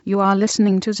You are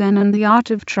listening to Zen and the Art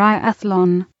of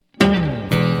Triathlon.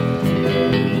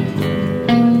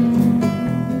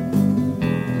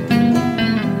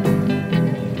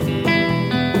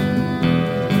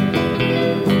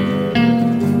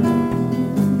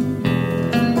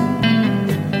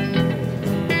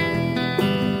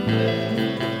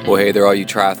 Well, hey there, all you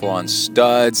triathlon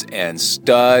studs and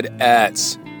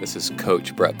studettes. This is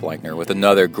Coach Brett Blankner with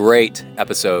another great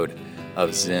episode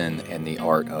of Zen and the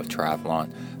Art of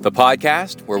Triathlon, the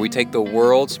podcast where we take the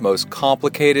world's most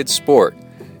complicated sport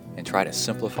and try to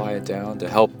simplify it down to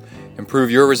help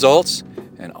improve your results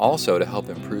and also to help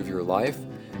improve your life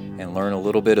and learn a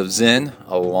little bit of Zen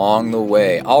along the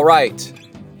way. All right,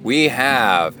 we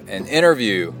have an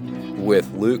interview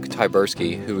with Luke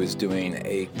Tyburski, who is doing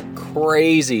a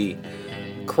crazy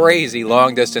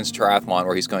long-distance triathlon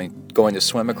where he's going to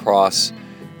swim across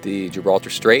the Gibraltar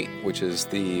Strait, which is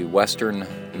the western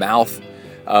mouth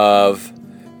of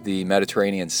the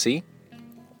Mediterranean Sea.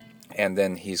 And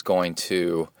then he's going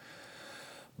to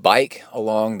bike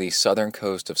along the southern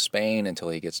coast of Spain until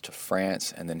he gets to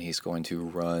France, and then he's going to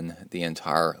run the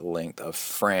entire length of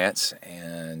France.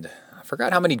 And I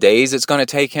forgot how many days it's going to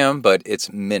take him, but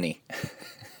it's many.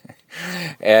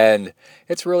 And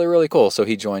it's really, really cool. So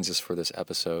he joins us for this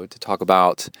episode to talk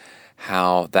about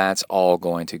how that's all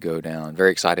going to go down.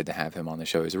 Very excited to have him on the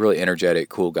show. He's a really energetic,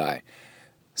 cool guy.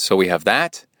 So we have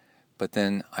that, but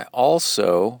then I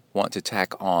also want to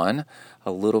tack on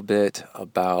a little bit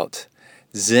about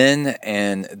Zen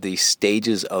and the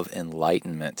stages of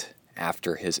enlightenment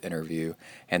after his interview.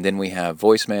 And then we have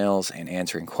voicemails and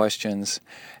answering questions,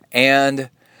 and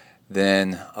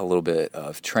then a little bit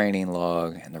of training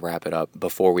log and to wrap it up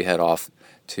before we head off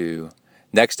to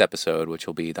next episode, which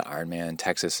will be the Ironman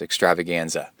Texas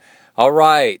Extravaganza. All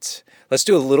right, let's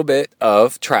do a little bit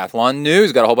of triathlon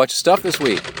news. Got a whole bunch of stuff this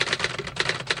week.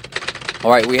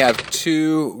 All right, we have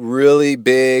two really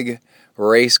big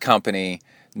race company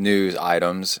news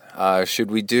items. Should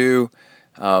we do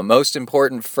most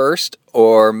important first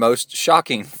or most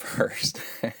shocking first?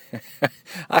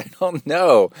 I don't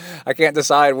know. I can't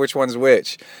decide which one's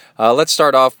which. Let's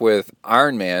start off with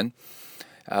Ironman.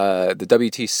 The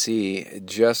WTC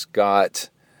just got,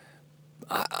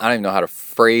 I don't even know how to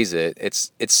phrase it.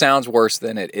 It sounds worse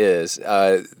than it is.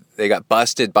 They got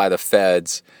busted by the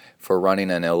feds for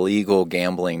running an illegal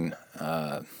gambling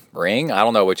ring. I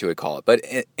don't know what you would call it. But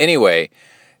anyway,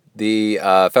 the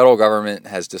federal government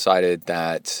has decided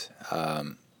that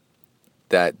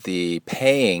the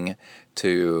paying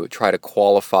to try to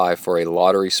qualify for a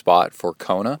lottery spot for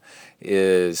Kona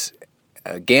is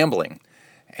gambling,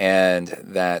 and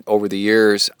that over the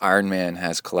years, Ironman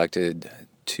has collected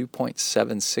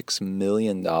 $2.76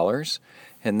 million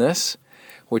in this,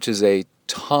 which is a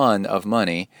ton of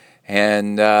money.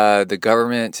 And the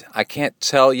government, I can't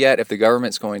tell yet if the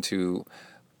government's going to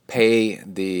pay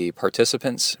the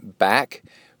participants back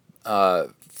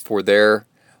for their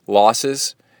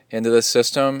losses into the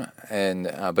system,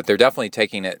 and but they're definitely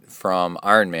taking it from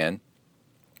Ironman,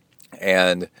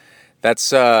 and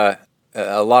that's a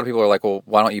lot of people are like, well,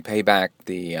 why don't you pay back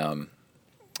the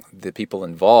people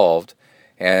involved?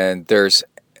 And there's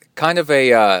kind of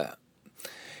a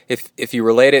if you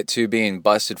relate it to being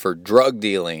busted for drug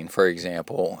dealing, for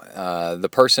example, the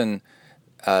person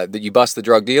that you bust the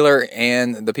drug dealer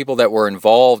and the people that were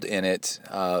involved in it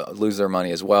lose their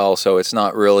money as well. So it's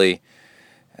not a really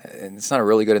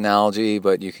good analogy,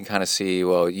 but you can kind of see,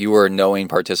 well, you were a knowing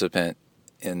participant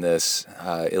in this,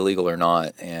 illegal or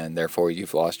not, and therefore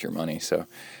you've lost your money. So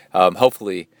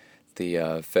hopefully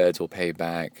the feds will pay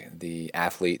back the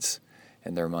athletes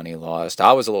and their money lost.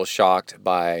 I was a little shocked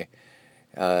by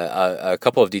a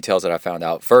couple of details that I found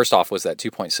out. First off was that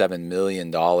 $2.7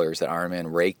 million that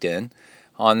Ironman raked in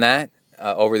on that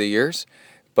over the years,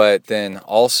 but then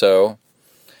also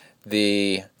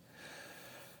the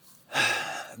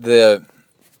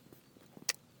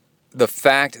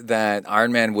fact that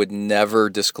Ironman would never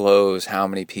disclose how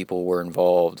many people were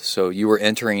involved. So you were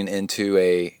entering into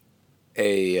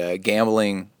a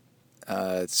gambling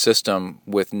system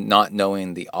with not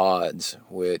knowing the odds,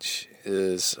 which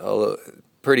is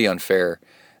pretty unfair.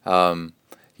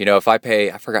 If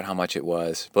I forgot how much it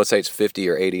was, but let's say it's $50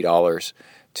 or $80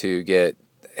 to get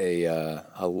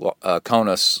a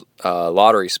Kona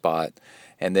lottery spot,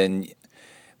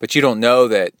 but you don't know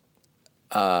that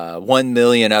 1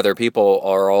 million other people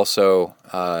are also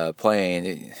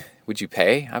playing. Would you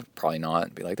pay? I'd probably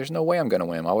not. Be like, there's no way I'm going to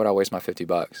win. Why would I waste my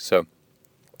 $50? So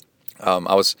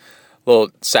I was a little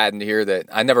saddened to hear that.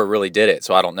 I never really did it,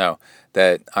 so I don't know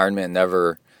that Ironman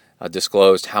never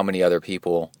disclosed how many other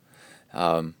people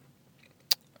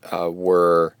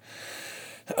were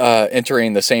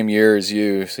entering the same year as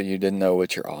you, so you didn't know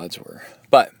what your odds were.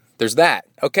 But there's that.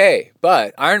 Okay,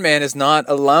 but Ironman is not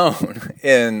alone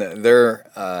in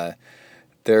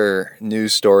their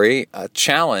news story.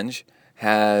 Challenge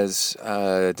has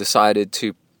decided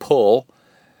to pull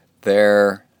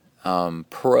their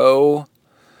pro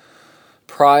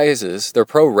prizes, their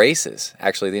pro races,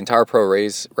 actually the entire pro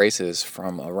races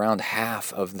from around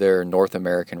half of their North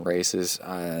American races.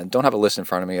 Don't have a list in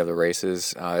front of me of the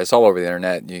races. It's all over the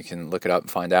internet. You can look it up and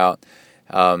find out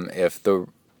if the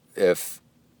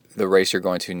race you're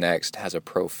going to next has a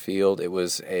pro field. It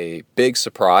was a big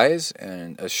surprise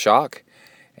and a shock.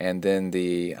 And then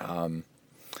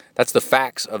that's the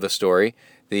facts of the story.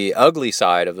 The ugly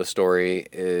side of the story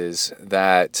is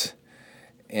that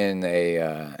in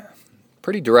a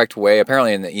pretty direct way,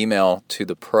 apparently in the email to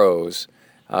the pros,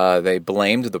 they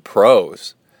blamed the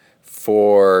pros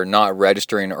for not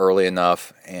registering early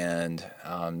enough and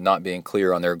not being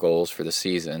clear on their goals for the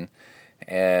season.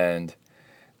 And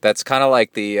that's kind of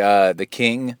like the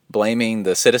king blaming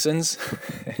the citizens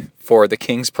for the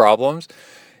king's problems,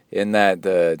 in that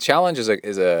the challenge is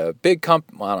a big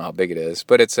company. Well, I don't know how big it is,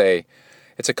 but it's a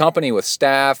company with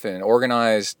staff and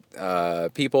organized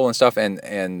people and stuff,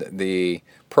 and the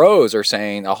pros are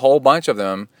saying a whole bunch of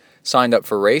them signed up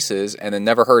for races and then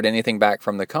never heard anything back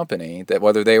from the company that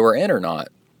whether they were in or not.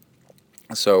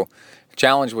 So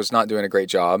Challenge was not doing a great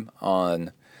job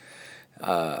on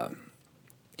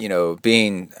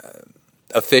being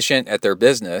efficient at their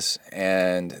business,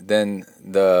 and then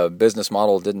the business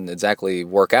model didn't exactly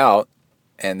work out,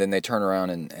 and then they turn around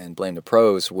and blame the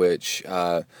pros, which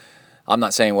I'm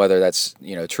not saying whether that's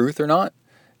truth or not.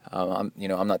 I'm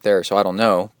not there, so I don't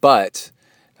know. But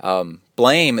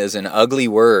blame is an ugly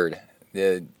word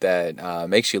that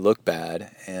makes you look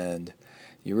bad, and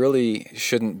you really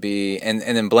shouldn't be. And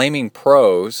then blaming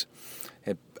pros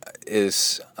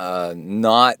is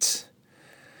not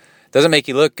doesn't make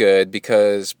you look good,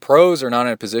 because pros are not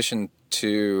in a position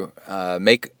to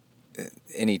make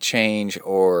any change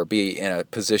or be in a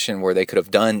position where they could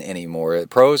have done any more.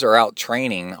 Pros are out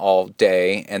training all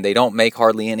day, and they don't make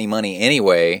hardly any money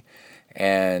anyway,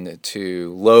 and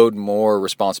to load more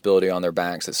responsibility on their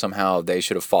backs that somehow they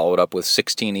should have followed up with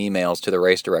 16 emails to the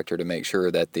race director to make sure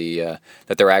that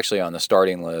that they're actually on the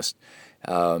starting list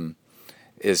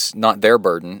is not their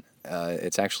burden.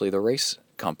 It's actually the race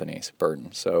company's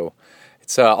burden. So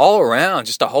it's all around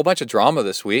just a whole bunch of drama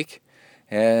this week.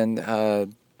 And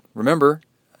remember,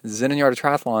 Zen and Yard of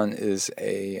Triathlon is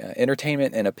a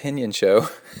entertainment and opinion show.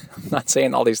 I'm not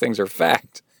saying all these things are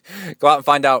fact. Go out and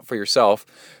find out for yourself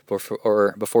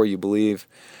before you believe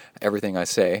everything I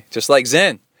say. Just like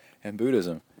Zen and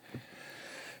Buddhism.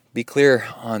 Be clear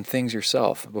on things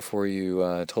yourself before you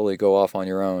totally go off on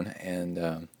your own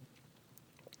and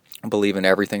believe in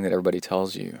everything that everybody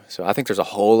tells you. So I think there's a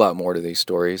whole lot more to these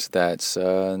stories that's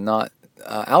not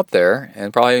out there,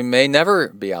 and probably may never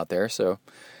be out there. So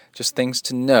just things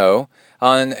to know.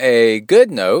 On a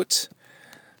good note,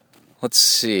 let's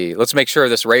see. Let's make sure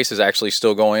this race is actually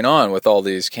still going on with all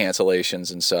these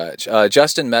cancellations and such.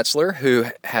 Justin Metzler, who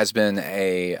has been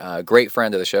a great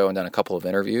friend of the show and done a couple of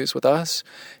interviews with us,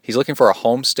 he's looking for a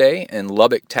homestay in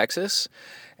Lubbock, Texas,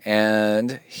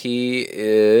 and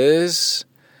he's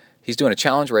doing a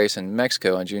challenge race in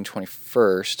Mexico on June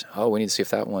 21st. Oh, we need to see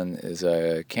if that one is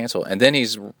canceled. And then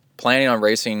he's planning on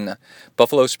racing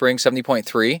Buffalo Spring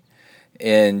 70.3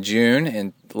 in June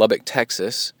in Lubbock,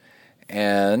 Texas.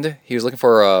 And he was looking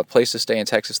for a place to stay in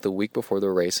Texas the week before the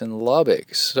race in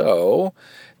Lubbock. So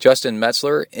Justin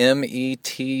Metzler,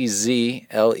 Metzler,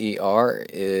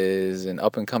 is an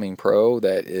up-and-coming pro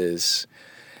that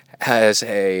has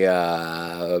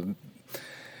a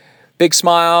big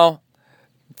smile,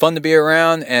 fun to be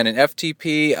around, and an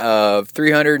FTP of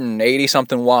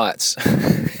 380-something watts.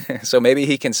 So maybe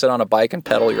he can sit on a bike and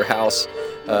pedal your house,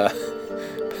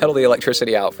 pedal the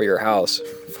electricity out for your house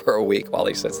for a week while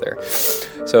he sits there.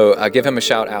 So give him a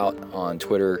shout out on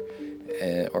Twitter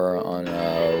or on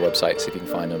our website, see if you can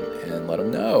find him and let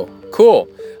him know. Cool.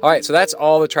 All right, so that's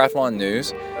all the triathlon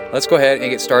news. Let's go ahead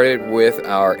and get started with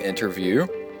our interview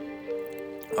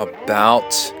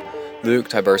about Luke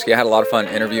Tyburski. I had a lot of fun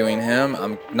interviewing him.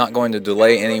 I'm not going to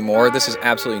delay anymore. This is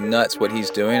absolutely nuts what he's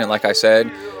doing. And like I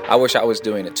said, I wish I was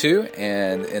doing it too.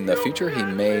 And in the future, he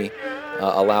may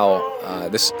allow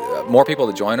more people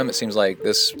to join him. It seems like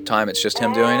this time it's just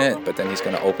him doing it, but then he's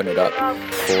going to open it up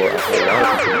for a whole lot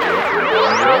of people to do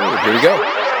it. Here we go.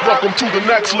 Welcome to the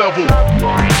next level.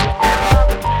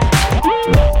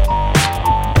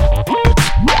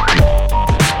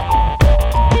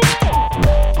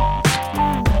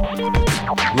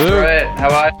 Luke. Right, how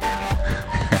are you?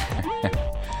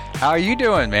 How are you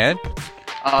doing, man?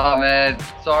 Oh man,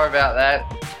 sorry about that.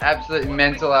 Absolutely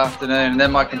mental afternoon, and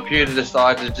then my computer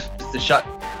decided to shut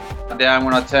down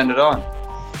when I turned it on.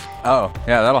 Oh,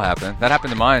 yeah, that'll happen. That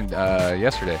happened to mine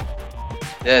yesterday.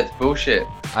 Yeah, it's bullshit.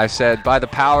 I said, by the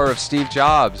power of Steve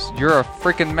Jobs, you're a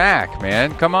freaking Mac,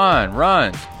 man. Come on,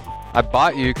 run. I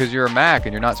bought you because you're a Mac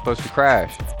and you're not supposed to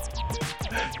crash.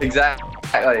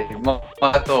 Exactly. My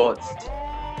thoughts.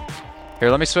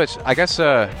 Here, let me switch. I guess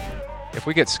if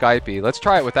we get Skypey, let's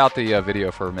try it without the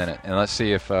video for a minute, and let's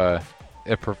see if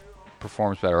it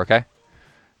performs better, okay?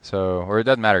 So, or it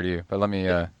doesn't matter to you, but let me,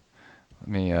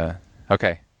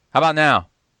 okay. How about now?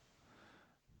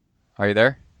 Are you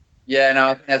there? Yeah, no,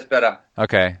 I think that's better.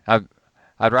 Okay.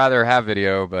 I'd rather have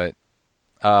video, but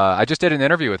I just did an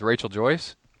interview with Rachel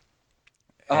Joyce.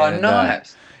 Oh, and,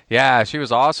 nice. Yeah, she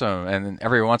was awesome. And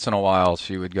every once in a while,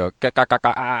 she would go like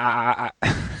that.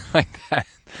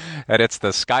 And it's the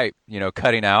Skype,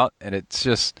 cutting out. And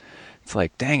it's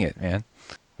like, dang it, man.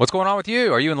 What's going on with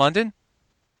you? Are you in London?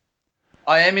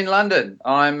 I am in London.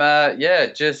 I'm,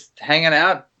 just hanging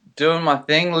out, doing my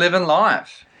thing, living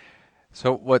life.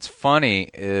 So what's funny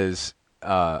is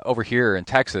over here in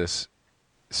Texas,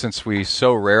 since we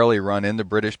so rarely run into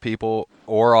British people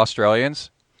or Australians,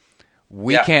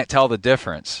 we can't tell the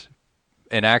difference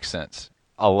in accents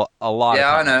a lot of times.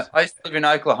 Yeah, I know. I used to live in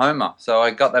Oklahoma, so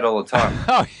I got that all the time.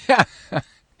 Oh, yeah.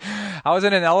 I was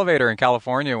in an elevator in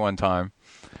California one time,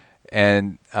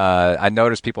 and I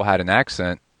noticed people had an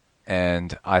accent,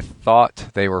 and I thought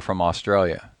they were from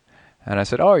Australia. And I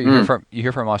said, "Oh, you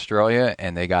here from Australia?"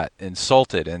 And they got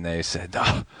insulted, and they said,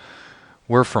 "Oh,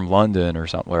 we're from London or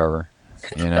something, whatever."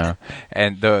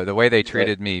 And the way they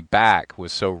treated me back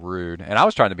was so rude, and I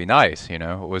was trying to be nice, it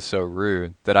was so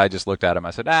rude that I just looked at him.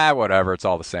 I said, whatever, it's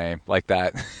all the same, like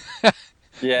that.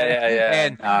 Yeah.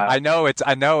 And I know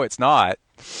it's not.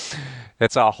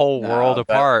 It's a whole world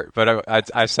apart, but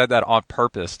I said that on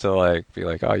purpose to be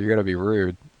like, oh, you're gonna be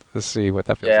rude. Let's see what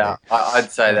that feels like. Yeah,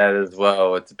 I'd say that as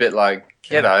well. It's a bit like,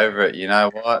 get over it, you know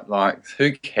what? Like,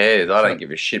 who cares? I don't give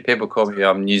a shit. People call me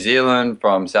from New Zealand,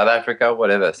 from South Africa,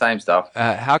 whatever, same stuff.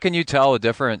 How can you tell a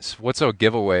difference? What's a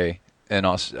giveaway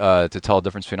to tell a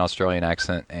difference between Australian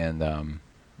accent and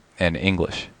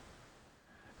English,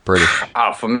 British?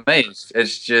 For me,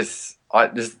 it's just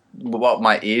what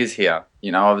my ears hear.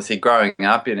 Obviously growing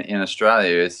up in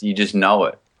Australia, is you just know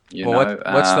it.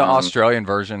 What's the Australian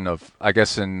version of? I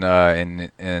guess in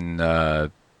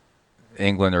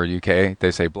England or UK,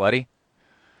 they say bloody.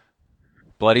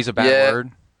 Bloody's a bad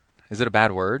word. Is it a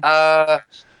bad word? I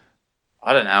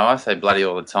don't know. I say bloody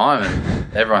all the time,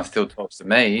 and everyone still talks to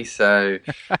me. So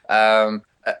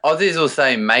Aussies will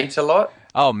say mate a lot.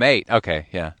 Oh, mate. Okay,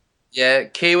 yeah. Yeah,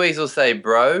 Kiwis will say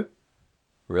bro.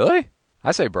 Really?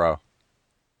 I say bro.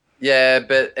 Yeah,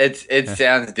 but it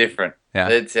sounds different. Yeah.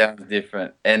 It sounds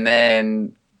different. And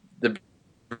then the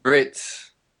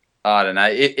Brits, I don't know.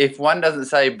 If one doesn't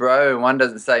say bro and one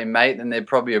doesn't say mate, then they're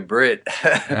probably a Brit.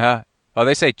 Oh,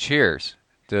 they say cheers.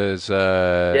 Does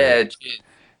cheers.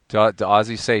 Do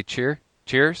Aussies say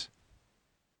cheers?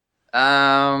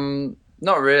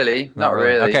 Not really. Not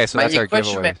really. Okay, so that's our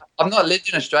giveaway. I've not lived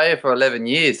in Australia for 11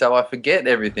 years, so I forget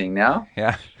everything now.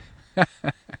 Yeah.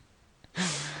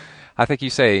 I think you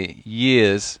say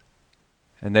years,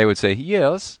 and they would say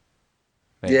years.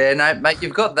 Maybe. Yeah, no, mate,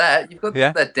 you've got that. You've got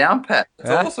that down pat. That's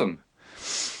awesome.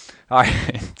 All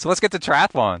right, so let's get to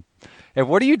triathlon. And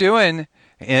what are you doing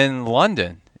in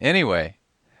London anyway?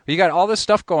 You got all this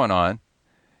stuff going on.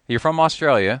 You're from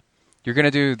Australia. You're going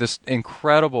to do this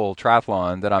incredible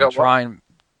triathlon that I'm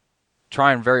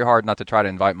trying very hard not to try to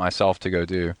invite myself to go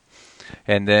do.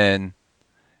 And then,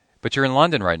 but you're in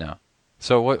London right now.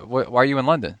 So why are you in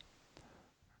London?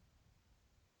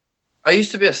 I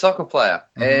used to be a soccer player,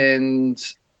 and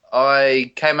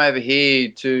I came over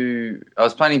here I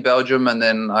was playing in Belgium, and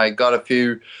then I got a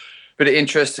bit of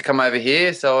interest to come over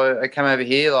here. So I came over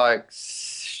here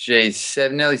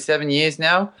nearly 7 years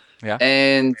now. Yeah.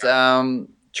 And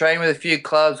trained with a few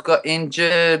clubs, got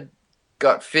injured,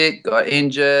 got fit, got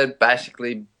injured,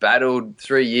 basically battled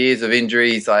 3 years of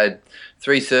injuries. I had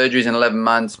 3 surgeries in 11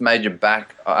 months, major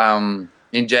back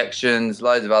injections,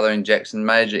 loads of other injections,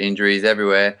 major injuries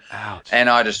everywhere. Ouch. And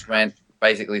I just went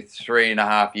basically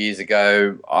 3.5 years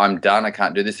ago, I'm done. I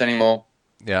can't do this anymore.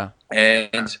 Yeah.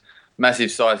 And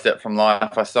massive sidestep from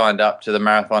life. I signed up to the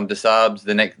Marathon des Sables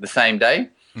the same day,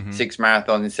 6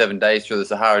 marathons in 7 days through the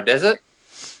Sahara Desert.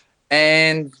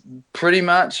 And pretty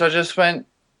much I just went,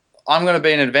 I'm going to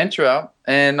be an adventurer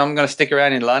and I'm going to stick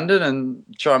around in London and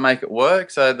try and make it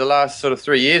work. So the last sort of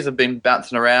 3 years I've been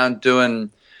bouncing around doing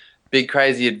big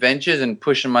crazy adventures and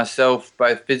pushing myself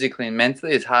both physically and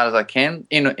mentally as hard as I can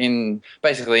in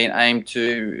basically an aim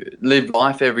to live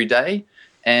life every day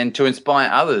and to inspire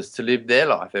others to live their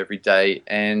life every day.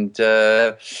 And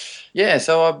so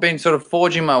I've been sort of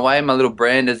forging my way, my little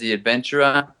brand as the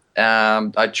adventurer.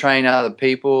 I train other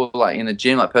people like in the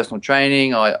gym, like personal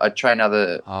training. I train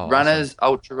other runners,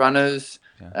 awesome. Ultra runners,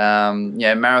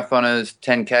 marathoners,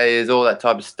 10Kers, all that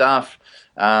type of stuff.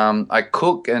 I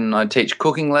cook and I teach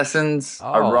cooking lessons.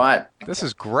 I write. This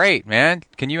is great, man.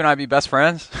 Can you and I be best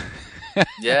friends?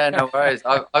 Yeah, no worries.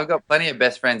 I've got plenty of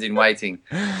best friends in waiting.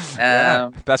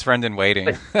 Best friend in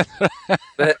waiting.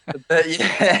 but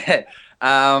yeah.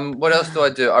 What else do I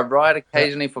do? I write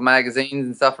occasionally for magazines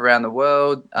and stuff around the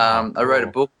world. Cool. I wrote a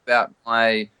book about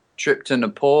my trip to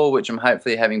Nepal, which I'm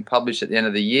hopefully having published at the end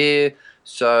of the year.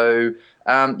 So,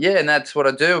 and that's what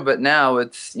I do. But now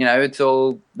it's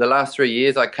all the last 3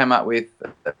 years I came up with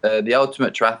the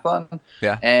Ultimate Triathlon.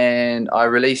 Yeah. And I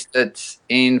released it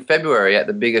in February at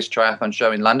the biggest triathlon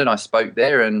show in London. I spoke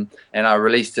there and I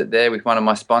released it there with one of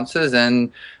my sponsors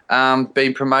and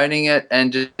been promoting it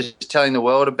and just telling the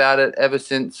world about it ever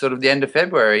since sort of the end of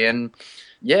February. And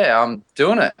yeah, I'm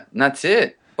doing it. And that's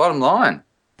it. Bottom line.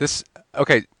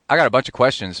 Okay, I got a bunch of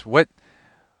questions. What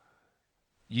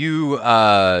you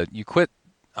quit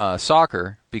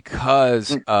soccer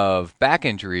because of back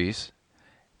injuries,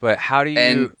 but how do you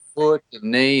and foot and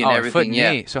knee and everything? Foot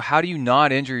and knee. So how do you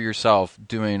not injure yourself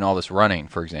doing all this running,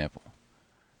 for example,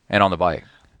 and on the bike?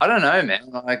 I don't know, man.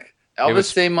 Like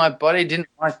obviously, my body didn't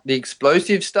like the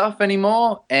explosive stuff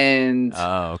anymore, and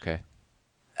okay.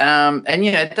 And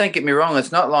don't get me wrong.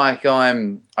 It's not like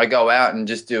I go out and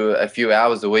just do a few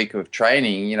hours a week of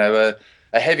training. You know,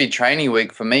 a heavy training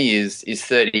week for me is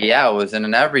 30 hours, and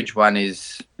an average one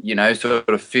is sort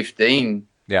of 15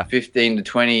 to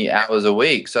 20 hours a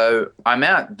week. So I'm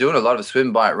out doing a lot of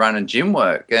swim, bike, run, and gym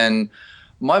work, and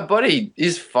my body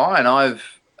is fine.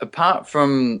 Apart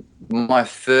from my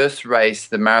first race,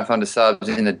 the Marathon des Sables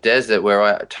in the desert, where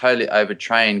I totally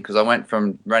overtrained because I went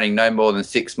from running no more than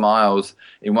 6 miles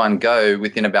in one go.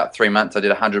 Within about 3 months, I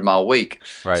did a 100-mile week.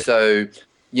 Right. So,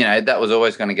 that was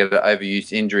always going to get an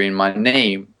overuse injury in my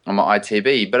knee on my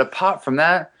ITB. But apart from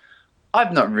that,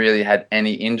 I've not really had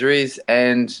any injuries.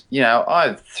 And,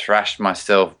 I've thrashed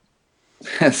myself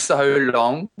so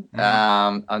long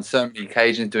on so many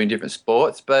occasions doing different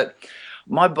sports. But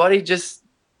my body just...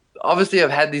 Obviously, I've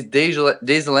had this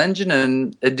diesel engine,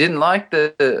 and it didn't like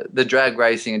the drag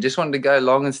racing. It just wanted to go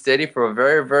long and steady for a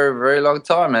very, very, very long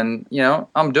time, and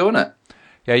I'm doing it.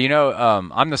 Yeah,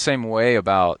 I'm the same way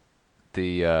about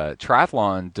the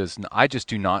triathlon. I just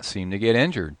do not seem to get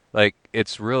injured. Like,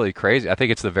 it's really crazy. I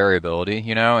think it's the variability,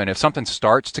 and if something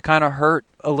starts to kind of hurt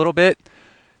a little bit,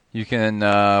 you can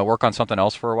work on something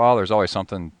else for a while. There's always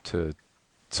something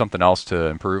else to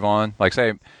improve on. Like,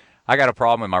 say, I got a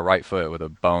problem with my right foot with a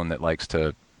bone that likes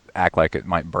to act like it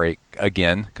might break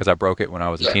again because I broke it when I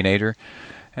was a teenager.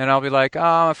 And I'll be like,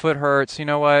 my foot hurts. You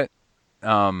know what?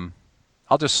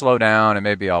 I'll just slow down and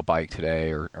maybe I'll bike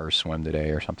today or swim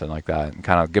today or something like that and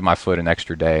kind of give my foot an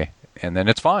extra day. And then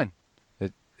it's fine.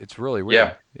 It's really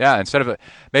weird. Yeah. Instead of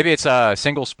maybe it's a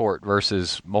single sport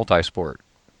versus multi-sport.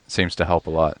 It seems to help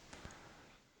a lot.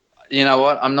 You know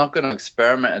what? I'm not going to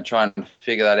experiment and try and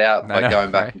figure that out by going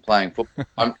back and playing football.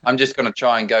 I'm just going to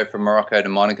try and go from Morocco to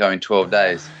Monaco in 12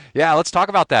 days. Yeah, let's talk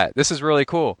about that. This is really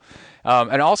cool.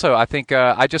 And also, I think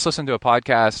I just listened to a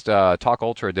podcast. Talk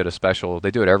Ultra did a special.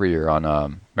 They do it every year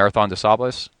on Marathon des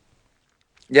Sables.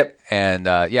 Yep. And,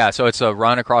 so it's a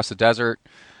run across the desert.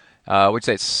 Would you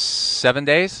say it's 7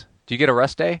 days? Do you get a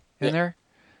rest day in there?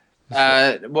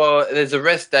 Well, there's a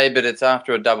rest day, but it's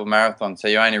after a double marathon, so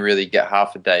you only really get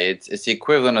half a day. It's the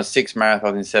equivalent of 6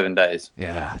 marathons in 7 days.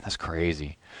 Yeah, that's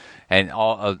crazy. And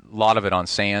a lot of it on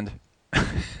sand.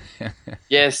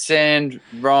 Yeah, sand,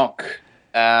 rock.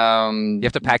 You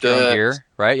have to pack your own gear,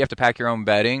 right? You have to pack your own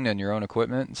bedding and your own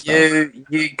equipment and stuff.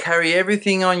 You carry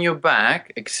everything on your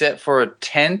back except for a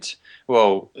tent.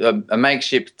 Well, a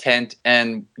makeshift tent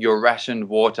and your rationed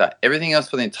water. Everything else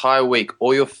for the entire week,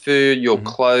 all your food, your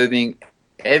clothing,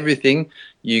 everything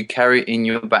you carry in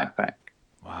your backpack.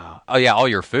 Wow. Oh, yeah, all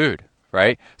your food,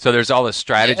 right? So there's all this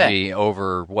strategy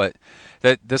over what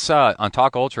this on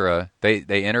Talk Ultra. They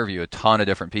interview a ton of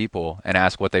different people and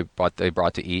ask what they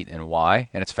brought to eat and why,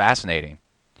 and it's fascinating.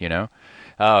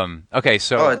 Okay,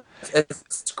 so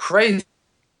it's crazy.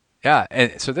 Yeah,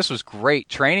 and so this was great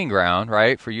training ground,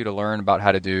 right, for you to learn about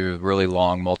how to do really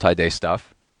long multi-day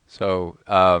stuff. So,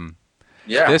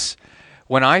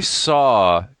 when I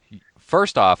saw,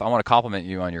 first off, I want to compliment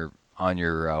you on your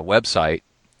website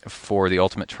for the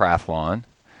Ultimate Triathlon.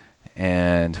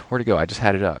 And where'd it go? I just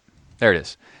had it up. There it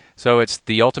is. So it's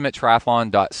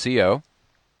theultimatetriathlon.co,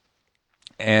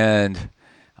 and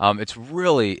it's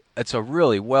a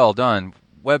really well done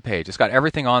web page. It's got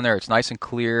everything on there. It's nice and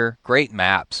clear. Great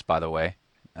maps, by the way.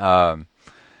 Yeah,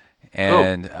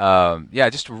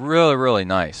 just a really, really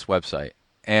nice website.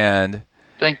 And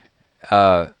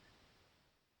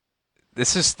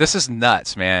this is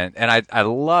nuts, man. And I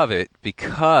love it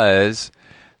because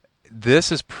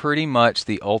this is pretty much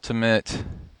the ultimate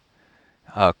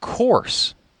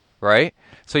course, right?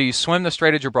 So you swim the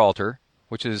Strait of Gibraltar,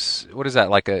 which is, what is that,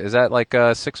 is that like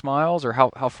 6 miles, or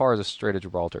how far is the Strait of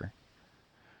Gibraltar?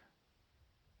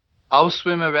 I'll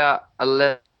swim about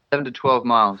 11 to 12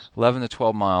 miles. 11 to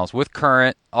 12 miles with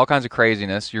current, all kinds of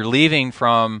craziness. You're leaving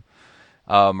from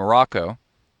Morocco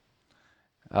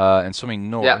and swimming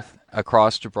north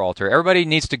across Gibraltar. Everybody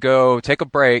needs to go take a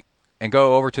break and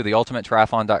go over to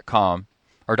theultimatetriathlon.com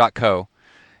or .co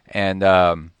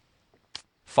and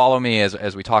follow me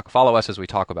as we talk. Follow us as we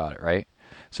talk about it, right?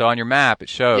 So on your map, it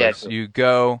shows you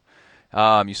go,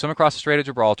 you swim across the Strait of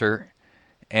Gibraltar,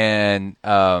 and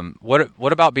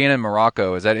what about being in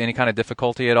Morocco? Is that any kind of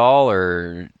difficulty at all,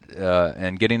 or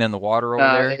and getting in the water over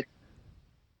there?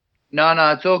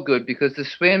 No, it's all good because the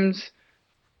swim's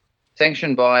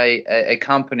sanctioned by a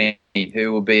company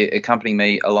who will be accompanying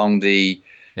me along the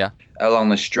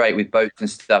strait with boats and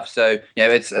stuff. So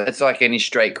it's like any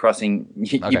strait crossing.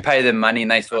 You pay them money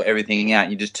and they sort everything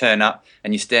out. You just turn up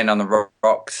and you stand on the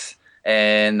rocks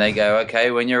and they go,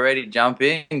 okay, when you're ready, jump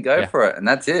in, go for it, and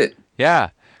that's it.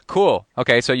 Yeah, cool.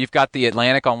 Okay, so you've got the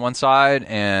Atlantic on one side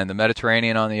and the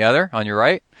Mediterranean on the other, on your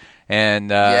right,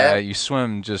 and you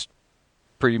swim just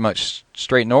pretty much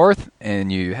straight north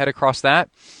and you head across that.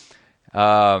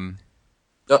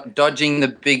 Dodging the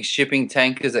big shipping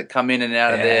tankers that come in and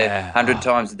out of there 100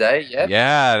 times a day.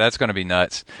 Yeah, that's going to be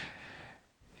nuts.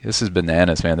 This is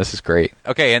bananas, man. This is great.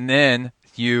 Okay, and then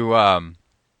you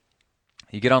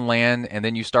get on land and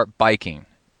then you start biking,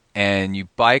 and you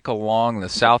bike along the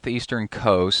southeastern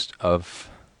coast of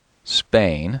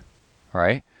Spain,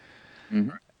 right?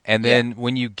 Mm-hmm. And then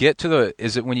when you get to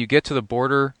the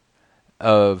border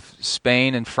of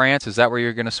Spain and France, is that where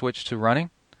you're going to switch to running?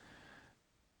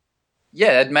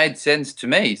 Yeah, it made sense to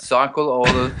me. Cycle all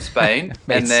of Spain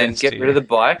and then get rid of the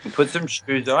bike and put some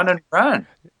shoes on and run.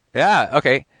 Yeah,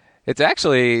 okay. It's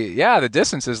actually, the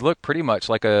distances look pretty much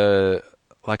like a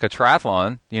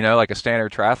triathlon, like a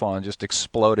standard triathlon, just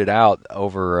exploded out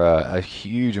over a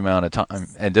huge amount of time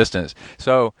and distance.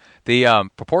 So the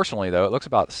proportionally, though, it looks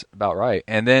about right.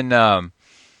 And then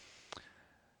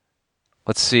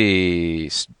let's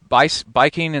see.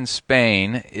 Biking in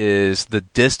Spain is the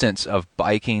distance of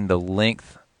biking the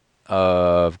length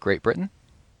of Great Britain?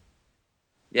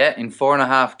 Yeah, in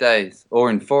 4.5 days, or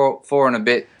in four and a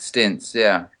bit stints,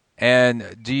 yeah.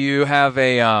 And do you have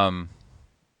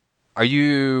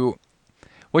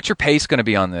what's your pace going to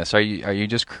be on this? Are you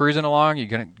just cruising along? Are you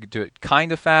going to do it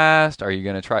kind of fast? Are you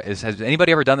going to try, has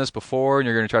anybody ever done this before and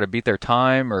you're going to try to beat their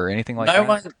time or anything like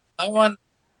that?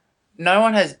 No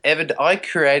one has ever. I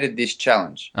created this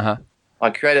challenge. I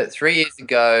created it 3 years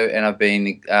ago, and I've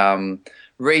been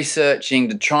researching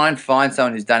to try and find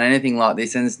someone who's done anything like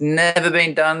this, and it's never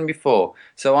been done before.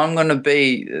 So I'm going to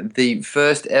be the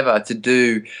first ever to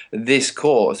do this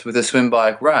course with a swim,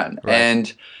 bike, run. Right.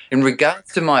 And in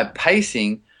regards to my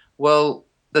pacing, well,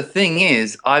 the thing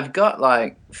is, I've got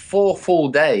like 4 full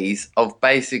days of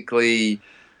basically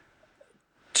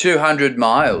 200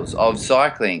 miles of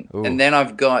cycling. Ooh. And then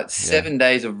I've got 7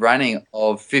 days of running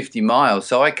of 50 miles.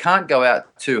 So I can't go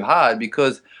out too hard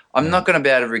because I'm not going to be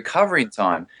able to recover in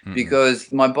time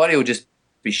because my body will just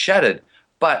be shattered.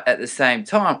 But at the same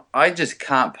time, I just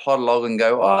can't plod along and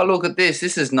go, oh, look at this.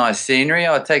 This is nice scenery.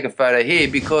 I'll take a photo here,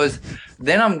 because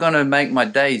then I'm going to make my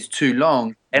days too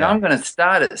long. And I'm going to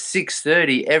start at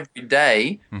 6:30 every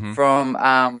day from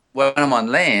when I'm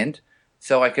on land.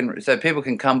 So people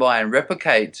can come by and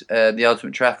replicate the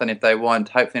Ultimate Triathlon if they want.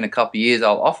 Hopefully in a couple of years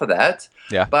I'll offer that.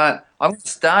 Yeah. But I'm going to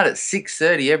start at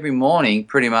 6:30 every morning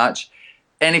pretty much.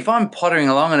 And if I'm pottering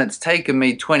along and it's taken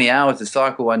me 20 hours to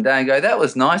cycle one day and go, that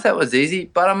was nice, that was easy,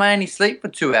 but I may only sleep for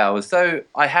 2 hours. So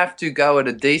I have to go at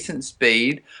a decent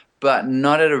speed, but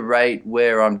not at a rate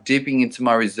where I'm dipping into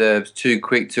my reserves too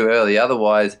quick, too early.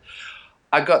 Otherwise,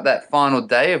 I got that final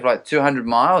day of like 200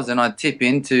 miles and I tip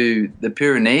into the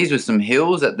Pyrenees with some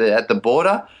hills at the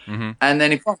border. And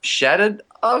then if I'm shattered,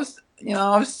 I've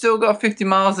still got 50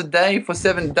 miles a day for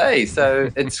 7 days. So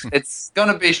it's going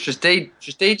to be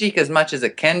strategic as much as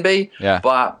it can be. Yeah.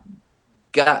 But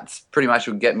guts pretty much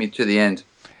will get me to the end.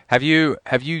 Have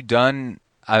you done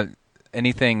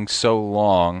anything so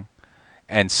long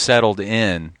and settled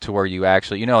in to where you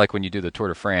actually, like when you do the Tour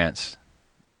de France,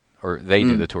 or they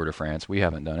do the Tour de France. We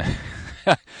haven't done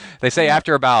it. They say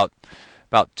after about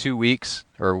 2 weeks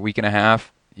or a week and a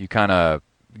half, you kind of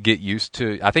get used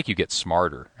to. I think you get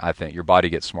smarter. I think your body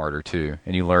gets smarter too,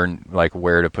 and you learn like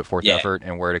where to put forth effort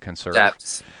and where to conserve.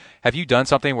 Have you done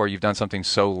something where you've done something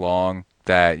so long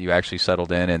that you actually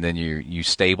settled in, and then you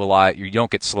stabilize? You don't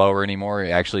get slower anymore.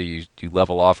 Actually, you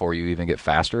level off, or you even get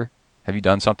faster. Have you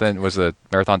done something? Was the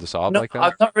Marathon des Sables like that?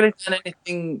 I've not really done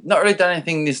anything. Not really done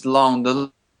anything this long.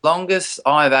 The longest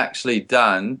I've actually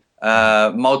done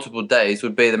multiple days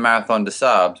would be the Marathon des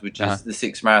Sables, which is the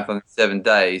 6 marathon in 7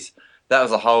 days. That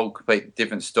was a whole complete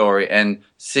different story. And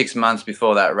 6 months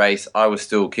before that race, I was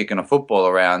still kicking a football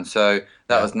around, so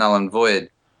that was null and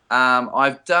void.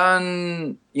 I've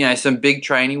done, some big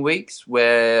training weeks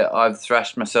where I've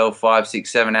thrashed myself 5,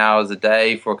 6, 7 hours a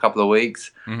day for a couple of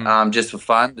weeks, just for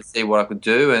fun to see what I could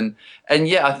do. And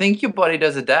yeah, I think your body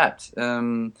does adapt.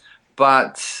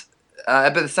 But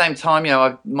at the same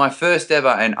time, my first ever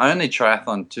and only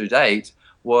triathlon to date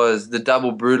was the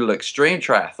Double Brutal Extreme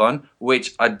Triathlon,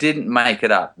 which I didn't make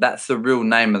it up. That's the real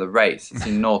name of the race. It's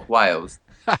in North Wales.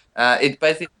 It's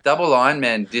basically a double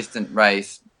Ironman distant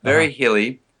race, very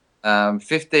hilly.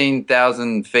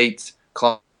 15,000 feet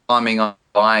climbing on a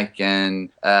bike and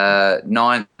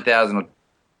 9,000 or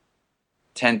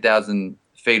 10,000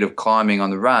 feet of climbing on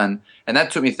the run, and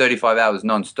that took me 35 hours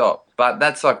non-stop. But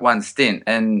that's like one stint,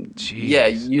 and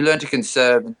you learn to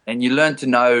conserve, and you learn to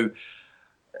know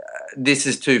this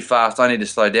is too fast. I need to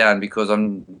slow down because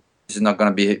this is not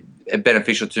going to be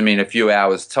beneficial to me in a few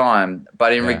hours' time.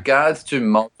 But in regards to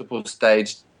multiple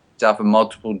stage stuff and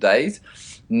multiple days,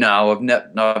 no,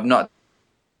 I've not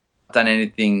done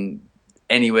anything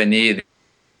anywhere near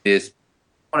this.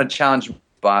 I want to challenge,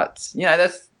 but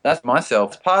that's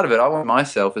myself. It's part of it. I want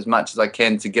myself as much as I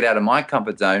can to get out of my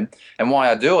comfort zone. And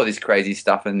why I do all this crazy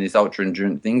stuff and these ultra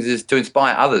endurance things is to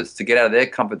inspire others to get out of their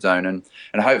comfort zone, and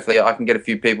hopefully I can get a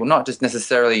few people, not just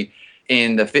necessarily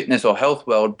in the fitness or health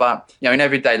world, but in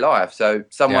everyday life. So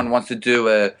someone wants to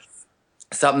do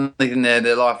something in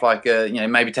their life, like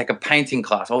maybe take a painting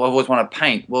class. Oh, I've always wanted to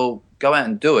paint. Well, go out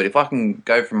and do it. If I can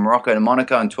go from Morocco to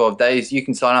Monaco in 12 days, you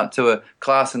can sign up to a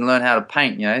class and learn how to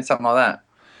paint, something like that.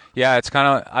 Yeah, it's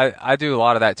kind of, I do a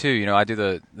lot of that too. I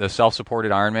do the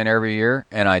self-supported Ironman every year,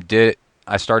 and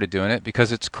I started doing it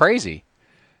because it's crazy.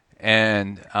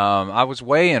 And I was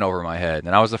way in over my head,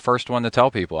 and I was the first one to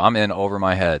tell people I'm in over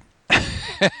my head.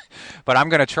 But I'm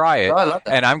going to try it,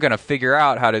 and I'm going to figure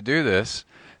out how to do this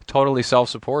totally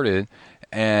self-supported.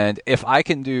 And if I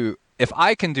can do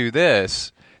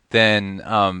this, then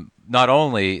not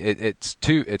only it's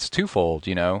twofold,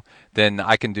 then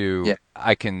I can do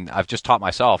I've just taught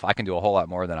myself I can do a whole lot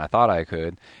more than I thought I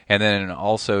could. And then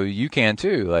also you can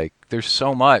too. Like there's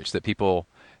so much that people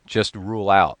just rule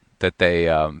out that they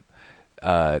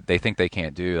think they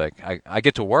can't do. Like I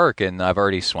get to work and I've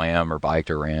already swam or biked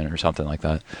or ran or something like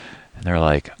that. And they're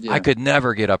like, I could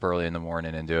never get up early in the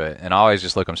morning and do it. And I always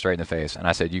just look them straight in the face. And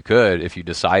I said, you could if you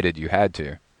decided you had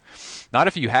to. Not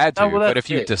if you had to, but if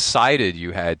you decided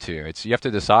you had to. You have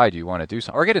to decide you want to do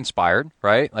something. Or get inspired,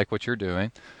 right? Like what you're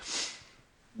doing.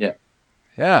 Yeah.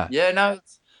 Yeah. Yeah, no,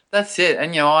 that's it.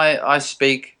 And, I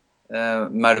speak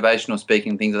motivational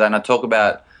speaking, things like that, and I talk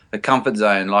about the comfort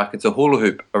zone like it's a hula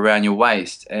hoop around your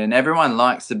waist. And everyone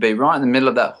likes to be right in the middle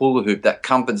of that hula hoop, that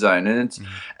comfort zone. And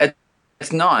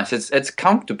it's nice, it's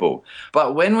comfortable.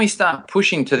 But when we start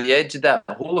pushing to the edge of that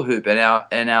hula hoop and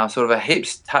our sort of our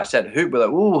hips touch that hoop, we're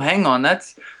like, "Ooh, hang on,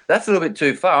 that's a little bit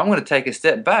too far. I'm going to take a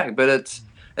step back." But it's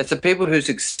the people who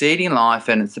succeed in life,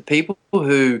 and it's the people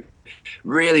who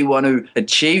really want to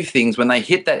achieve things when they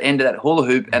hit that end of that hula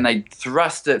hoop and they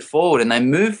thrust it forward and they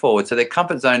move forward. So their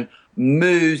comfort zone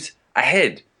moves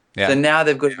ahead. Yeah. So now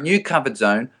they've got a new comfort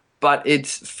zone, but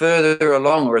it's further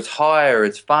along, or it's higher,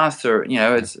 it's faster.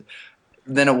 It's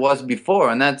than it was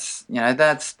before, and that's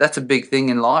a big thing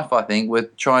in life. I think we're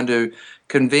trying to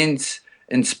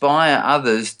inspire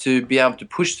others to be able to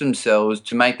push themselves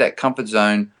to make that comfort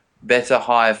zone better,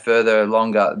 higher, further,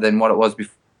 longer than what it was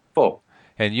before.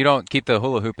 And you don't keep the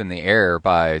hula hoop in the air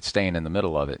by staying in the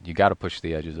middle of it. You got to push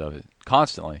the edges of it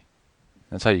constantly.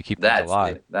 That's how you keep things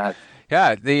alive.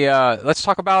 Yeah. Let's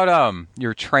talk about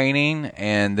your training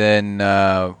and then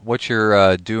what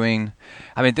you're doing.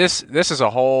 I mean, this is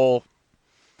a whole.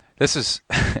 This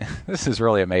is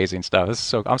really amazing stuff.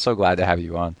 I'm so glad to have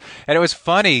you on. And it was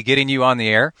funny getting you on the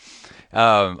air.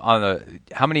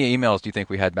 How many emails do you think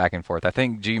we had back and forth? I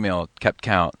think Gmail kept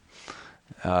count.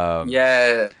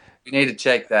 Yeah, we need to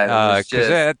check that.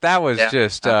 Because that was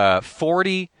just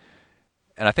 40,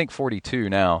 and I think 42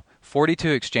 now. 42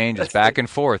 exchanges back and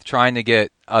forth trying to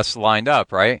get us lined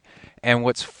up, right? And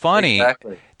what's funny,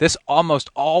 Exactly. this almost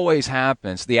always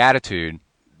happens. The attitude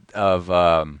of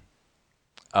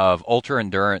ultra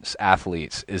endurance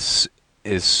athletes is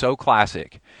so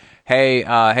classic. Hey,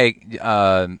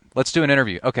 let's do an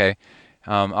interview. Okay,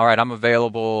 all right, I'm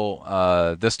available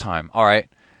this time. All right,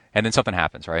 and then something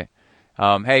happens, right?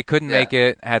 Hey, couldn't make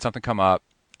it. Had something come up.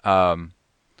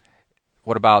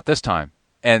 What about this time?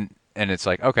 And it's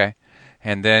like, okay.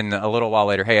 And then a little while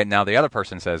later, hey, now the other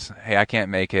person says, hey, I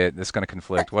can't make it. This is going to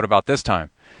conflict. What about this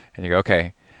time? And you go,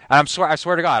 okay. And I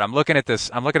swear to God, I'm looking at this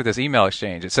email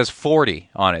exchange. It says 40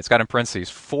 on it. It's got in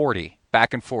parentheses 40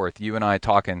 back and forth, you and I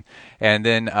talking. And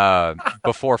then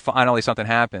before finally something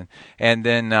happened. And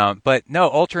then, but no,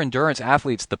 ultra endurance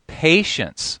athletes, the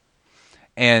patience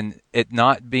and it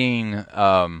not being,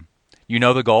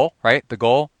 the goal, right? The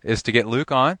goal is to get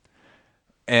Luke on,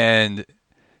 and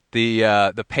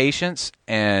the patience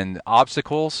and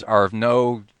obstacles are of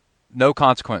no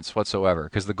consequence whatsoever,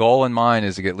 because the goal in mind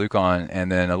is to get Luke on,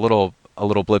 and then a little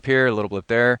blip here, a little blip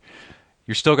there,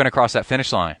 you're still going to cross that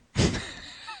finish line.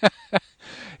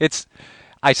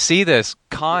 I see this.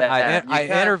 I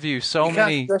interview so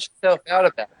many. You can't stress yourself out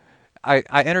about it.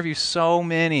 I interview so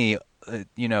many,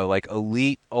 like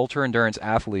elite ultra endurance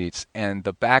athletes, and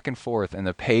the back and forth and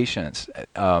the patience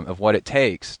of what it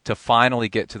takes to finally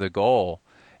get to the goal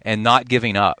and not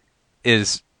giving up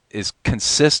is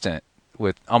consistent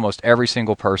with almost every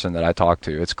single person that I talk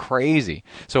to. It's crazy.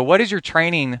 So what is your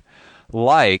training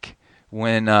like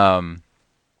when are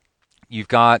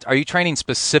you training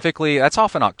specifically? That's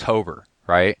off in October,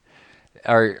 right?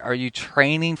 Are you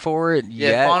training for it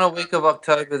yet? Yeah, final week of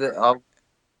October.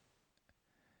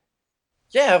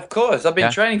 Yeah, of course. I've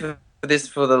been training for this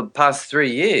for the past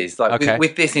 3 years,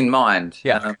 with this in mind.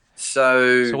 Yeah.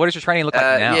 So what does your training look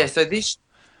like now? Yeah, so this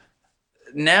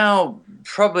now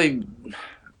probably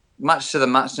much to the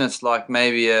muchness like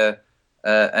maybe an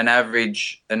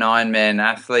Ironman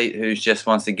athlete who just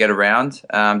wants to get around,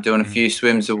 doing a few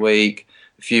swims a week,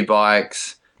 a few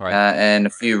bikes, right. And a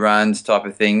few runs type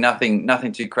of thing.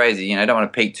 Nothing too crazy. I don't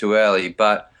want to peak too early,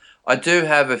 but I do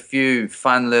have a few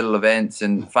fun little events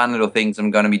and fun little things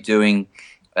I'm going to be doing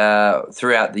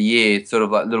throughout the year. It's sort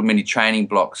of like little mini training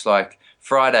blocks. Like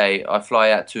Friday, I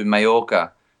fly out to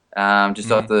Mallorca,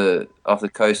 just off the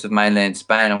coast of mainland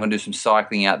Spain. I'm going to do some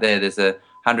cycling out there. There's a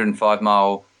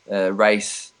 105-mile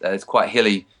race. It's quite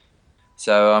hilly,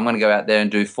 so I'm going to go out there and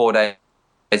do 4 days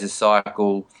of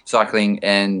cycling,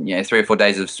 and 3 or 4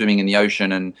 days of swimming in the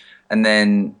ocean, and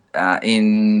then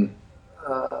in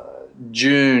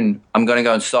June, I'm going to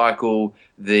go and cycle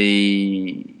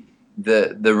the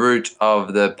route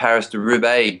of the Paris to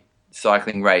Roubaix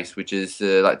cycling race, which is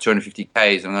like 250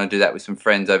 Ks. I'm going to do that with some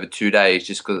friends over 2 days,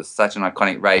 just because it's such an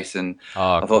iconic race, and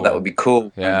I thought that would be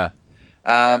cool. Yeah.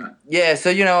 So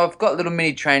I've got little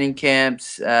mini training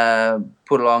camps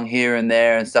put along here and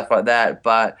there and stuff like that.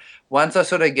 But once I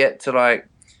sort of get to like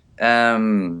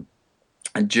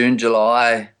June,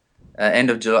 July. End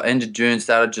of June,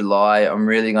 start of July, I'm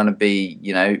really going to be,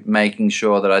 making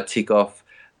sure that I tick off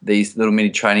these little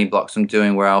mini training blocks I'm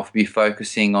doing, where I'll be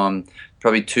focusing on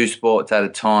probably 2 sports at a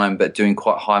time, but doing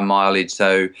quite high mileage.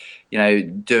 So,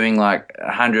 doing like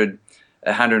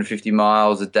 150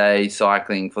 miles a day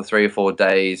cycling for 3 or 4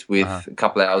 days with a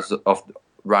couple of hours off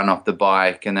the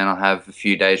bike, and then I'll have a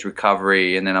few days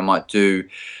recovery, and then I might do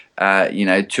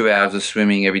 2 hours of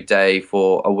swimming every day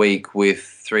for a week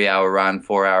with 3-hour run,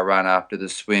 4-hour run after the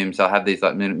swim. So I'll have these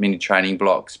like mini training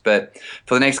blocks. But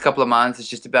for the next couple of months, it's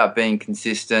just about being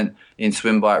consistent in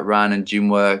swim, bike, run, and gym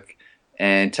work,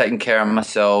 and taking care of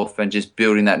myself, and just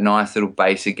building that nice little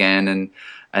base again.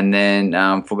 And then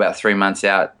for about 3 months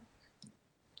out,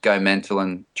 go mental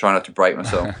and try not to break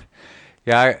myself.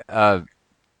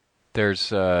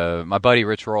 There's my buddy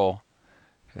Rich Roll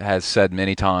has said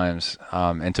many times,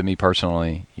 and to me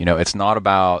personally, it's not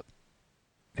about,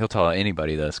 he'll tell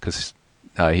anybody this because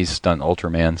he's done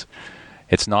Ultramans,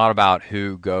 it's not about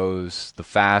who goes the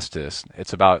fastest.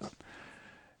 It's about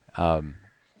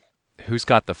who's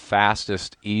got the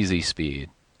fastest easy speed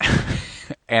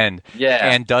and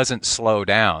doesn't slow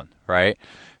down, right?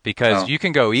 Because you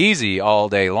can go easy all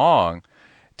day long,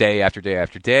 day after day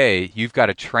after day. You've got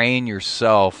to train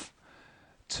yourself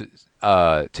to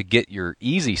get your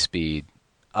easy speed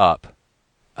up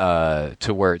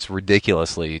to where it's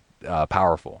ridiculously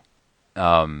powerful,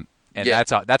 and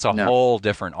that's a whole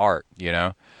different art,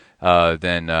 than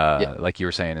like you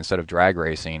were saying. Instead of drag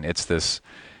racing, it's this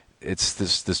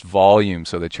volume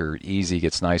so that your easy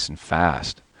gets nice and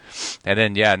fast, and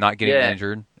then not getting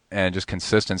injured. and just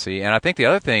consistency. And I think the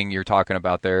other thing you're talking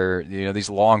about there, these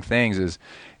long things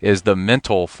is the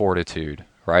mental fortitude,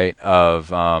 right?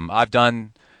 Of I've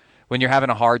done, when you're having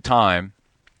a hard time,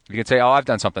 you can say, oh, I've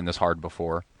done something this hard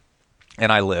before,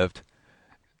 and I lived,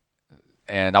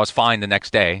 and I was fine the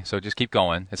next day, so just keep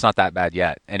going. It's not that bad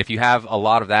yet. And if you have a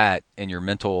lot of that in your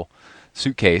mental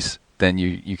suitcase, then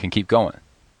you can keep going.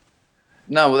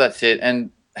 No, well, that's it.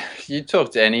 And you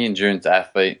talk to any endurance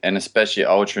athlete, and especially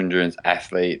ultra endurance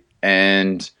athlete,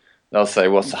 and they'll say,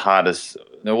 what's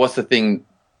the thing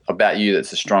about you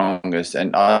that's the strongest?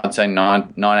 And I'd say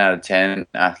nine out of 10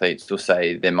 athletes will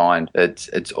say their mind.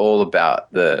 It's all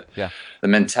about the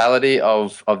mentality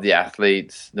of the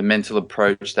athletes, the mental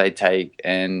approach they take,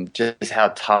 and just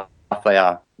how tough they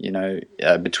are,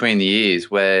 between the years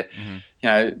where,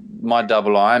 my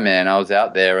double Ironman, I was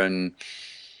out there and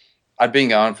I'd been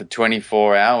going for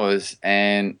 24 hours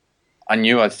and I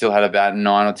knew I still had about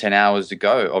 9 or 10 hours to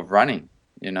go of running.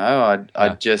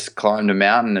 I'd just climbed a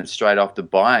mountain and straight off the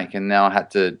bike, and now I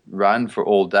had to run for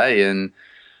all day. And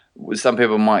some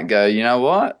people might go, you know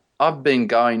what? I've been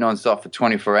going nonstop for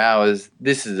 24 hours.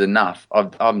 This is enough.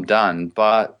 I'm done.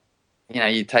 But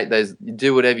you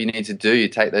do whatever you need to do. You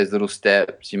take those little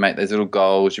steps. You make those little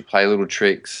goals. You play little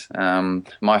tricks.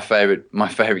 My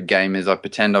favorite game is I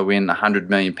pretend I win £100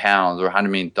 million or $100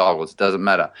 million. It doesn't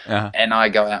matter. Uh-huh. And I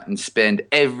go out and spend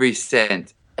every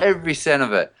cent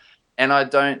of it. And I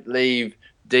don't leave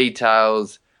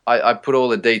details. I put all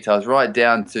the details right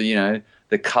down to,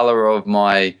 the color of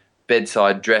my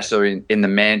bedside dresser in the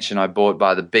mansion I bought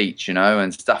by the beach,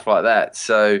 and stuff like that.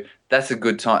 So that's a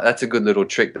good time. That's a good little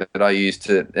trick that I use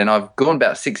and I've gone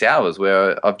about 6 hours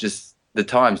where the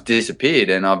time's disappeared,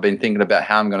 and I've been thinking about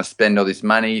how I'm going to spend all this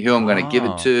money, who I'm going to give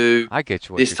it to. I get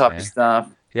you. This type of stuff.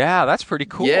 Yeah, that's pretty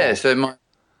cool. Yeah, so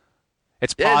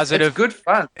it's positive. It's good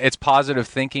fun. It's positive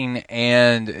thinking,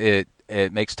 and it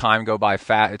makes time go by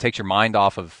fast. It takes your mind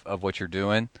off of what you're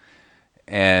doing,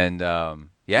 and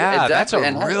exactly. That's a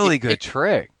really good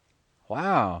trick.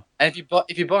 Wow. And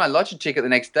if you buy a lottery ticket the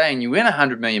next day and you win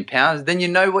 £100 million, then you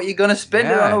know what you're going to spend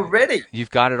it on already. You've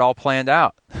got it all planned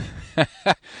out.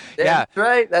 That's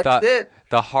right. That's it.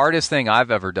 The hardest thing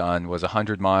I've ever done was a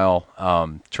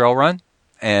 100-mile trail run,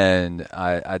 and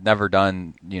I'd never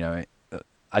done,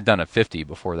 I'd done a 50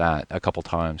 before that a couple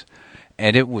times,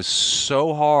 and it was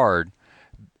so hard,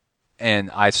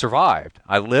 and I survived.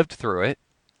 I lived through it,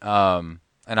 and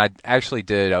I actually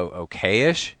did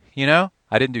okay-ish,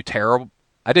 I didn't do terrible.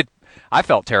 I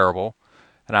felt terrible,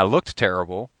 and I looked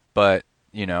terrible, but,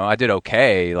 I did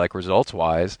okay, like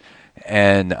results-wise,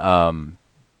 and I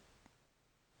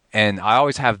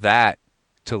always have that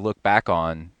to look back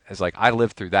on as like, I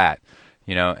lived through that,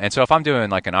 and so if I'm doing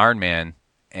like an Ironman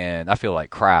and I feel like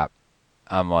crap,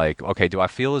 I'm like, okay, do I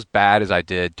feel as bad as I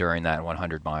did during that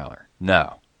 100-miler?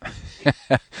 No.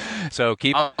 So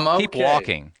keep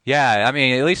walking. Yeah, I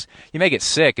mean, at least you may get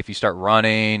sick if you start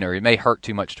running, or it may hurt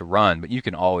too much to run, but you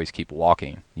can always keep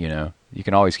walking, You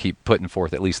can always keep putting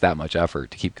forth at least that much effort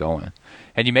to keep going.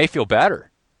 And you may feel better,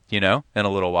 in a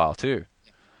little while too.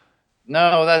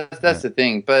 No, that's the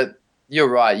thing. But you're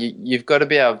right. You've got to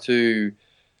be able to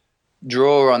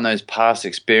draw on those past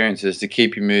experiences to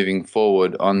keep you moving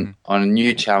forward on a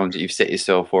new challenge that you've set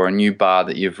yourself, or a new bar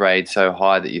that you've raised so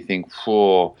high that you think,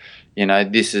 whoa,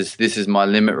 this is my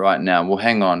limit right now. Well,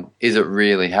 hang on, is it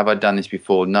really? Have I done this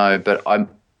before? No, but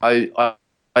I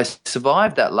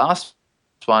survived that last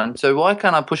one, so why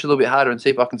can't I push a little bit harder and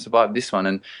see if I can survive this one?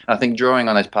 And I think drawing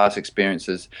on those past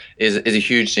experiences is a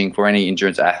huge thing for any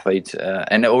endurance athlete,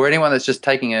 or anyone that's just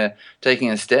taking a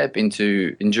step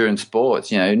into endurance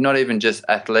sports. Not even just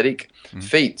athletic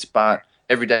feats, but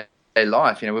everyday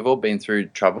life. We've all been through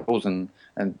troubles and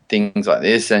things like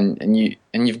this, and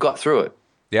you've got through it.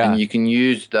 Yeah. And you can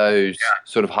use those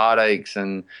sort of heartaches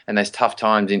and those tough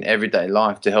times in everyday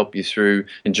life to help you through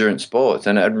endurance sports,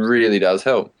 and it really does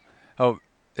help. Oh,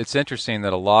 it's interesting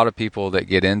that a lot of people that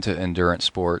get into endurance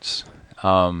sports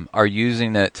are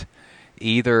using it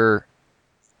either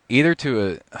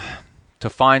to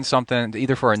find something,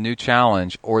 either for a new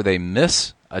challenge, or they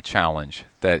miss a challenge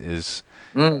that is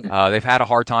they've had a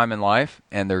hard time in life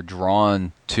and they're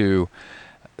drawn to,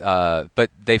 but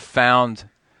they found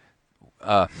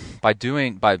by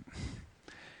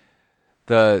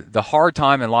the hard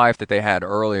time in life that they had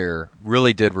earlier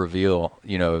really did reveal,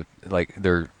 like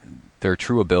their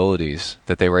true abilities,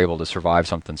 that they were able to survive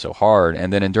something so hard.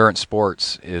 And then endurance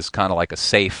sports is kind of like a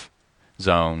safe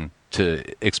zone to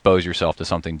expose yourself to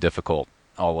something difficult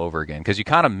all over again, because you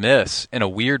kind of miss, in a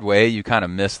weird way,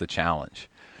 the challenge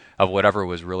of whatever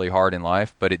was really hard in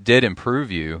life, but it did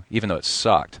improve you, even though it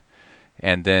sucked.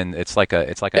 and then it's like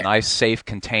a nice safe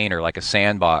container, like a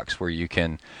sandbox where you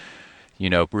can,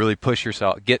 really push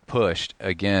yourself, get pushed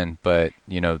again, but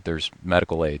there's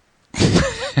medical aid.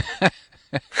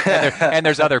 and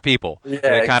there's other people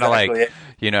that kind of exactly.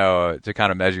 to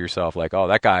kind of measure yourself, like, oh,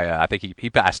 that guy, I think he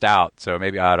passed out, so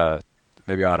maybe I ought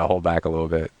to hold back a little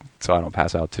bit so I don't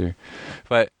pass out too.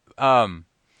 But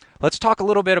let's talk a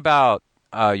little bit about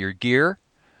your gear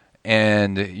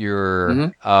and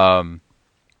your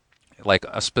like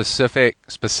a specific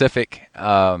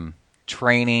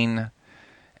training,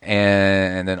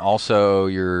 and then also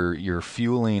your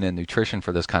fueling and nutrition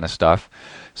for this kind of stuff.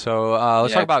 So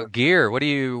let's talk about gear. What are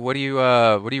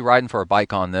you riding for a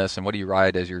bike on this, and what do you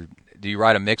ride do you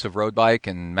ride a mix of road bike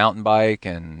and mountain bike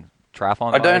and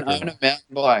triathlon bike? I don't own a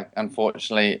mountain bike,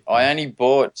 unfortunately. I only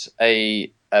bought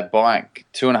a bike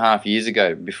 2.5 years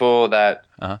ago. Before that,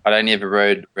 I'd only ever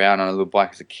rode around on a little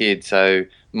bike as a kid. So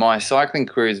my cycling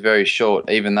career is very short,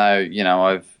 even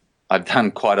though I've done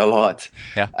quite a lot.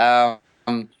 Yeah.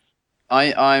 I'm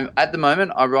at the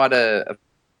moment I ride a.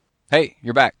 Hey,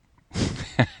 you're back.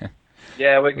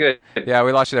 Yeah, we're good. Yeah,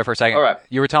 we lost you there for a second. All right.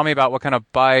 You were telling me about what kind of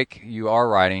bike you are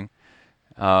riding.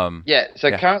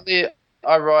 Currently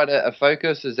I ride a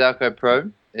Focus, a Zalco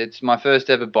Pro. It's my first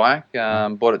ever bike.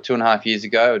 Bought it 2.5 years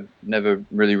ago. I'd never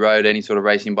really rode any sort of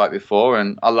racing bike before,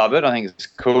 and I love it. I think it's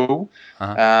cool.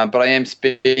 But I am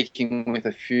speaking with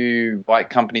a few bike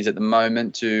companies at the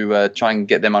moment to try and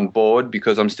get them on board,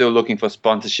 because I'm still looking for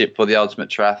sponsorship for the Ultimate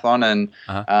Triathlon, and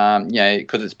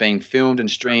because it's being filmed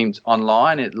and streamed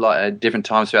online at different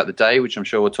times throughout the day, which I'm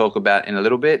sure we'll talk about in a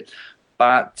little bit.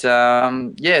 But so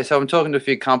I'm talking to a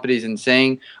few companies and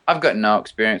seeing. I've got no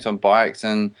experience on bikes,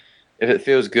 and if it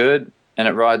feels good and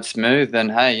it rides smooth, then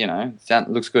hey,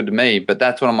 looks good to me. But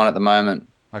that's what I'm on at the moment.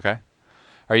 Okay.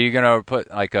 Are you gonna put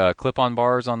like clip-on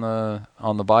bars on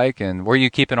the bike, and where are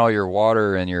you keeping all your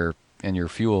water and your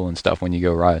fuel and stuff when you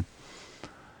go ride?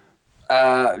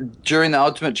 During the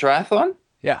Ultimate Triathlon?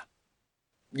 Yeah.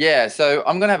 Yeah. So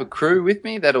I'm gonna have a crew with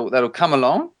me that'll come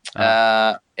along.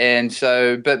 And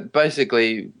so, but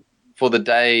basically, for the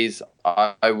days,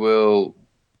 I will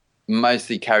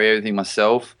mostly carry everything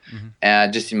myself,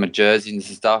 just in my jerseys and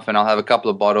stuff, and I'll have a couple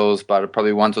of bottles, but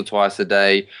probably once or twice a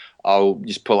day I'll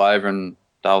just pull over and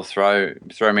they'll throw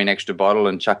me an extra bottle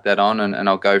and chuck that on, and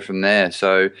I'll go from there.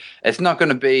 So it's not going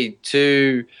to be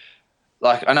too,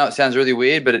 like, I know it sounds really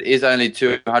weird, but it is only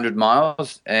 200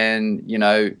 miles, and you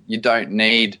don't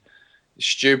need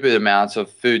stupid amounts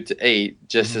of food to eat,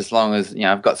 just as long as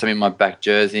I've got some in my back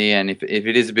jersey, and if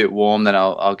it is a bit warm, then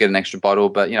I'll get an extra bottle.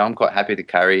 But I'm quite happy to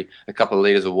carry a couple of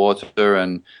liters of water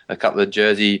and a couple of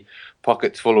jersey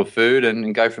pockets full of food,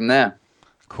 and go from there.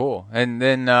 Cool. And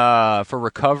then for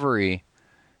recovery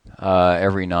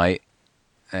every night,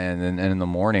 and then in the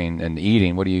morning and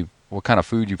eating, what kind of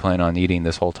food you plan on eating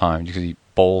this whole time? Do you eat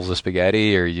bowls of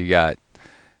spaghetti, or you got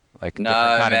like a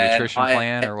different kind of nutrition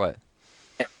plan, or what?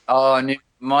 Oh,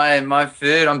 my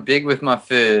food, I'm big with my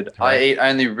food. Right. I eat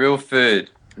only real food.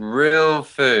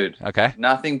 Okay.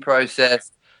 Nothing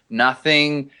processed,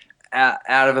 nothing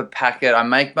out of a packet. I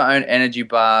make my own energy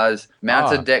bars,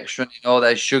 maltodextrin, all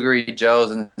those sugary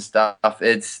gels and stuff.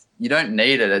 You don't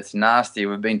need it. It's nasty.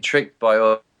 We've been tricked by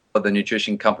all the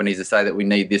nutrition companies to say that we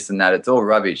need this and that. It's all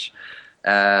rubbish.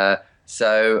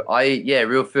 So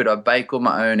real food. I bake all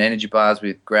my own energy bars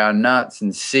with ground nuts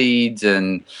and seeds,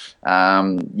 and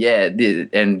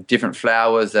and different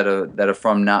flours that are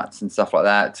from nuts and stuff like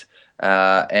that.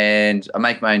 And I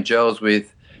make my own gels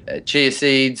with chia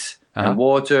seeds and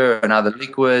water and other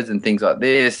liquids and things like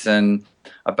this. And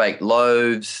I bake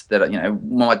loaves that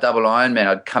my double Ironman,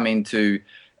 I'd come into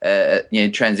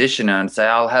transition and say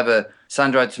I'll have a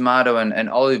sun-dried tomato and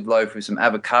olive loaf with some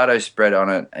avocado spread on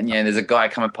it, and there's a guy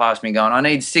coming past me going, I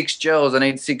need 6 gels.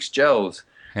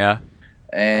 Yeah.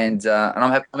 And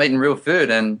I'm eating real food,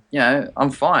 and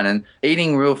I'm fine. And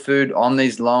eating real food on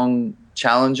these long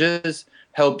challenges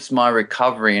helps my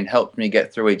recovery and helps me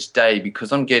get through each day,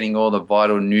 because I'm getting all the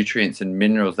vital nutrients and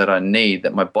minerals that I need,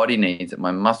 that my body needs, that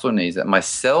my muscle needs, that my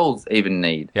cells even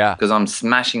need. Yeah. Because I'm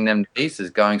smashing them to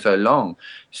pieces going so long.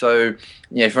 So,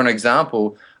 for an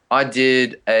example, I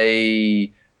did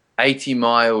a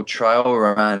 80-mile trail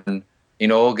run in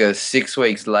August. 6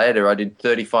 weeks later, I did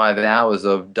 35 hours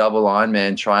of double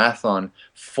Ironman triathlon.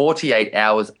 48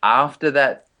 hours after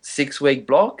that 6-week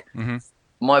block,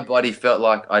 my body felt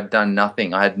like I'd done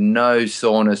nothing. I had no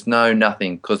soreness,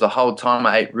 nothing, because the whole time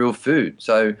I ate real food.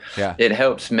 So it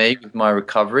helps me with my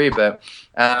recovery. But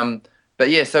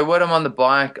so when I'm on the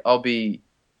bike, I'll be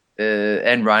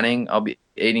and running, I'll be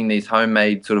eating these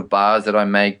homemade sort of bars that I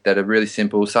make that are really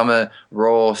simple. Some are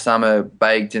raw, some are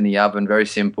baked in the oven, very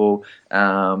simple.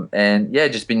 And yeah,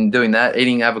 just been doing that,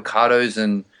 eating avocados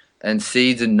and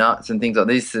seeds and nuts and things like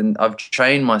this. And I've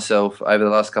trained myself over the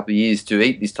last couple of years to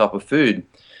eat this type of food.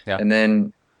 Yeah. And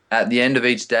then at the end of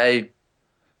each day,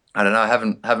 I don't know, I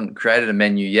haven't created a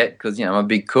menu yet because, I'm a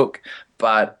big cook,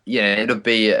 but it'll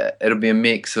be a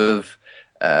mix of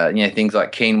things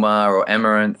like quinoa or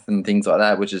amaranth and things like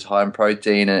that, which is high in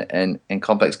protein and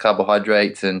complex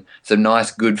carbohydrates, and some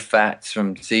nice good fats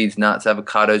from seeds, nuts,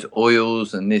 avocados,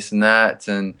 oils, and this and that,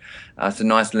 and some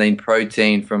nice lean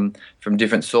protein from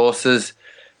different sources.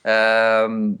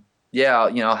 I'll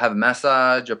have a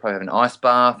massage. I'll probably have an ice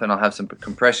bath, and I'll have some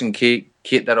compression kit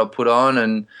that I'll put on,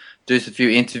 and do a few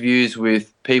interviews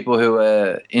with people who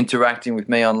are interacting with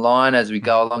me online as we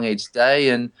go along each day,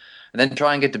 and then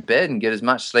try and get to bed and get as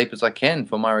much sleep as I can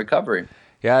for my recovery.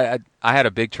 Yeah, I had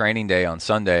a big training day on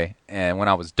Sunday, and when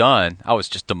I was done, I was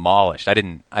just demolished. I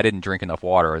didn't drink enough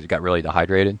water. I got really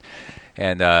dehydrated,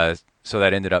 and so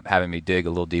that ended up having me dig a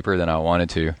little deeper than I wanted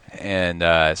to. And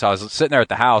so I was sitting there at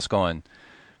the house going,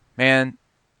 man,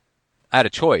 I had a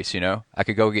choice, I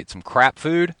could go get some crap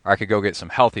food or I could go get some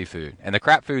healthy food. And the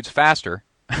crap food's faster.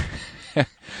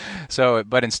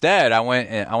 But instead I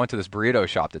went to this burrito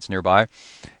shop that's nearby,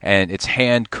 and it's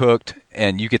hand cooked,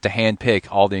 and you get to hand pick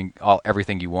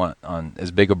everything you want on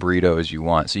as big a burrito as you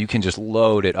want. So you can just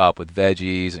load it up with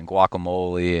veggies and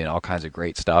guacamole and all kinds of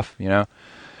great stuff,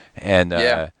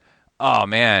 And oh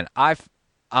man,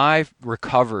 I've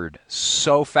recovered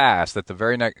so fast that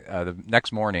the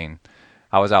next morning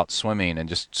I was out swimming and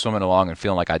just swimming along and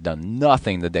feeling like I'd done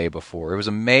nothing the day before. It was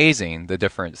amazing the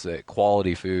difference that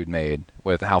quality food made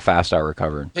with how fast I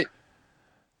recovered.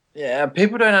 Yeah,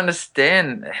 people don't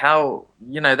understand how,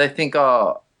 they think,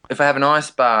 oh, if I have an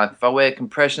ice bath, if I wear a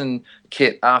compression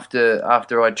kit after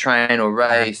I train or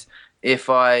race, if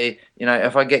I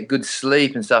get good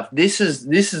sleep and stuff, this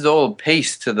is all a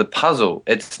piece to the puzzle.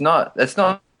 It's not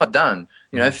done.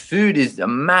 Food is a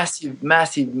massive,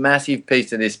 massive, massive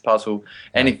piece of this puzzle.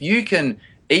 And if you can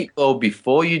eat well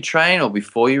before you train or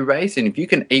before you race, and if you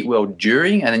can eat well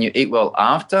during and then you eat well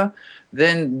after,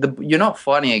 then you're not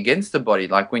fighting against the body.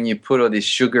 Like when you put all this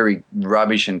sugary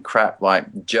rubbish and crap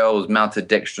like gels,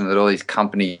 maltodextrin, that all these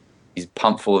companies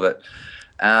pump full of it.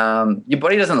 Your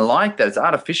body doesn't like that. It's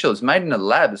artificial. It's made in a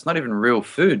lab. It's not even real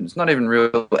food. It's not even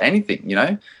real anything,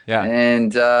 Yeah.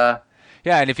 And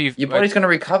and if your body's going to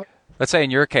recover. Let's say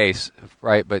in your case,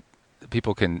 right, but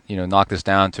people can, knock this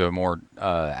down to a more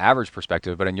average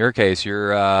perspective. But in your case,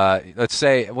 you're, let's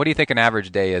say, what do you think an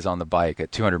average day is on the bike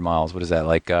at 200 miles? What is that,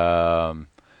 like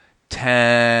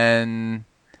 10,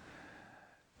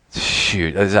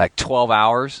 it's like 12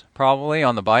 hours probably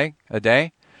on the bike a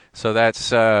day. So that's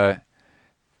 12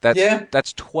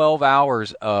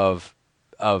 hours of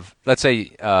let's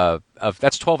say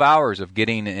that's 12 hours of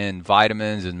getting in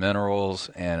vitamins and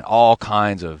minerals and all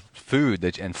kinds of food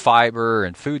and fiber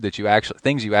and food that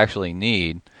things you actually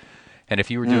need. And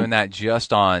if you were doing that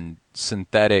just on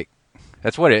synthetic,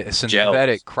 that's what it is, synthetic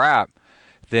gels. Crap,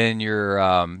 then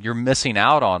you're missing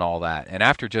out on all that. And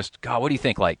after just, God, what do you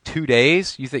think, like 2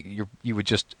 days, you think you would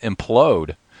just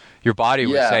implode? Your body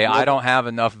would say, I don't have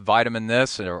enough vitamin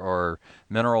this or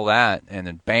mineral that, and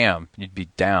then bam, you'd be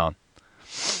down.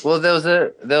 Well, there was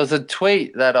a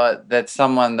tweet that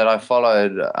someone that I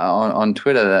followed on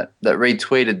Twitter that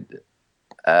retweeted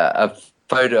a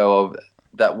photo of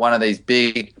that one of these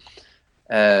big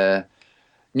new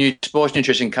sports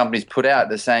nutrition companies put out.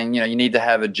 They're saying, you need to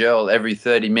have a gel every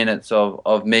 30 minutes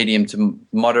of medium to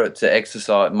moderate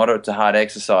to hard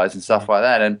exercise and stuff like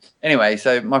that. And anyway,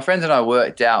 so my friends and I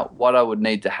worked out what I would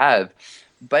need to have.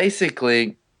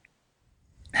 Basically,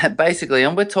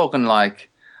 and we're talking like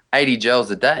 80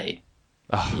 gels a day.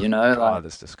 Oh,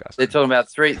 that's disgusting. They're talking about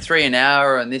three an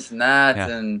hour and this and that,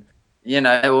 and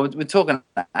we're talking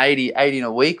 80 in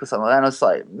a week or something like that. And I was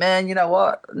like, man, you know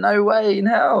what? No way in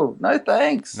hell. No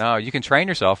thanks. No, you can train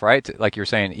yourself, right? Like you're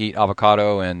saying, eat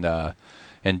avocado and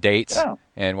dates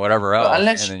and whatever else, and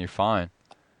then you're fine.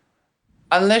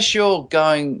 Unless you're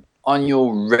going on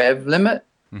your rev limit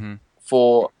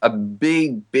for a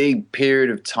big, big period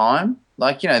of time.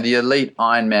 Like, the elite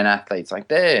Ironman athletes, like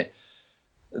they're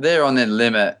on their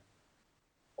limit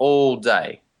all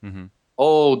day,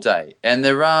 all day. And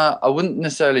there are, I wouldn't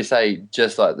necessarily say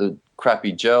just like the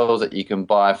crappy gels that you can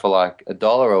buy for like $1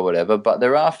 or whatever, but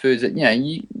there are foods that,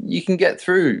 you can get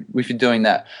through if you're doing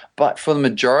that. But for the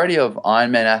majority of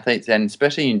Ironman athletes, and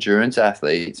especially endurance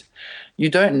athletes, you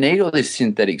don't need all this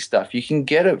synthetic stuff. You can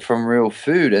get it from real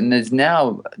food. And there's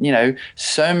now,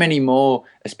 so many more,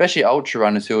 especially ultra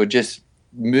runners, who are just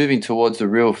moving towards the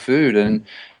real food and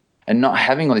not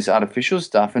having all this artificial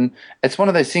stuff. And it's one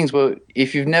of those things where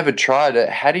if you've never tried it,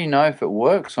 how do you know if it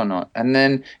works or not? And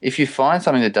then if you find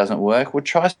something that doesn't work, well,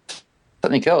 try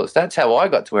something else. That's how I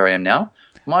got to where I am now.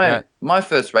 My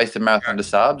first race, the Marathon des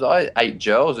Sables, I ate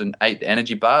gels and ate the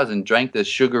energy bars and drank the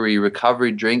sugary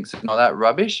recovery drinks and all that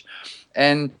rubbish.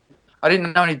 And I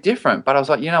didn't know any different, but I was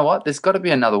like, you know what? There's got to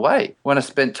be another way. When I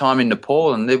spent time in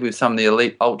Nepal and lived with some of the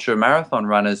elite ultra marathon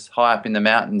runners high up in the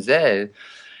mountains there,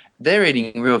 they're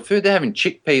eating real food. They're having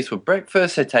chickpeas for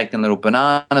breakfast. They're taking little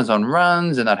bananas on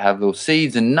runs, and they'd have little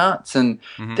seeds and nuts, and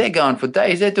they're going for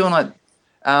days. They're doing like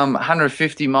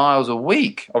 150 miles a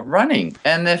week of running,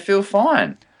 and they feel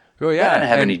fine. Well, yeah. They don't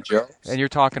have any gels. And you're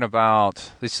talking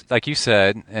about this, like you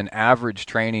said, an average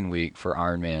training week for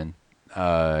Ironman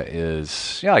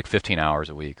is like 15 hours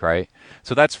a week, right?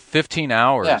 So that's 15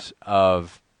 hours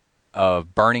of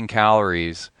burning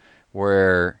calories,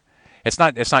 where it's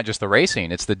not just the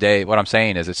racing, it's the day. What I'm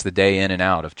saying is it's the day in and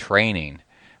out of training,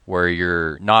 where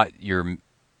you're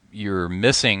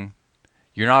missing.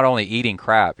 You're not only eating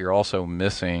crap, you're also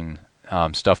missing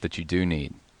stuff that you do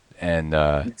need. And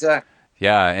exactly.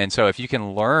 Yeah, and so if you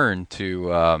can learn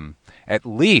to at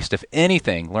least, if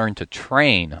anything, learn to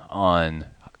train on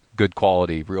good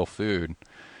quality real food,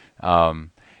 and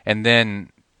then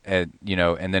and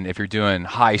then if you're doing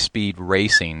high speed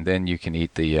racing, then you can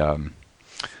eat the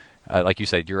like you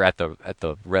said, you're at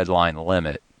the red line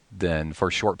limit then for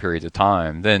short periods of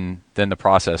time. Then the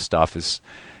processed stuff it's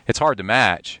hard to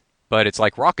match, but it's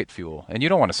like rocket fuel, and you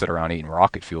don't want to sit around eating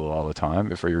rocket fuel all the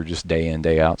time if you're just day in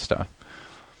day out stuff.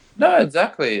 No,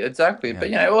 exactly. Yeah.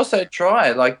 But also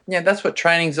try. That's what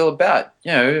training's all about.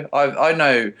 I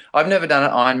know I've never done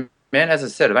an Ironman. As I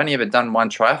said, I've only ever done one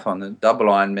triathlon, the double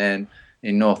Ironman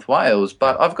in North Wales.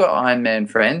 But I've got Ironman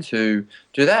friends who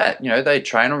do that. They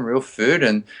train on real food,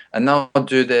 and they'll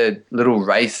do their little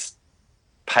race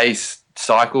pace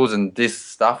cycles and this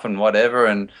stuff and whatever.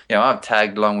 And I've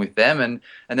tagged along with them, and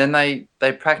then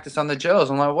they practice on the gels.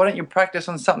 I'm like, why don't you practice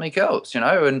on something else? And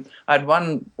I had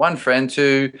one friend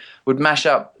who would mash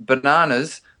up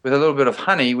bananas with a little bit of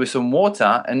honey with some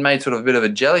water and made sort of a bit of a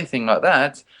jelly thing like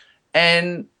that.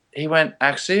 And he went,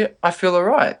 actually, I feel all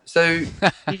right. So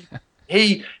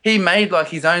he made like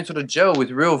his own sort of gel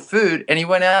with real food, and he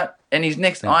went out and his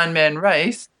next Ironman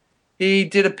race, he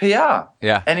did a PR.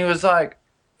 Yeah. And he was like,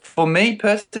 for me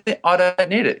personally, I don't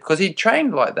need it, because he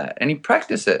trained like that and he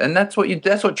practiced it. And that's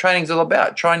what training's all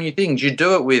about. Try new things. You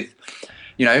do it with,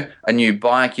 a new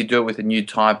bike. You do it with a new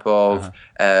type of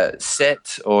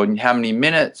set, or how many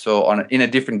minutes, or in a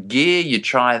different gear. You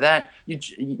try that.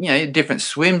 Different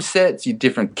swim sets, your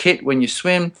different kit when you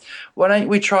swim. Why don't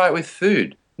we try it with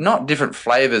food? Not different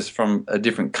flavors from a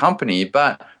different company,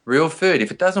 but real food.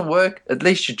 If it doesn't work, at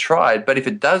least you tried. But if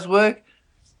it does work,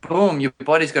 boom, your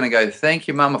body's going to go, thank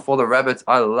you, Mama, for the rabbits.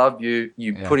 I love you.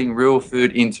 Putting real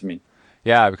food into me.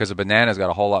 Yeah, because a banana's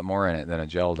got a whole lot more in it than a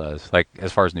gel does, like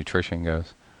as far as nutrition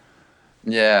goes.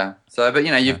 Yeah. So, but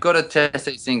you've got to test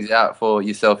these things out for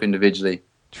yourself individually.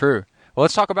 True. Well,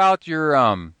 let's talk about your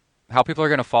how people are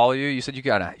going to follow you. You said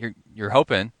you're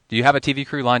hoping. Do you have a TV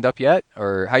crew lined up yet,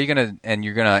 or how you're going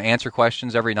to answer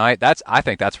questions every night? I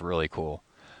think that's really cool.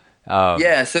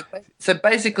 So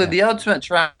basically the Ultimate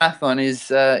Triathlon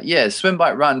is swim,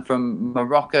 bike, run from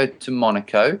Morocco to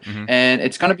Monaco, and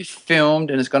it's going to be filmed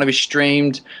and it's going to be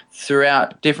streamed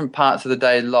throughout different parts of the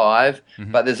day live,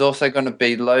 but there's also going to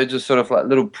be loads of sort of like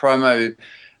little promo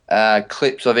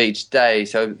clips of each day.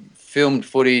 So filmed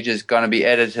footage is going to be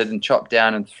edited and chopped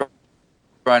down and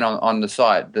thrown on the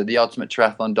site, the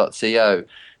ultimatetriathlon.co.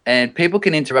 And people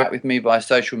can interact with me via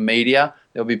social media.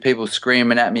 There'll be people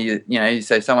screaming at me.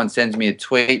 So someone sends me a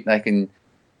tweet, they can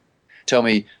tell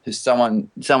me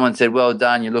someone said, "Well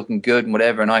done, you're looking good," and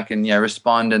whatever, and I can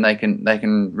respond, and they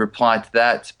can reply to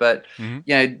that. But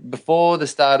before the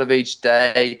start of each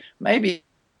day, maybe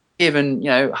even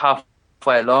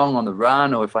halfway along on the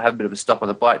run, or if I have a bit of a stop on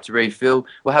the bike to refill,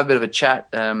 we'll have a bit of a chat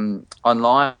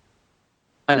online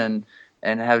and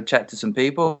have a chat to some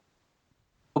people.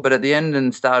 But at the end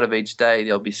and start of each day,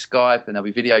 there'll be Skype and there'll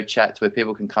be video chats where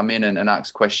people can come in and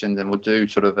ask questions, and we'll do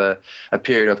sort of a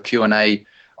period of Q&A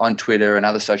on Twitter and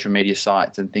other social media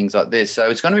sites and things like this. So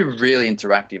it's going to be really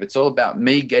interactive. It's all about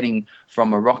me getting from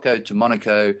Morocco to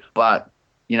Monaco, but,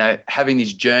 having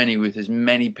this journey with as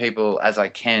many people as I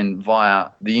can via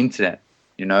the internet,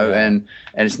 Yeah. and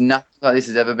it's nothing like this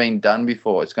has ever been done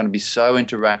before. It's going to be so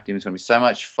interactive. It's going to be so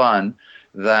much fun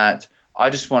that I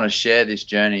just want to share this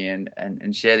journey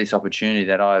and share this opportunity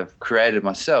that I've created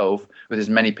myself with as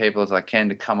many people as I can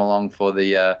to come along for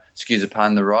the, excuse the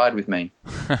pun, the ride with me.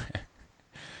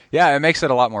 Yeah, it makes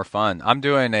it a lot more fun. I'm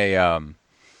doing a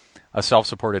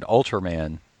self-supported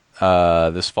Ultraman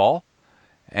this fall,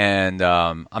 and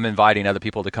I'm inviting other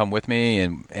people to come with me,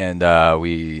 and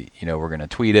we're going to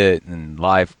tweet it and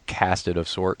live cast it of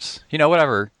sorts.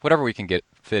 Whatever we can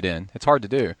fit in. It's hard to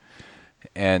do,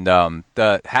 and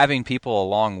the having people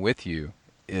along with you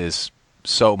is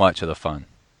so much of the fun.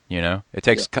 It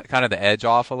takes kind of the edge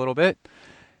off a little bit,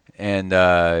 and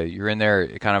you're in there.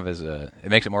 It kind of it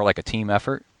makes it more like a team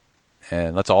effort,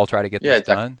 and let's all try to get this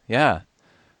done. Yeah.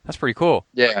 That's pretty cool.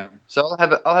 Yeah, so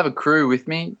I'll have a crew with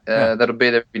me that'll be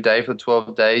there every day for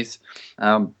 12 days.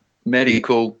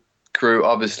 Medical crew,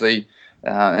 obviously,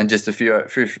 and just a few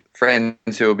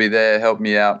friends who will be there, help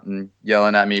me out and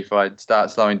yelling at me if I start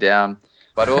slowing down.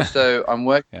 But also, I'm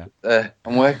working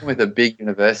with a big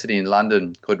university in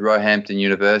London called Roehampton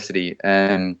University,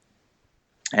 and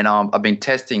I've been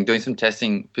doing some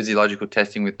testing, physiological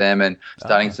testing with them, and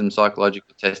starting some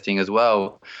psychological testing as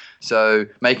well. So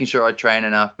making sure I train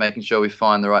enough, making sure we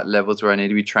find the right levels where I need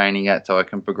to be training at so I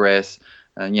can progress,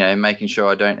 and making sure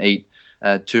I don't eat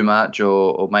too much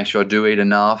or make sure I do eat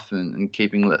enough, and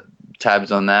keeping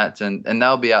tabs on that. And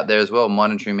they'll be out there as well,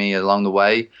 monitoring me along the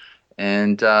way.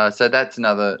 And so that's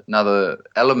another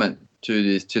element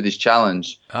to this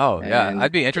challenge. Oh yeah,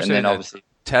 I'd be interested in obviously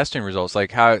testing results,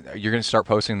 like how you're going to start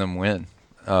posting them when,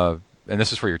 and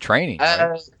this is for your training,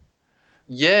 right?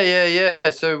 Yeah.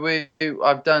 So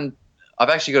I've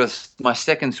actually got my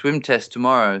second swim test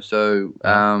tomorrow. So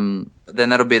then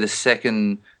that'll be the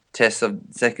second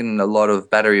a lot of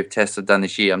battery of tests I've done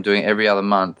this year. I'm doing it every other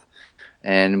month,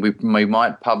 and we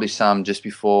might publish some just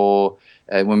before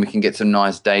when we can get some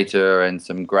nice data and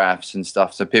some graphs and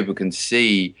stuff, so people can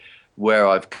see where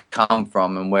I've come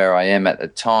from and where I am at the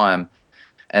time.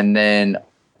 And then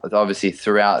obviously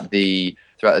throughout the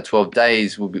 12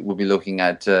 days, we'll be looking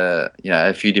at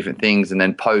a few different things, and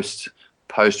then post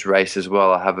race as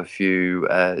well, I have a few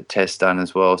tests done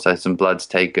as well, so some blood's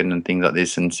taken and things like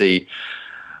this, and see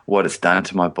what it's done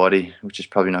to my body, which is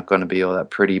probably not going to be all that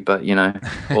pretty, but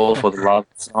all for the love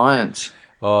of science.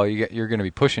 Well, you're going to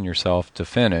be pushing yourself to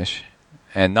finish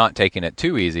and not taking it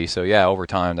too easy. So yeah, over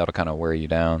time that'll kind of wear you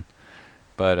down.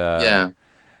 But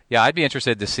yeah, I'd be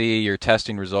interested to see your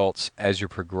testing results as you're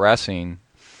progressing.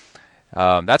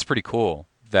 That's pretty cool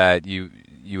that you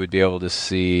would be able to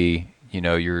see,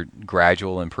 your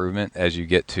gradual improvement as you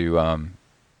get to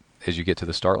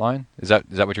the start line. Is that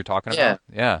what you're talking about?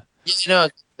 Yeah.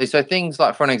 So things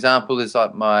like, for an example, is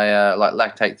like my like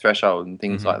lactate threshold and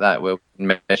things like that, where we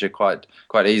can measure quite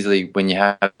easily when you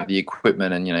have the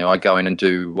equipment. And I go in and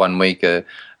do 1 week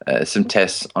some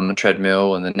tests on the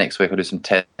treadmill, and the next week I'll do some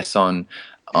tests on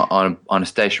a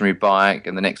stationary bike,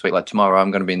 and the next week, like tomorrow,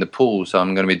 I'm going to be in the pool, so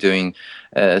I'm going to be doing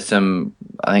some.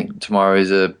 I think tomorrow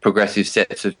is a progressive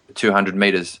sets of 200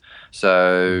 meters.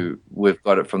 So we've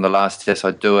got it from the last test.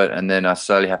 I do it, and then I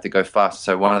slowly have to go fast.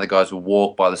 So one of the guys will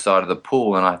walk by the side of the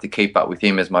pool, and I have to keep up with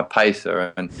him as my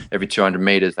pacer. And every 200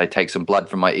 meters, they take some blood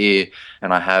from my ear,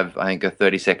 and I have, I think, a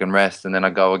 30-second rest, and then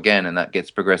I go again, and that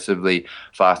gets progressively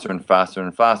faster and faster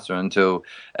and faster until,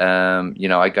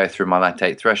 I go through my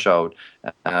lactate threshold,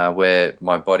 where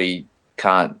my body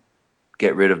can't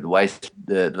get rid of the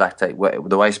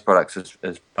waste products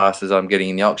as fast as I'm getting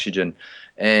in the oxygen,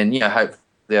 and hopefully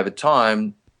over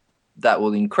time that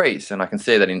will increase, and I can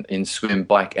see that in swim,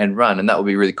 bike, and run, and that will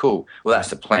be really cool. Well, that's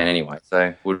the plan anyway.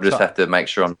 So we'll just have to make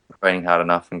sure I'm training hard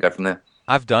enough and go from there.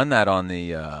 I've done that on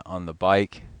the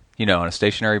bike, on a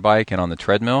stationary bike and on the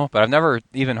treadmill, but I've never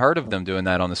even heard of them doing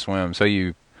that on the swim. So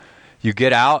you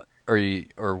get out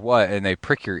or what, and they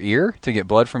prick your ear to get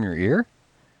blood from your ear?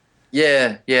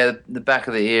 Yeah, the back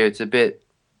of the ear. It's a bit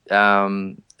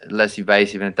less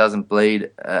invasive, and it doesn't bleed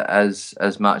as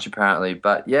much apparently.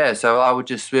 But yeah, so I would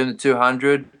just swim the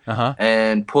 200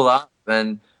 and pull up,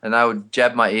 and I would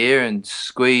jab my ear and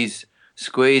squeeze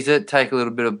it, take a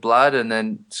little bit of blood, and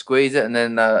then squeeze it, and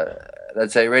then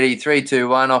they'd say, ready, 3, 2,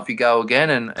 1, off you go again,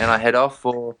 and I head off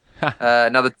for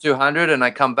another 200, and I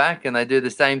come back and they do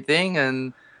the same thing,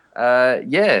 and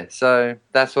so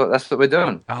that's what we're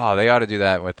doing. Oh, they ought to do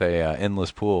that with a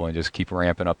endless pool and just keep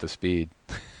ramping up the speed.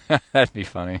 That'd be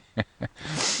funny.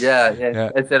 Yeah.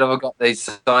 Instead of, I've got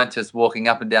these scientists walking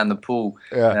up and down the pool,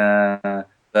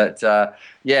 But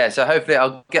yeah, so hopefully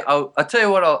I'll tell you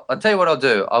what I'll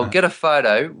do. I'll get a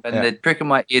photo and they're pricking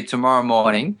my ear tomorrow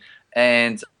morning,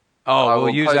 and we'll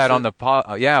use that on the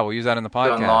we'll use that in the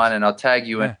podcast online, and I'll tag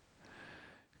you in.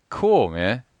 Cool,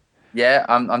 man. Yeah,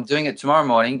 I'm doing it tomorrow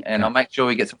morning, and I'll make sure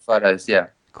we get some photos. Yeah.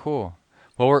 Cool.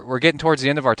 Well, we're getting towards the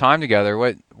end of our time together.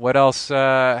 What else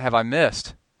have I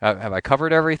missed? Have I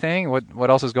covered everything? What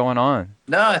else is going on?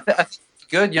 No, I think it's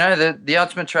good. You know, the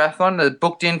Ultimate Triathlon, they're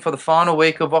booked in for the final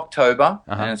week of October,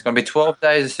 and it's going to be 12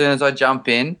 days as soon as I jump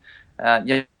in.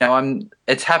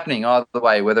 It's happening either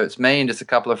way, whether it's me and just a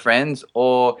couple of friends,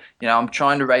 or I'm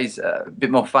trying to raise a bit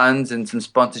more funds and some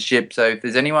sponsorship. So if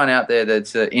there's anyone out there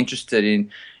that's interested in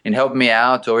helping me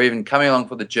out, or even coming along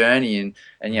for the journey, and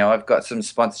I've got some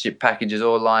sponsorship packages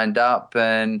all lined up,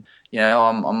 and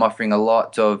I'm offering a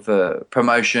lot of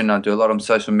promotion. I do a lot on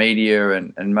social media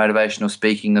and motivational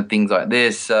speaking and things like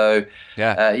this. So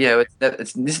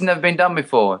this has never been done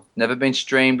before. Never been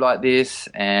streamed like this,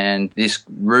 and this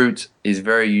route is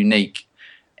very unique.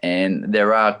 And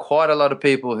there are quite a lot of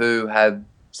people who have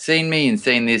seen me and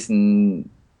seen this and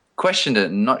questioned it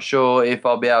and not sure if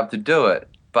I'll be able to do it.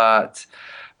 But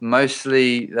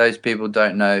mostly those people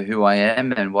don't know who I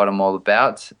am and what I'm all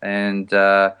about.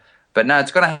 But no,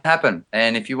 it's going to happen.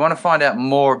 And if you want to find out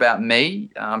more about me,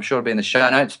 I'm sure it'll be in the show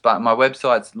notes, but my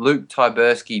website's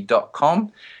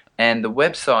luketyburski.com. And the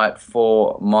website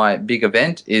for my big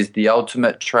event is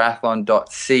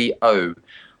theultimatetriathlon.co.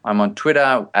 I'm on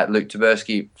Twitter at Luke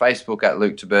Tyburski, Facebook at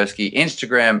Luke Tyburski,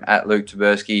 Instagram at Luke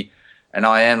Tyburski, and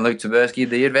I am Luke Tyburski,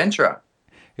 the adventurer.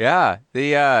 Yeah,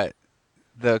 the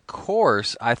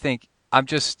course, I think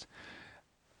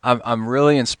I'm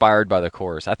really inspired by the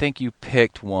course. I think you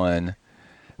picked one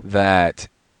that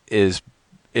is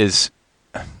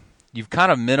you've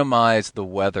kind of minimized the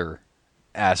weather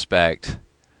aspect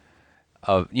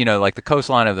of, like the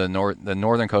coastline of the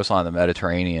northern coastline of the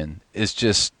Mediterranean is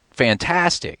just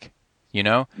fantastic.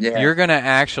 You're going to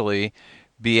actually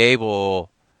be able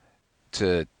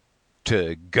to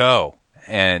go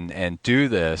and do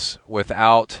this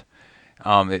without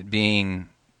it being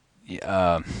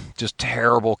just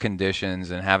terrible conditions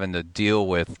and having to deal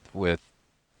with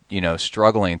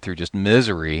struggling through just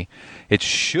misery. It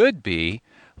should be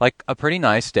like a pretty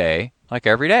nice day, like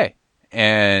every day,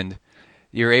 and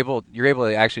you're able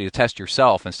to actually test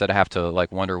yourself instead of have to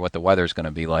like wonder what the weather's going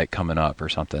to be like coming up or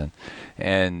something.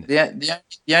 And the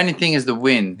only thing is the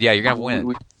wind. Yeah, you're gonna have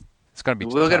wind. It's going to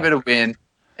be. We'll get a bit of wind.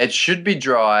 It should be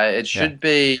dry. It should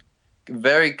be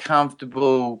very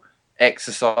comfortable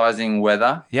exercising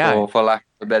weather, for lack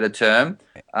of a better term.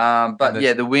 But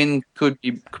the wind could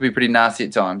be pretty nasty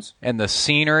at times. And the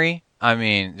scenery,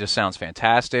 just sounds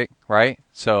fantastic, right?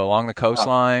 So along the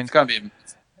coastline, it's going to be.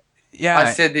 Yeah,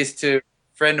 I said this to a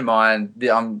friend of mine.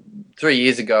 3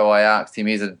 years ago, I asked him.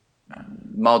 He's a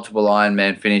multiple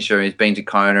Ironman finisher. He's been to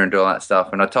Kona and all that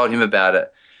stuff, and I told him about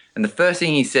it. And the first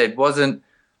thing he said wasn't,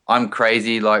 "I'm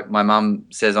crazy like my mum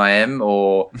says I am,"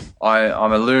 or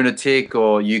I'm a lunatic,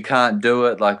 or "you can't do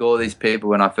it," like all these people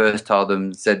when I first told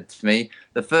them said to me.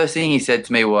 The first thing he said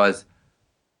to me was,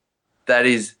 "That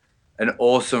is an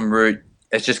awesome route.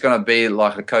 It's just going to be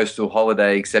like a coastal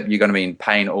holiday, except you're going to be in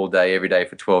pain all day, every day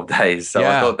for 12 days. So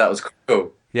I thought that was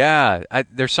cool. Yeah,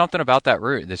 there's something about that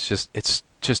route that's it's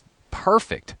just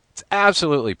perfect. It's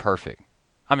absolutely perfect.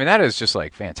 That is just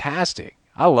like fantastic.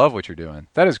 I love what you're doing.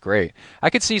 That is great. I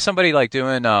could see somebody like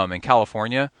doing in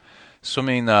California,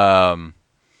 swimming something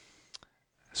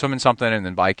and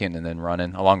then biking and then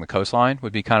running along the coastline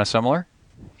would be kind of similar,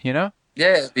 Yeah,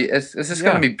 it's just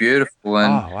going to be beautiful.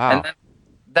 And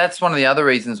that's one of the other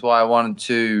reasons why I wanted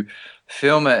to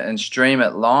film it and stream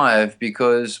it live,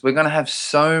 because we're going to have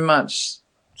so much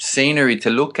scenery to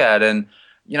look at. And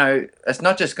it's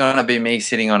not just going to be me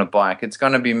sitting on a bike. It's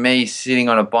going to be me sitting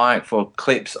on a bike for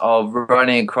clips of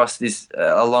running across this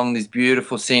along this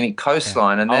beautiful scenic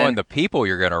coastline. And then, and the people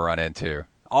you're going to run into,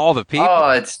 all the people.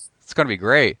 It's going to be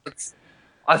great.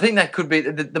 I think that could be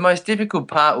the most difficult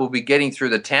part. Will be getting through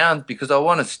the towns, because I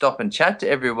want to stop and chat to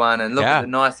everyone and look at the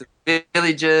nice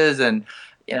villages, and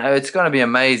it's going to be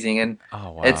amazing. And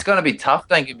it's going to be tough.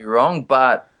 Don't get me wrong,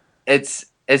 but it's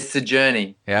the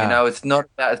journey. Yeah. It's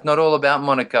not all about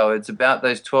Monaco. It's about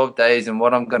those 12 days and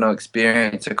what I'm going to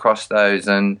experience across those.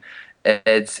 And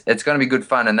it's going to be good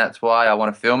fun. And that's why I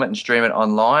want to film it and stream it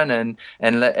online and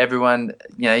let everyone,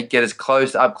 get as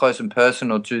close and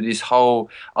personal to this whole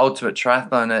Ultimate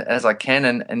Triathlon as I can,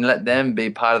 and let them be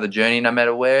part of the journey no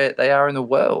matter where they are in the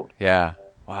world. Yeah.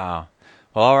 Wow.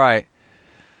 Well, all right.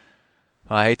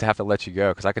 Well, I hate to have to let you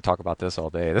go, because I could talk about this all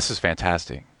day. This is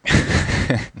fantastic.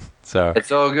 So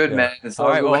it's all good, man. It's all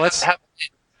right. Well,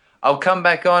 I'll come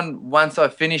back on once I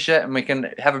finish it, and we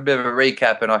can have a bit of a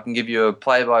recap, and I can give you a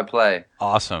play-by-play.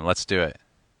 Awesome. Let's do it.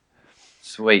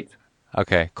 Sweet.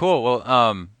 Okay, cool.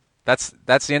 Well, that's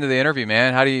the end of the interview,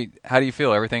 man. How do you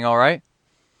feel? Everything all right?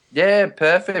 Yeah,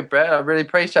 perfect, Brett. I really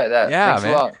appreciate that. Yeah, Thanks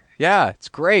man. a lot. Yeah, it's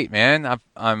great, man.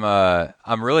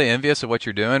 I'm really envious of what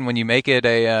you're doing. When you make it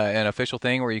an official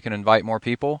thing where you can invite more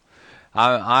people,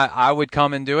 I would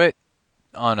come and do it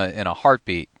in a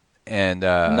heartbeat. And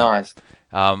Nice.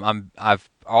 I've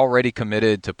already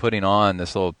committed to putting on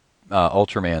this little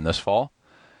Ultraman this fall.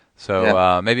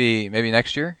 So maybe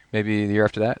next year, maybe the year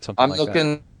after that, something I'm like that.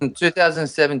 looking in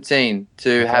 2017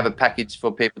 to have a package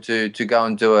for people to go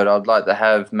and do it. I'd like to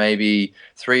have maybe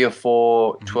 3 or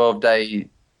 4 12-day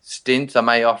stints. I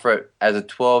may offer it as a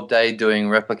 12-day,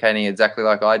 replicating exactly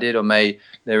like I did, or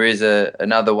there is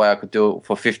another way I could do it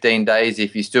for 15 days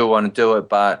if you still want to do it,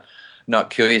 but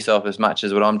not kill yourself as much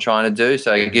as what I'm trying to do.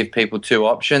 So I give people 2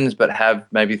 options, but have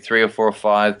maybe 3 or 4 or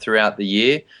 5 throughout the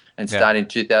year. And start in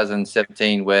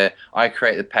 2017, where I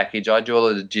create the package, I do all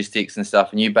the logistics and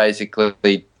stuff, and you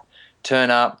basically turn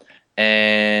up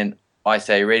and I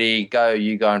say, ready, go,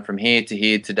 you going from here to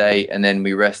here today, and then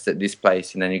we rest at this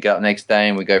place, and then you go up next day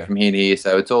and we go from here to here.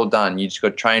 So it's all done. You just got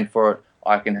to train for it.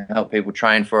 I can help people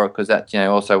train for it because that's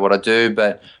also what I do.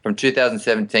 But from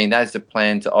 2017, that's the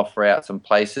plan to offer out some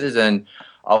places, and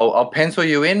I'll pencil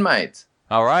you in, mate.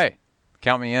 All right.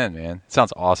 Count me in, man. It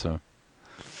sounds awesome.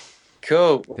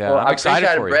 Cool. Yeah, well, I'm I excited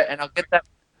appreciate for it, you. Brett, and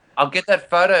I'll get that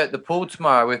photo at the pool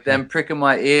tomorrow with them pricking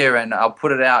my ear, and I'll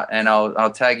put it out, and I'll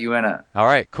tag you in it. All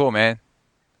right, cool, man.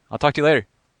 I'll talk to you later.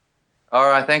 All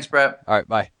right, thanks, Brett. All right,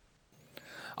 bye.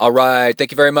 All right.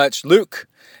 Thank you very much, Luke.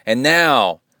 And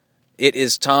now it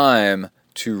is time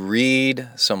to read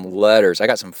some letters. I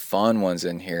got some fun ones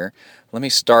in here. Let me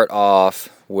start off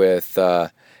with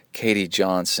Katie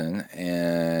Johnson.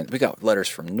 And we got letters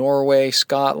from Norway,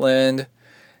 Scotland,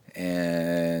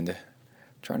 and I'm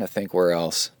trying to think where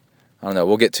else. I don't know.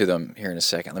 We'll get to them here in a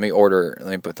second. Let me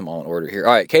put them all in order here.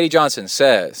 All right. Katie Johnson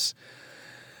says,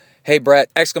 "Hey, Brett,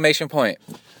 exclamation point.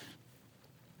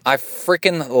 I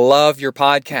freaking love your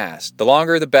podcast. The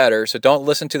longer the better, so don't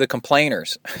listen to the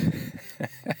complainers."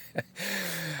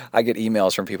 I get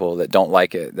emails from people that don't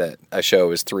like it, that a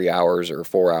show is 3 hours or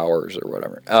 4 hours or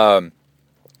whatever.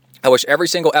 I wish every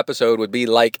single episode would be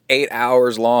like 8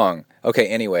 hours long. Okay,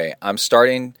 anyway, I'm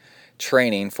starting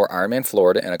training for Ironman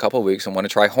Florida in a couple of weeks and want to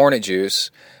try Hornet Juice.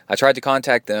 I tried to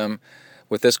contact them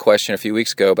with this question a few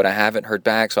weeks ago, but I haven't heard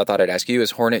back, so I thought I'd ask you,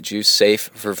 is Hornet Juice safe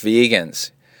for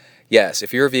vegans? Yes,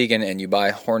 if you're a vegan and you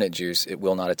buy Hornet Juice, it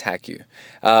will not attack you.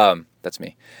 That's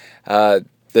me.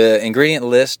 The ingredient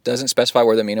list doesn't specify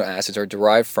where the amino acids are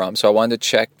derived from, so I wanted to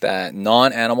check that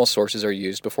non-animal sources are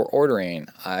used before ordering.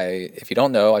 If you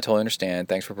don't know, I totally understand.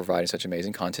 Thanks for providing such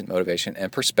amazing content, motivation,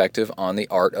 and perspective on the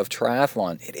art of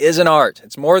triathlon. It is an art.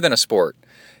 It's more than a sport.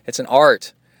 It's an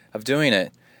art of doing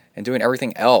it and doing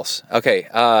everything else. Okay,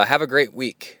 have a great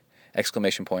week!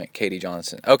 Exclamation point, Katie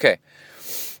Johnson. Okay.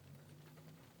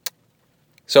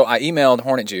 So I emailed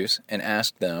Hornet Juice and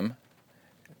asked them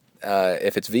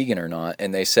if it's vegan or not,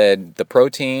 and they said the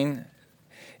protein,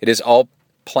 it is all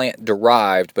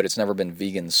plant-derived, but it's never been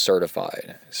vegan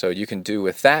certified. So you can do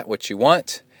with that what you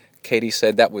want. Katie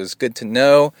said that was good to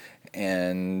know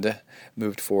and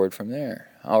moved forward from there.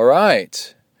 All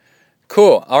right.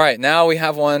 Cool. All right, now we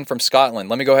have one from Scotland.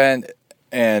 Let me go ahead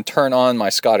and turn on my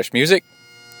Scottish music.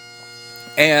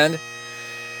 And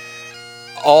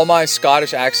all my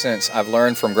Scottish accents I've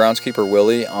learned from Groundskeeper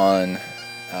Willie on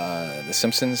The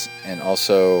Simpsons, and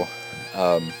also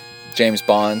James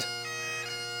Bond,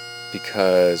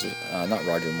 because not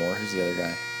Roger Moore, who's the other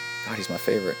guy? God, he's my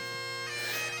favorite.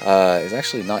 Is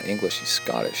actually not English, he's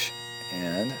Scottish.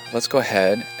 And let's go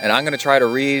ahead, and I'm going to try to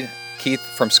read Keith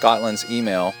from Scotland's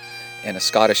email in a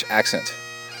Scottish accent.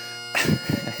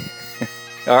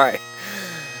 All right.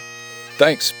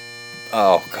 Thanks.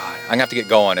 Oh, God. I'm going to have to get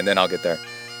going, and then I'll get there.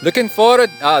 Looking forward...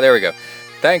 there we go.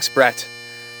 Thanks, Brett.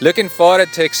 Looking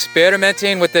forward to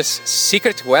experimenting with this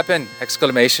secret weapon!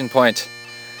 Exclamation point.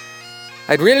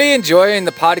 I'd really enjoying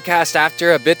the podcast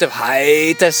after a bit of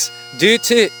hiatus due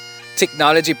to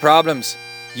technology problems.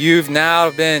 You've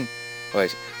now been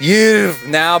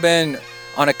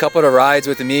on a couple of rides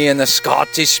with me in the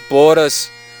Scottish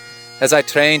borders as I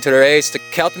train to race the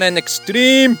Keltman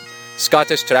Extreme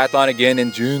Scottish Triathlon again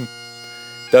in June.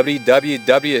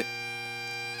 www.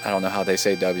 I don't know how they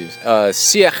say W's.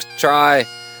 ZenTri.com.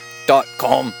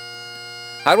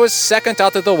 I was second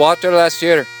out of the water last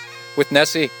year with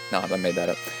Nessie. No, I made that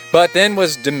up. But then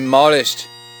was demolished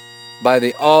by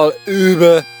the all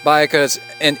Uber bikers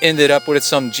and ended up with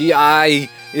some GI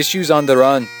issues on the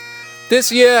run. This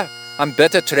year, I'm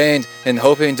better trained and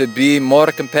hoping to be more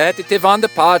competitive on the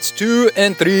parts 2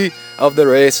 and 3 of the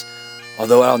race.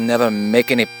 Although I'll never make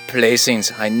any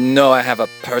placings, I know I have a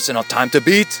personal time to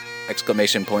beat!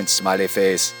 Exclamation point, smiley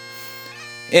face.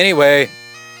 Anyway,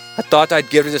 I thought I'd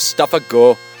give this stuff a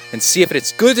go and see if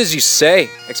it's good as you say!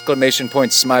 Exclamation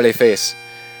point, smiley face.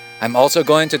 I'm also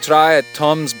going to try a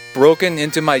Tom's broken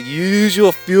into my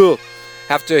usual fuel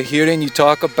after hearing you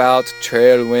talk about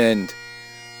Trailwind.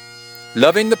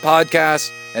 Loving the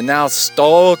podcast and now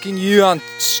stalking you on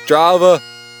Strava.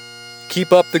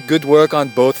 Keep up the good work on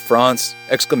both fronts!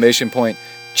 Exclamation point.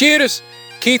 Cheers!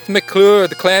 Keith McClure,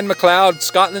 the Clan MacLeod,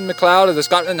 Scotland MacLeod of the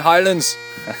Scotland Highlands.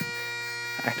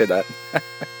 I did that.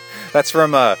 That's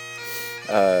from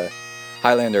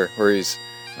Highlander, where he's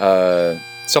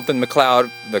something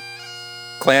MacLeod, the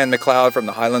Clan MacLeod from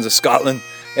the Highlands of Scotland.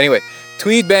 Anyway,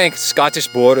 Tweedbank, Scottish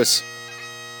borders.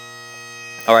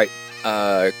 All right,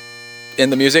 in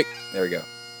the music. There we go.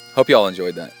 Hope you all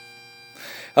enjoyed that.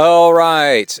 All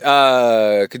right,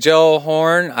 Kjell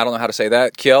Horn. I don't know how to say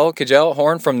that. Kjell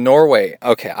Horn from Norway.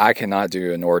 Okay, I cannot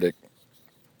do a Norwegian.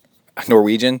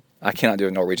 I cannot do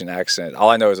a Norwegian accent. All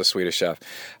I know is a Swedish chef.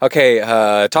 Okay,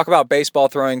 talk about baseball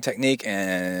throwing technique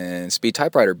and speed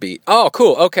typewriter beat. Oh,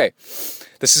 cool. Okay,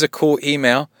 this is a cool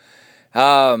email.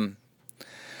 Kjell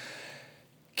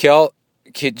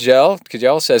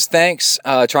says, thanks.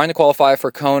 Trying to qualify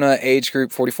for Kona age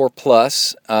group 44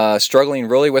 plus. Struggling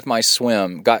really with my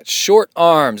swim. Got short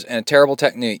arms and a terrible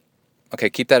technique.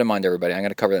 Okay, keep that in mind, everybody. I'm going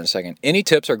to cover that in a second. Any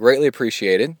tips are greatly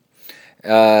appreciated.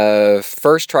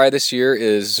 First try this year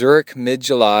is Zurich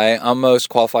mid-July. Almost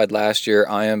qualified last year.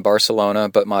 I am Barcelona,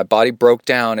 but my body broke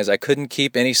down as I couldn't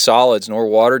keep any solids nor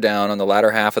water down on the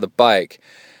latter half of the bike.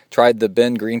 Tried the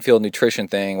Ben Greenfield nutrition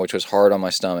thing, which was hard on my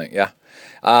stomach. Yeah.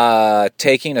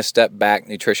 Taking a step back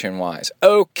nutrition-wise.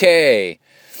 Okay.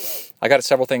 I got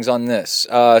several things on this.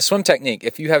 Swim technique.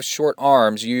 If you have short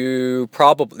arms, you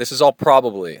probably... This is all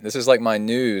probably. This is like my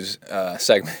news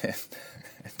segment.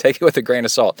 Take it with a grain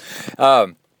of salt.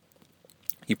 You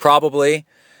probably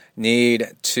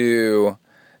need to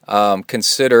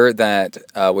consider that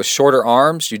with shorter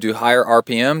arms, you do higher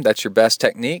RPM. That's your best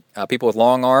technique. People with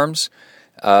long arms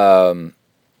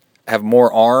have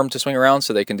more arm to swing around,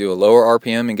 so they can do a lower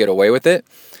RPM and get away with it,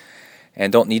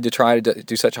 and don't need to try to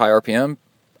do such high RPM.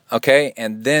 Okay,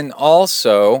 and then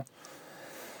also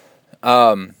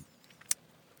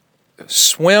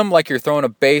swim like you're throwing a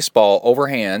baseball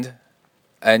overhand.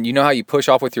 And you know how you push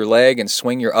off with your leg and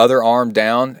swing your other arm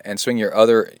down and swing your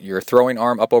throwing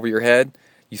arm up over your head?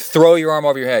 You throw your arm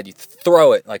over your head. You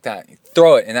throw it like that. You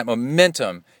throw it, and that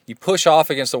momentum, you push off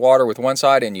against the water with one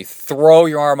side and you throw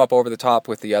your arm up over the top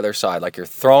with the other side, like you're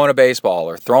throwing a baseball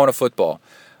or throwing a football,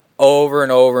 over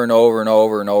and over and over and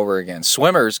over and over again.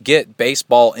 Swimmers get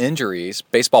baseball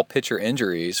pitcher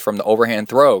injuries from the overhand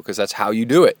throw because that's how you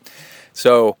do it.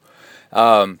 So...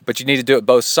 but you need to do it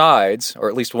both sides, or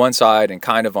at least one side and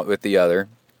kind of with the other,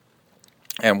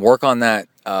 and work on that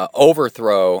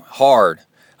overthrow hard.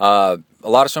 A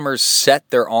lot of swimmers set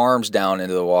their arms down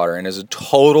into the water, and there's a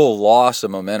total loss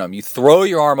of momentum. You throw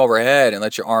your arm overhead and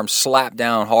let your arm slap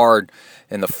down hard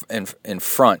in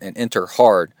front and enter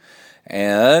hard.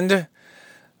 And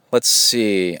let's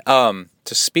see, to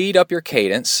speed up your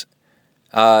cadence.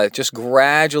 Just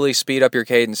gradually speed up your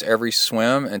cadence every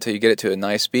swim until you get it to a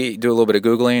nice speed. Do a little bit of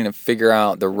Googling and figure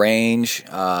out the range,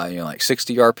 like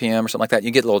 60 RPM or something like that.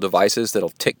 You get little devices that'll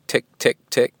tick, tick, tick,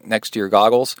 tick next to your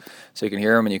goggles so you can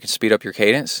hear them and you can speed up your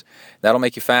cadence. That'll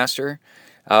make you faster.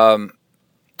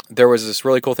 There was this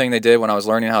really cool thing they did when I was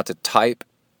learning how to type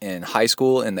in high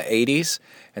school in the 80s,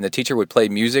 and the teacher would play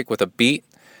music with a beat,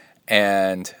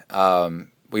 and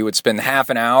we would spend half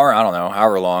an hour, I don't know,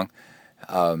 however long.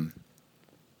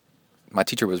 My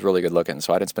teacher was really good looking,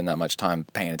 so I didn't spend that much time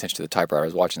paying attention to the typewriter. I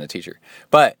was watching the teacher.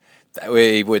 But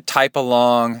we would type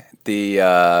along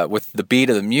with the beat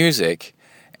of the music,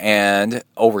 and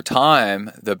over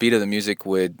time, the beat of the music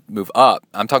would move up.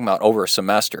 I'm talking about over a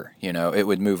semester. It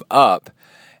would move up,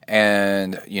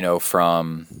 and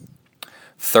from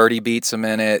 30 beats a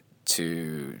minute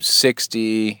to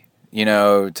 60,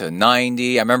 to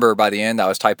 90. I remember by the end, I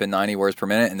was typing 90 words per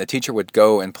minute, and the teacher would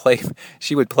go and play.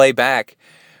 She would play back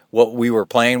what we were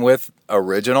playing with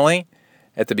originally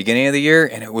at the beginning of the year,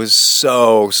 and it was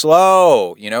so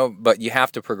slow, but you have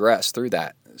to progress through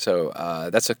that. So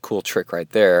that's a cool trick right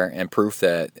there, and proof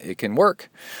that it can work.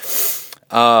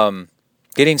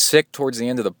 Getting sick towards the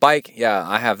end of the bike, yeah,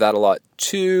 I have that a lot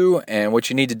too, and what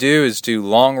you need to do is do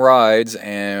long rides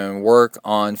and work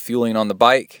on fueling on the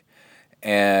bike,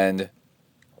 and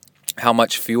how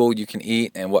much fuel you can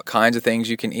eat and what kinds of things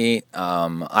you can eat.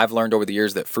 I've learned over the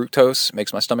years that fructose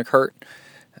makes my stomach hurt,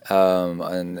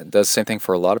 and it does the same thing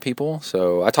for a lot of people.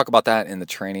 So I talk about that in the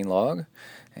training log.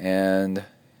 And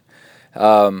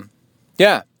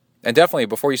yeah, and definitely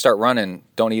before you start running,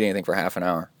 don't eat anything for half an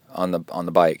hour on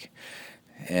the bike.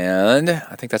 And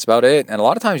I think that's about it. And a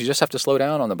lot of times you just have to slow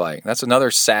down on the bike. That's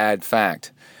another sad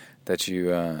fact that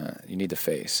you need to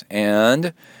face.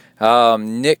 And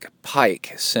Nick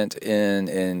Pike sent in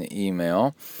an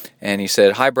email, and he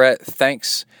said, "Hi Brett,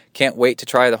 thanks. Can't wait to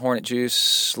try the Hornet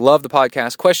Juice. Love the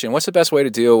podcast. Question: what's the best way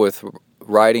to deal with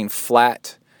riding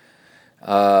flat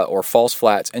or false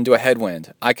flats into a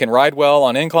headwind? I can ride well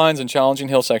on inclines and challenging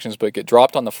hill sections, but get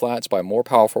dropped on the flats by more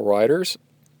powerful riders.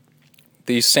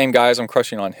 These same guys I'm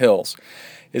crushing on hills.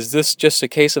 Is this just a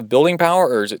case of building power,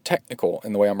 or is it technical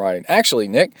in the way I'm riding?" Actually,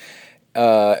 Nick,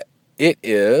 it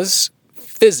is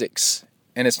physics,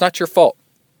 and it's not your fault.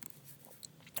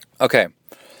 Okay.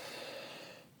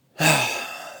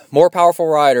 More powerful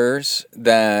riders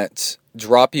that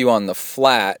drop you on the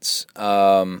flats,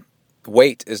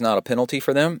 weight is not a penalty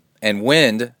for them, and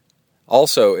wind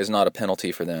also is not a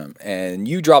penalty for them. And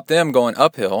you drop them going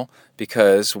uphill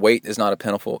because weight is not a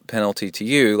penalty to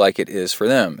you like it is for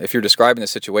them. If you're describing the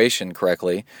situation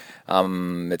correctly,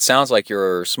 it sounds like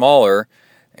you're smaller,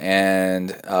 and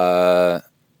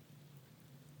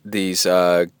these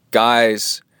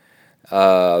guys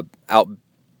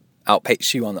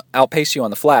outpace you on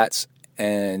the flats,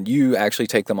 and you actually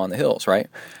take them on the hills, right?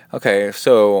 Okay,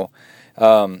 so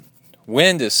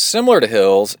wind is similar to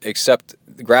hills, except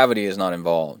gravity is not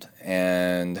involved,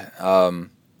 and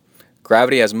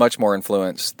gravity has much more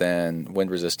influence than wind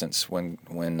resistance when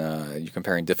you're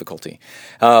comparing difficulty.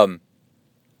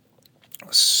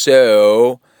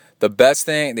 So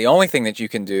the only thing that you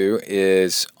can do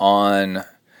is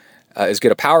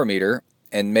get a power meter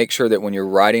and make sure that when you're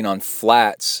riding on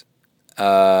flats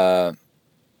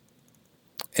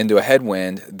into a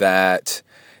headwind that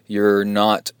you're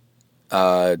not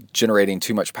generating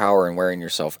too much power and wearing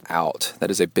yourself out.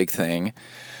 That is a big thing.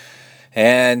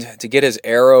 And to get as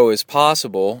aero as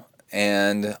possible,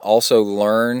 and also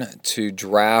learn to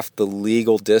draft the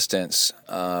legal distance,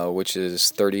 which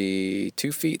is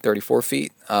 32 feet, 34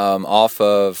 feet, off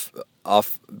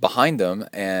behind them.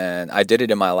 And I did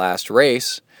it in my last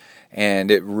race, and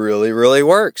it really, really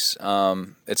works.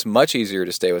 It's much easier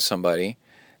to stay with somebody,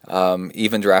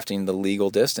 even drafting the legal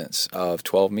distance of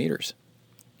 12 meters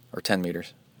or 10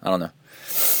 meters. I don't know.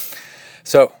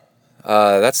 So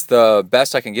that's the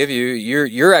best I can give you.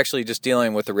 You're actually just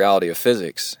dealing with the reality of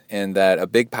physics, in that a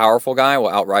big, powerful guy will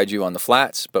outride you on the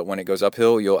flats, but when it goes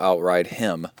uphill, you'll outride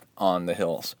him on the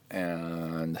hills.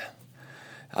 And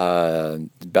the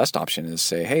best option is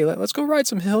say, "Hey, let's go ride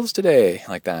some hills today,"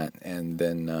 like that, and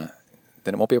then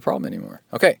it won't be a problem anymore.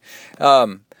 Okay.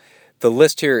 The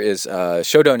list here is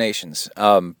show donations.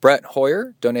 Brett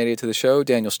Hoyer donated to the show.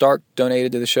 Daniel Stark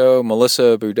donated to the show.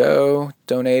 Melissa Boudreau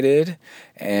donated.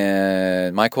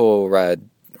 And Michael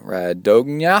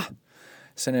Radogna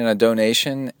sent in a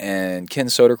donation. And Ken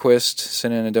Soderquist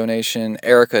sent in a donation.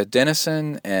 Erica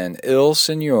Dennison and El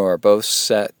Senor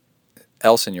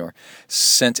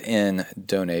sent in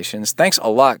donations. Thanks a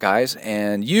lot, guys.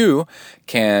 And you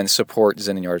can support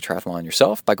Zen and Yard Triathlon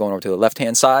yourself by going over to the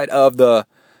left-hand side of the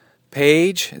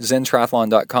page,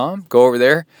 zentriathlon.com. Go over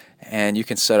there, and you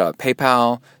can set up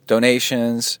PayPal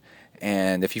donations.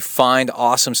 And if you find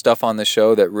awesome stuff on the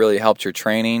show that really helped your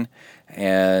training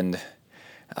and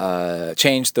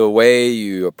change the way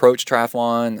you approach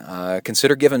triathlon,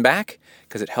 consider giving back,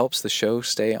 because it helps the show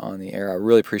stay on the air. I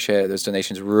really appreciate it. Those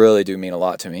donations really do mean a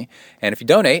lot to me. And if you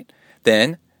donate,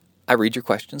 then I read your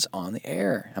questions on the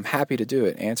air. I'm happy to do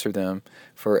it, answer them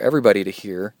for everybody to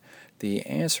hear the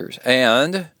answers.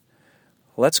 And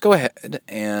let's go ahead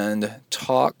and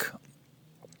talk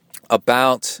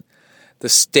about the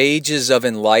stages of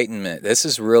enlightenment. This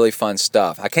is really fun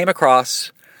stuff. I came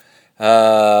across,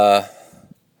 I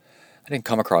didn't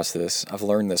come across this. I've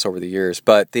learned this over the years,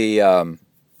 but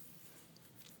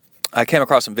I came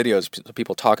across some videos of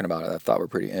people talking about it that I thought were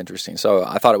pretty interesting. So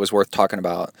I thought it was worth talking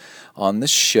about on the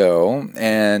show.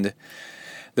 And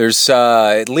there's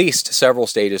at least several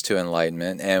stages to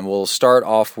enlightenment, and we'll start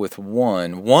off with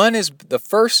one. The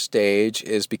first stage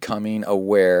is becoming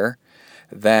aware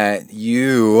that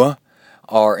you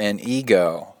are an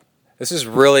ego. This is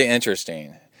really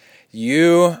interesting.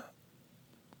 Your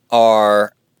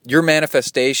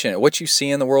manifestation, what you see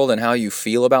in the world and how you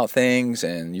feel about things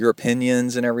and your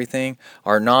opinions and everything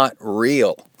are not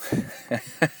real.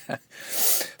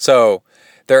 So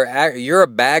You're a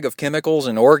bag of chemicals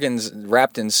and organs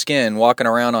wrapped in skin, walking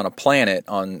around on a planet,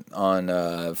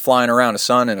 flying around a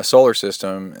sun in a solar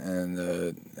system, and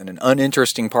an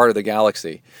uninteresting part of the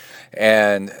galaxy,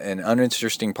 and an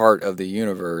uninteresting part of the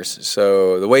universe.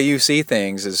 So the way you see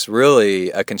things is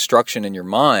really a construction in your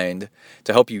mind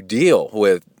to help you deal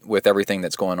with everything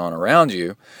that's going on around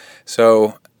you.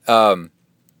 So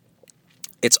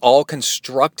it's all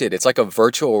constructed. It's like a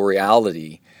virtual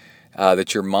reality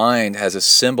that your mind has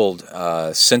assembled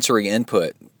sensory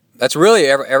input. That's really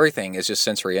everything is just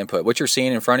sensory input. What you're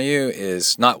seeing in front of you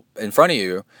is not in front of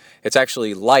you. It's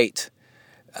actually light.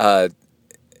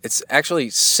 It's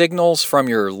actually signals from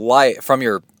your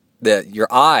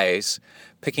eyes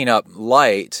picking up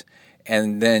light,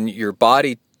 and then your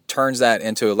body turns that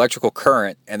into electrical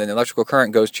current, and then the electrical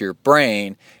current goes to your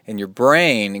brain, and your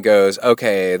brain goes,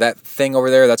 okay, that thing over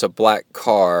there, that's a black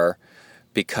car,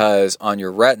 because on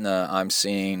your retina, I'm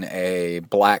seeing a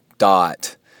black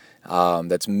dot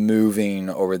that's moving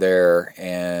over there,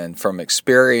 and from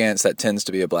experience, that tends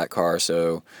to be a black car,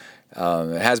 so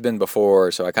it has been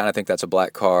before, so I kind of think that's a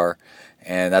black car,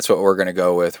 and that's what we're going to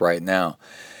go with right now.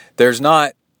 There's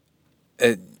not...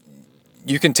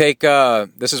 you can take...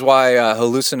 this is why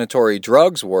hallucinatory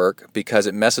drugs work, because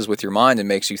it messes with your mind and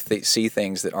makes you see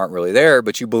things that aren't really there,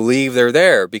 but you believe they're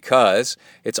there because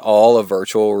it's all a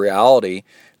virtual reality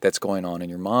that's going on in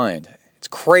your mind. It's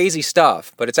crazy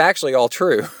stuff, but it's actually all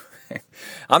true.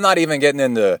 I'm not even getting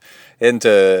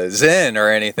into Zen or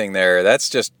anything there. That's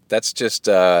just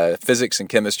physics and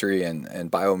chemistry and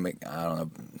I don't know,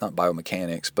 not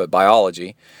biomechanics, but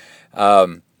biology.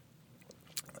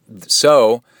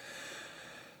 So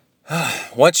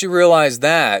once you realize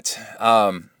that,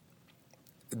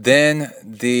 then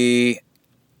the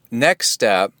next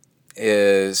step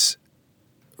is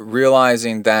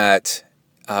realizing that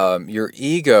your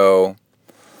ego,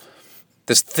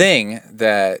 this thing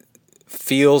that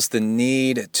feels the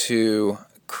need to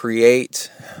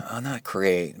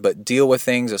but deal with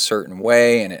things a certain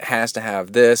way, and it has to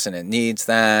have this, and it needs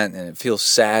that, and it feels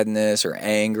sadness or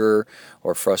anger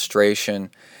or frustration,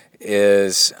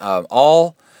 is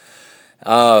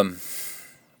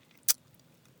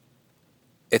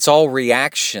it's all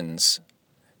reactions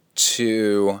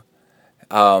to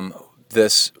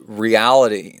this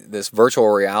reality, this virtual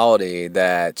reality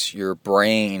that your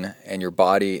brain and your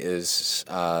body is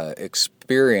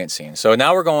experiencing. So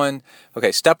now we're going,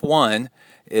 okay, step one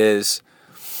is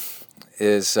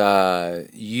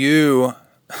you,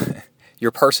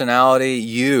 your personality,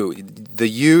 the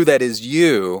you that is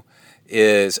you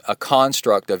is a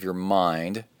construct of your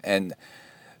mind, and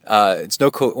it's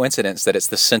no coincidence that it's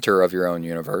the center of your own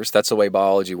universe. That's the way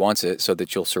biology wants it, so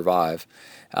that you'll survive.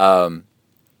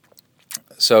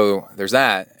 So there's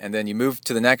that, and then you move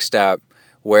to the next step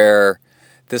where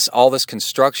all this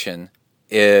construction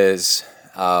is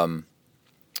hold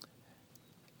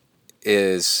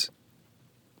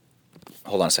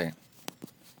on a second.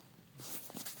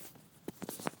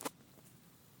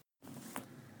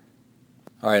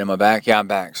 All right, am I back? Yeah, I'm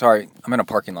back. Sorry, I'm in a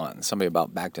parking lot and somebody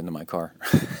about backed into my car.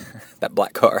 That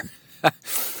black car.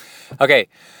 Okay.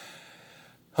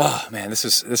 Oh man, this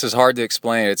is hard to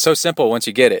explain. It's so simple once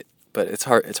you get it, but it's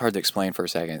hard to explain for a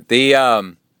second. The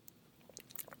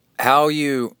how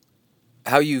you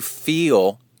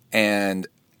feel and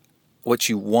what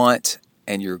you want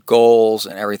and your goals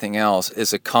and everything else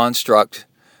is a construct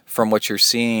from what you're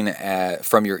seeing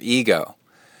from your ego.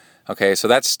 Okay, so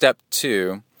that's step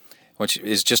 2, which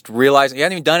is just realizing you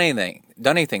haven't even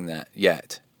done anything that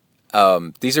yet.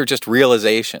 These are just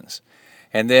realizations.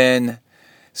 And then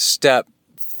step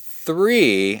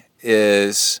 3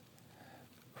 is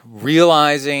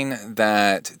realizing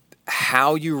that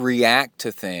how you react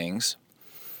to things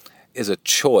is a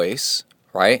choice,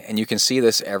 right? And you can see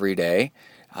this every day.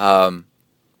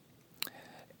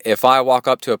 If I walk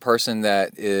up to a person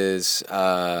that is,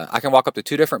 I can walk up to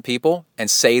 2 different people and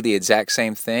say the exact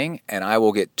same thing, and I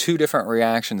will get 2 different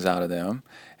reactions out of them.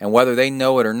 And whether they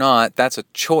know it or not, that's a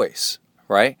choice,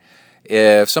 right?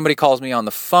 If somebody calls me on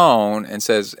the phone and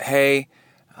says, hey,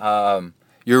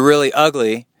 you're really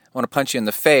ugly, I want to punch you in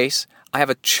the face, I have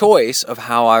a choice of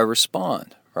how I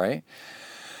respond, right?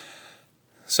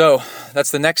 So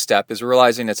that's the next step, is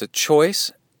realizing it's a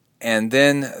choice. And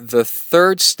then the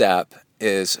third step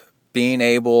is being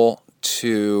able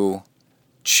to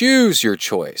choose your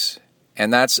choice.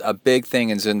 And that's a big thing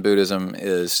in Zen Buddhism,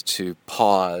 is to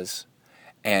pause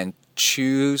and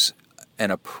choose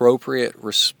an appropriate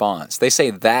response. They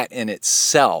say that in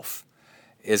itself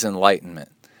is enlightenment.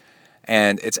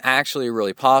 And it's actually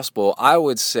really possible. I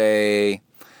would say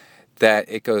that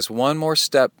it goes one more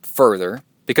step further,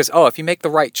 Because, if you make the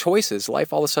right choices,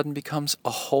 life all of a sudden becomes a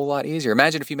whole lot easier.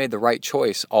 Imagine if you made the right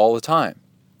choice all the time,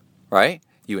 right?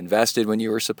 You invested when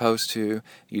you were supposed to.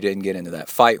 You didn't get into that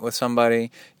fight with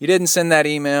somebody. You didn't send that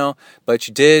email, but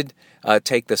you did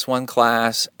take this one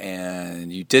class,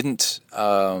 and you didn't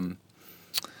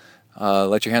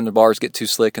let your handlebars get too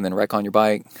slick and then wreck on your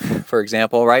bike, for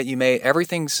example, right?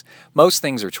 Most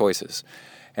things are choices,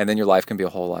 and then your life can be a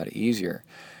whole lot easier.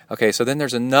 Okay, so then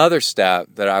there's another step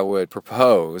that I would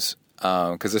propose,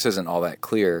 because this isn't all that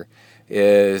clear,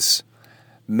 is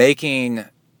making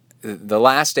the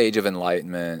last stage of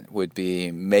enlightenment would be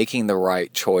making the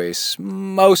right choice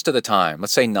most of the time.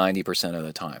 Let's say 90% of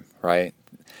the time, right?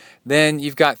 Then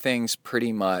you've got things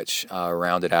pretty much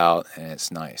rounded out, and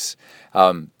it's nice.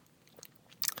 A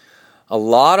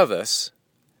lot of us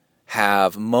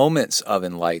have moments of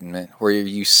enlightenment where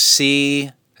you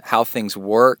see how things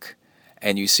work,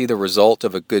 and you see the result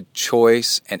of a good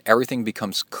choice, and everything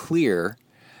becomes clear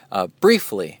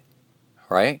briefly,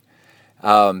 right?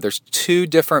 There's two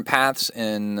different paths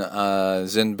in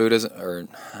Zen Buddhism, or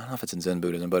I don't know if it's in Zen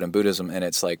Buddhism, but in Buddhism, and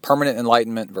it's like permanent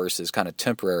enlightenment versus kind of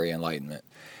temporary enlightenment.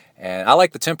 And I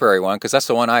like the temporary one because that's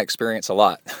the one I experience a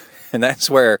lot. And that's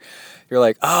where you're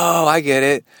like, oh, I get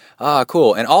it. Ah,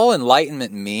 cool. And all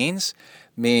enlightenment means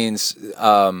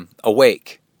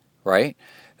awake, right?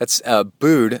 That's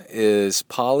Bud is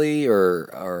Pali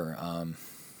or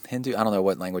Hindu. I don't know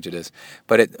what language it is,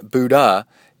 but Buddha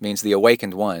means the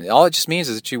awakened one. All it just means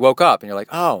is that you woke up and you're like,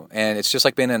 oh, and it's just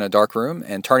like being in a dark room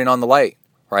and turning on the light,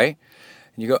 right?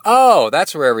 And you go, oh,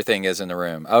 that's where everything is in the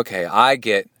room. Okay, I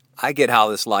get how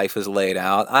this life is laid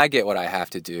out. I get what I have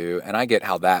to do, and I get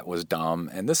how that was dumb,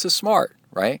 and this is smart,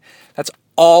 right? That's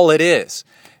all it is.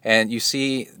 And you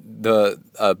see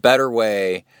a better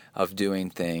way of doing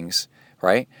things,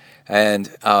 right? And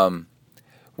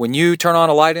when you turn on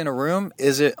a light in a room,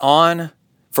 is it on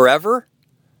forever?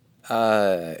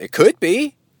 It could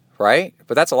be, right?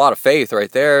 But that's a lot of faith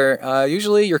right there.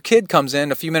 Usually your kid comes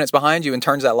in a few minutes behind you and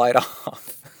turns that light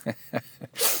off,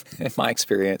 in my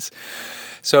experience.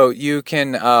 So you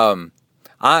can, I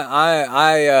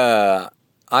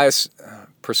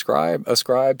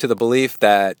ascribe to the belief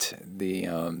that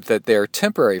that they're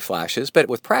temporary flashes, but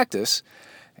with practice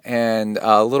and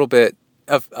a little bit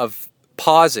of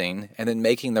pausing and then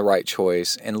making the right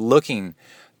choice and looking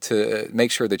to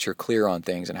make sure that you're clear on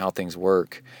things and how things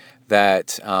work,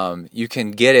 that you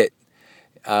can get it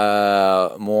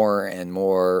more and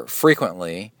more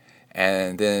frequently.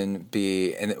 And then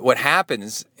and what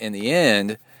happens in the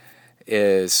end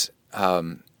is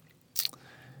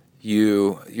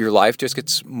your life just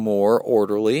gets more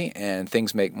orderly and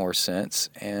things make more sense,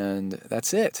 and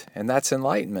that's it. And that's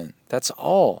enlightenment. That's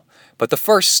all. But the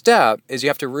first step is you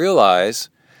have to realize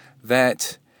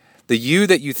that the you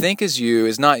that you think is you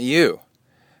is not you.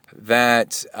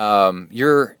 That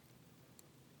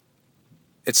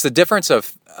it's the difference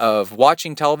of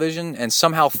watching television and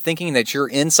somehow thinking that you're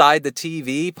inside the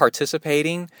TV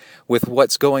participating with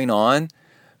what's going on,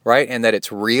 right? And that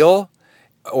it's real,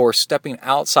 or stepping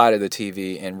outside of the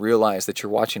TV and realize that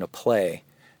you're watching a play,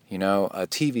 a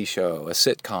TV show, a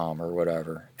sitcom or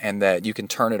whatever, and that you can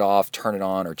turn it off, turn it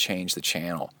on, or change the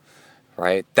channel,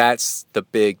 right? That's the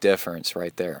big difference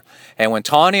right there. And when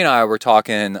Tawny and I were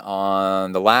talking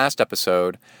on the last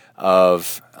episode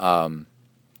of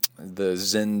the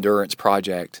Zendurance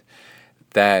project,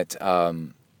 that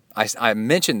I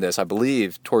mentioned this, I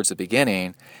believe, towards the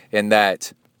beginning, in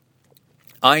that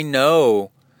I know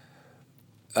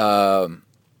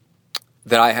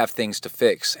that I have things to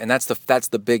fix, and that's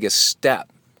the biggest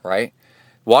step, right?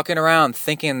 Walking around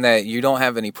thinking that you don't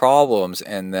have any problems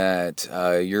and that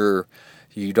you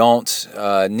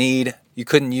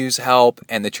couldn't use help,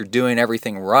 and that you're doing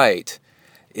everything right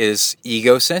is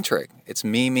egocentric. It's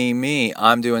me.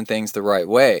 I'm doing things the right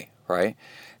way, right?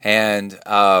 And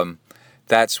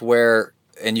that's where,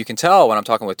 and you can tell when I'm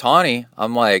talking with Tawny,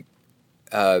 I'm like,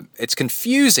 it's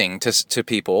confusing to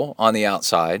people on the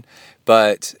outside,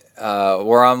 but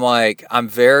where I'm like, I'm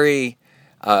very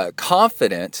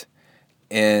confident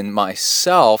in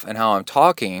myself and how I'm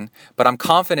talking, but I'm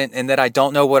confident in that I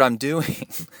don't know what I'm doing.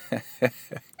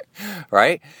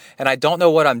 Right? And I don't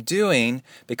know what I'm doing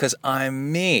because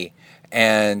I'm me,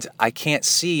 and I can't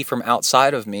see from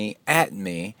outside of me at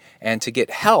me, and to get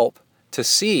help to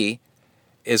see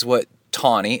is what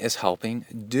Tawny is helping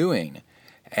doing.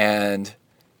 And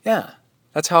yeah,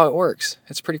 that's how it works.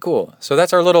 It's pretty cool. So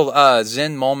that's our little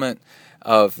Zen moment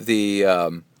of the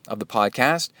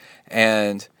podcast,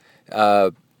 and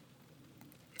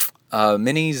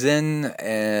many Zen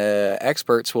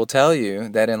experts will tell you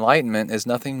that enlightenment is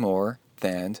nothing more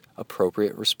than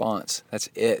appropriate response. That's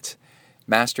it.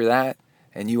 master that,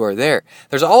 and you are there.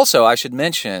 There's also, I should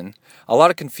mention, a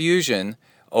lot of confusion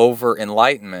over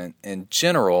enlightenment in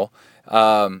general,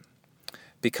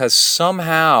 because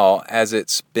somehow, as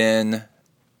it's been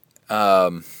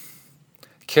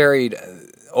carried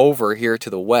over here to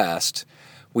the West,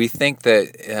 we think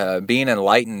that being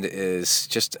enlightened is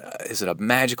it a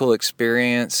magical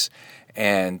experience,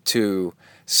 and to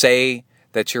say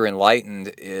that you're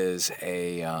enlightened is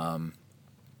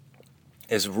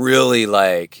really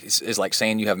like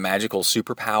saying you have magical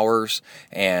superpowers,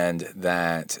 and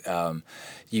that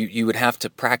you would have to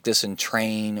practice and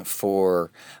train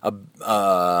for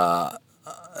 30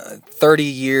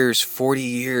 years, 40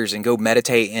 years, and go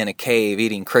meditate in a cave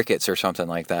eating crickets or something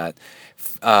like that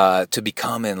to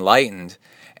become enlightened.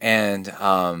 And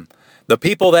the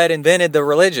people that invented the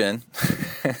religion,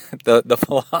 the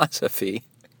philosophy,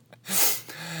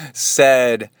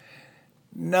 said,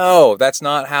 no, that's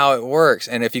not how it works.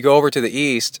 And if you go over to the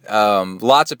East,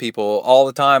 lots of people all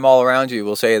the time, all around you,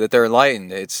 will say that they're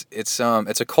enlightened. It's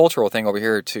a cultural thing over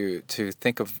here to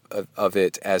think of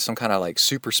it as some kind of like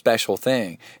super special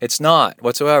thing. It's not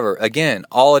whatsoever. Again,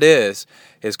 all it is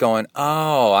going,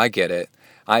 oh, I get it.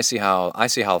 I see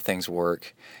how things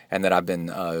work, and that I've been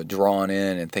drawn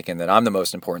in and thinking that I'm the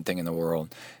most important thing in the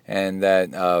world, and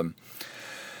that.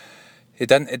 It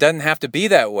doesn't have to be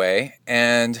that way,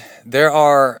 and there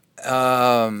are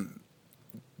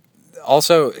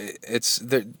also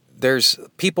there's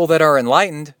people that are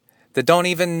enlightened that don't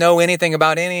even know anything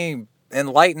about any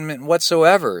enlightenment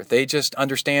whatsoever. They just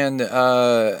understand.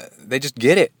 They just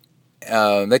get it.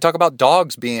 They talk about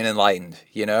dogs being enlightened,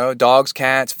 dogs,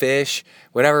 cats, fish,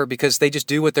 whatever, because they just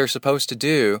do what they're supposed to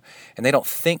do, and they don't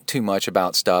think too much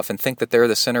about stuff and think that they're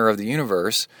the center of the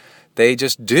universe. They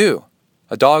just do.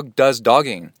 A dog does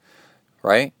dogging,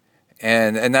 right?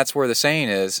 And that's where the saying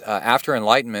is, after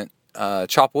enlightenment,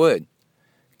 chop wood.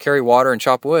 Carry water and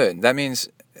chop wood. That means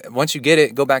once you get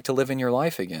it, go back to living your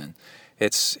life again.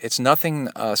 It's nothing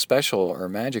special or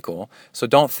magical. So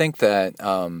don't think that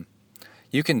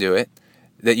you can do it,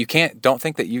 that you can't. Don't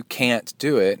think that you can't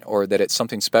do it, or that it's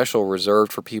something special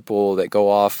reserved for people that go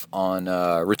off on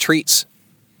retreats,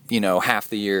 half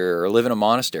the year, or live in a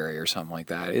monastery or something like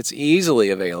that. It's easily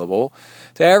available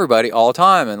to everybody all the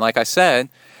time. And like I said,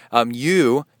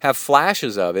 you have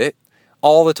flashes of it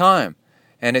all the time.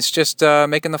 And it's just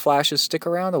making the flashes stick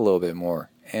around a little bit more.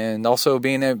 And also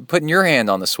putting your hand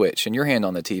on the switch and your hand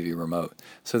on the TV remote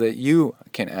so that you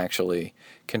can actually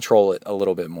control it a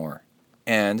little bit more.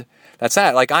 And that's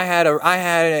that. Like I had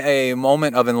a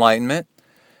moment of enlightenment,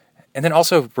 and then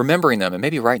also remembering them and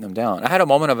maybe writing them down. I had a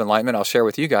moment of enlightenment I'll share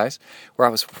with you guys where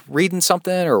I was reading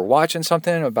something or watching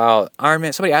something about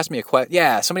Ironman. Somebody asked me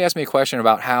a question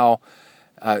about how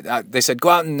they said, go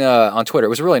out and on Twitter. It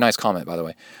was a really nice comment, by the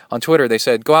way. On Twitter, they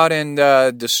said, go out and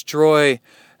destroy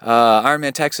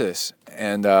Ironman Texas.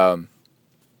 And I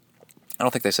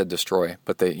don't think they said destroy,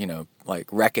 but they,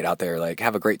 wreck it out there,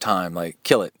 have a great time,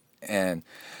 kill it. And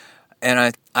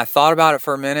I thought about it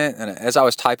for a minute, and as I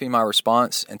was typing my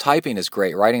response, and typing is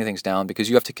great, writing things down, because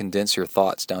you have to condense your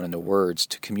thoughts down into words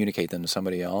to communicate them to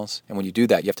somebody else. And when you do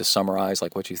that, you have to summarize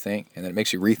what you think, and then it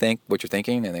makes you rethink what you're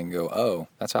thinking, and then go, oh,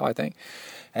 that's how I think.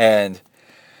 And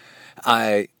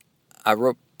I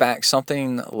wrote back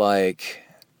something like,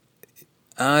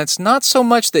 it's not so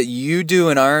much that you do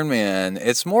an Ironman,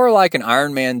 it's more like an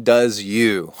Ironman does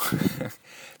you.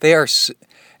 They are...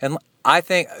 And I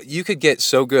think you could get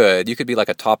so good, you could be like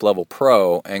a top-level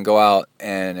pro and go out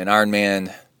and an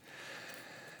Ironman,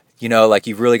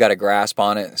 you've really got a grasp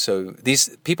on it. So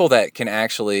these people that can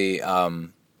actually,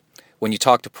 when you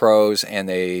talk to pros and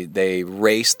they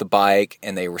race the bike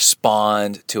and they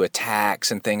respond to attacks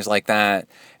and things like that,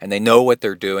 and they know what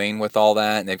they're doing with all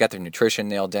that, and they've got their nutrition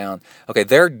nailed down. Okay,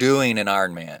 they're doing an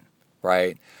Ironman,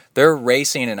 right? They're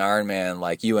racing an Ironman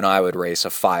like you and I would race a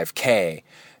 5K.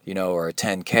 Or a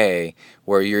 10K,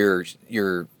 where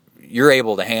you're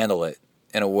able to handle it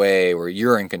in a way where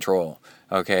you're in control,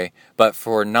 okay? But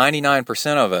for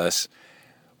 99% of us,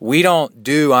 we don't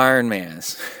do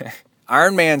Ironmans.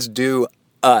 Ironmans do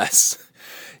us.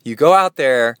 You go out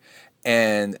there,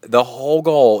 and the whole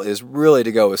goal is really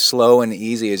to go as slow and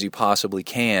easy as you possibly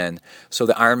can, so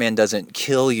the Ironman doesn't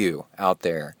kill you out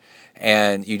there.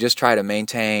 And you just try to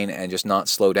maintain and just not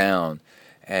slow down.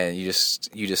 And you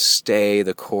just stay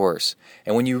the course.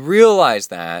 And when you realize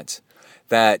that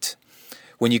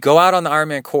when you go out on the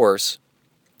Ironman course,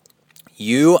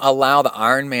 you allow the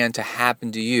Ironman to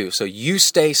happen to you. So you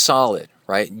stay solid,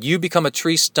 right? You become a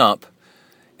tree stump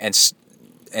and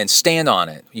stand on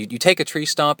it. You take a tree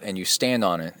stump and you stand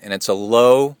on it. And it's a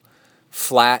low,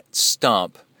 flat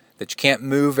stump that you can't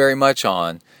move very much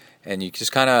on. And you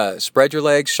just kind of spread your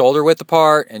legs shoulder width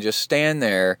apart and just stand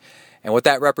there. And what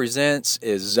that represents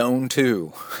is zone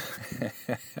 2.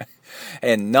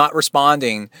 And not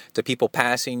responding to people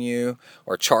passing you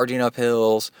or charging up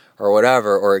hills or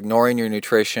whatever, or ignoring your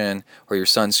nutrition or your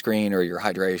sunscreen or your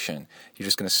hydration. You're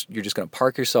just gonna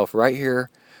park yourself right here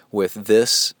with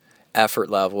this effort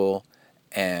level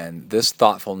and this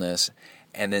thoughtfulness.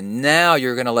 And then now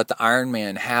you're going to let the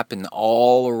Ironman happen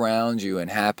all around you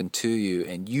and happen to you.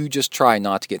 And you just try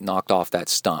not to get knocked off that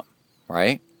stump,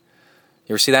 right?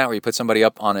 You ever see that where you put somebody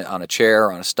up on a chair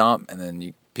or on a stump, and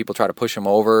then people try to push them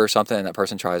over or something, and that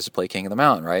person tries to play King of the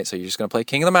Mountain, right? So you're just going to play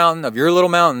King of the Mountain of your little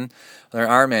mountain, their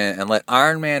Ironman, and let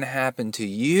Ironman happen to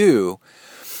you.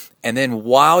 And then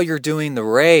while you're doing the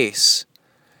race,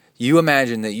 you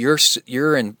imagine that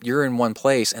you're in one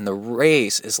place, and the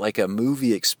race is like a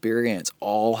movie experience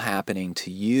all happening to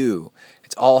you.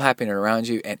 It's all happening around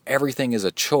you, and everything is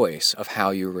a choice of how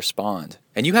you respond.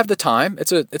 And you have the time.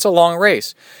 It's a long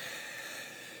race.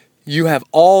 You have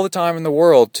all the time in the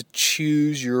world to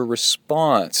choose your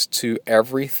response to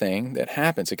everything that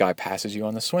happens. A guy passes you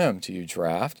on the swim. Do you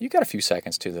draft? You got a few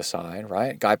seconds to the side,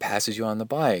 right? A guy passes you on the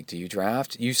bike. Do you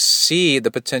draft? You see the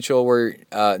potential where,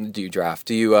 do you draft?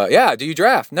 Do you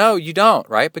draft? No, you don't,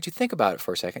 right? But you think about it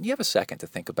for a second. You have a second to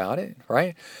think about it,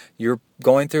 right? You're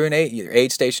going through your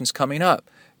aid station's coming up.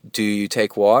 Do you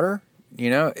take water?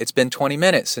 It's been 20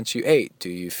 minutes since you ate. Do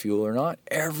you fuel or not?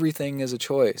 Everything is a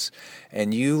choice.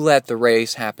 And you let the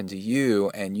race happen to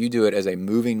you, and you do it as a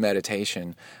moving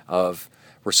meditation of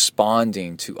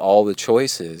responding to all the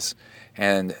choices.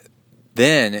 And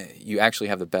then you actually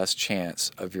have the best chance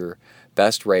of your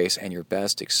best race and your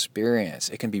best experience.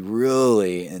 It can be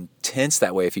really intense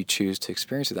that way if you choose to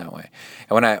experience it that way.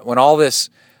 And when all this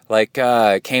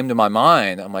came to my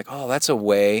mind, I'm like, oh, that's a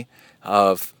way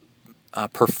of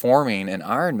performing an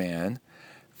Ironman.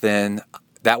 Then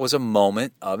that was a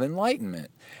moment of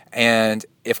enlightenment. And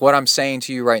if what I'm saying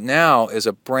to you right now is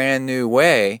a brand new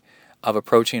way of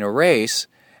approaching a race,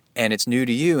 and it's new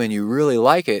to you and you really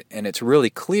like it, and it's really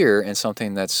clear and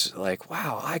something that's like,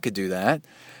 wow, I could do that,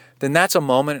 then that's a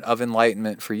moment of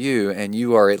enlightenment for you, and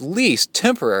you are at least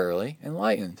temporarily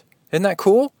enlightened. Isn't that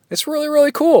cool? It's really,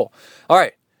 really cool. All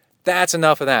right. That's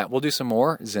enough of that. We'll do some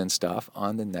more Zen stuff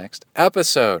on the next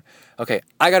episode. Okay,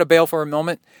 I got to bail for a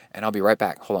moment, and I'll be right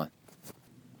back. Hold on.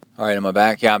 All right, am I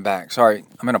back? Yeah, I'm back. Sorry,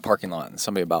 I'm in a parking lot, and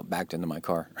somebody about backed into my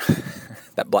car.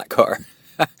 That black car.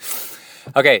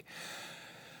 Okay.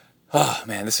 Oh,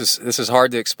 man, this is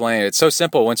hard to explain. It's so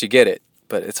simple once you get it,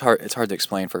 but it's hard to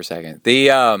explain for a second.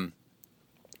 The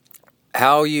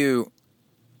how you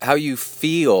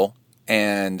feel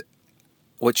and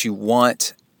what you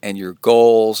want and your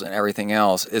goals and everything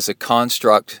else is a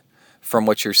construct from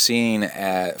what you're seeing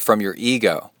from your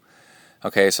ego.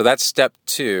 Okay, so that's step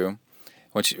 2,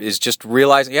 which is just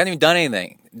realizing you haven't even done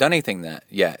anything that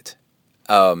yet.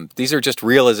 These are just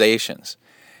realizations.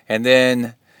 And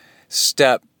then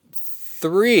step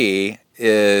 3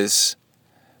 is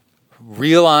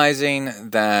realizing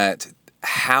that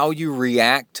how you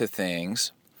react to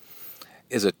things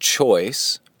is a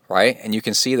choice, right? And you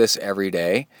can see this every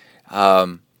day.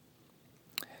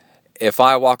 If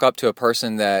I walk up to a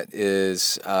person that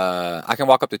is, I can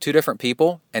walk up to 2 different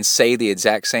people and say the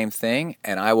exact same thing,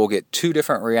 and I will get 2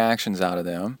 different reactions out of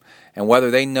them. And whether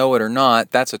they know it or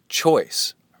not, that's a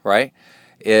choice, right?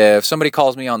 If somebody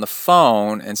calls me on the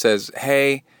phone and says,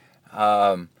 hey,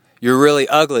 you're really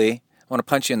ugly, I want to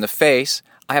punch you in the face,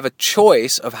 I have a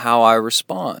choice of how I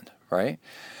respond, right?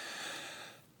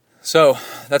 So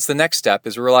that's the next step,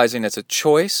 is realizing it's a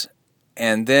choice.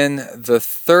 And then the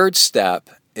third step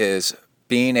is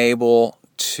being able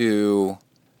to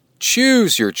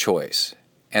choose your choice.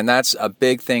 And that's a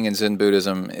big thing in Zen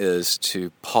Buddhism, is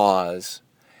to pause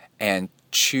and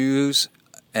choose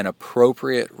an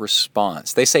appropriate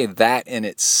response. They say that in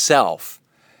itself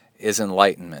is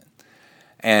enlightenment.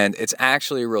 And it's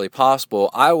actually really possible.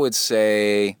 I would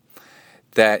say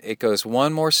that it goes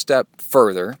one more step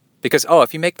further. Because,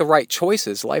 if you make the right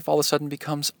choices, life all of a sudden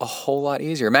becomes a whole lot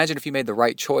easier. Imagine if you made the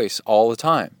right choice all the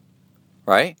time,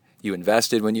 right? You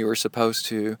invested when you were supposed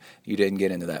to. You didn't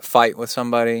get into that fight with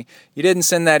somebody. You didn't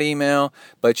send that email,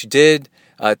 but you did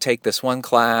take this one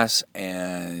class,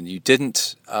 and you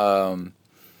didn't let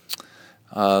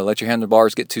your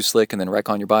handlebars get too slick and then wreck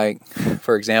on your bike,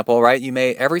 for example, right?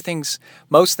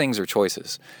 Most things are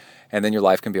choices, and then your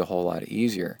life can be a whole lot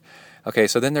easier. Okay,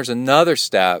 so then there's another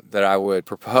step that I would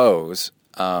propose,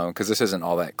 because this isn't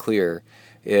all that clear,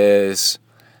 is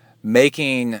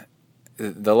making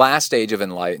the last stage of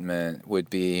enlightenment would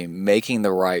be making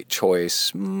the right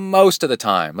choice most of the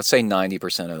time. Let's say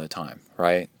 90% of the time,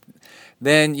 right?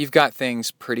 Then you've got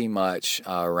things pretty much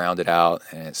rounded out,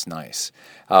 and it's nice.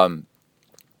 A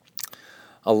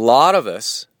lot of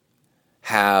us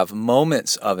have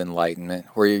moments of enlightenment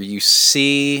where you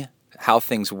see how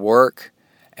things work,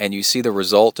 and you see the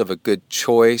result of a good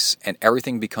choice, and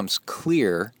everything becomes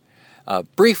clear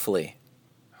briefly,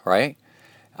 right?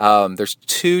 There's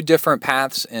two different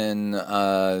paths in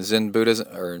Zen Buddhism,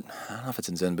 or I don't know if it's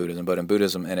in Zen Buddhism, but in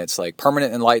Buddhism, and it's like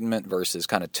permanent enlightenment versus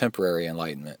kind of temporary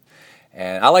enlightenment.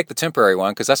 And I like the temporary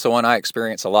one because that's the one I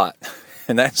experience a lot.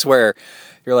 And that's where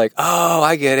you're like, oh,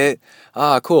 I get it.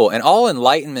 Ah, cool. And all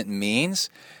enlightenment means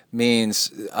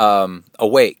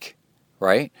awake,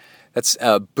 right? That's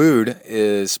Bud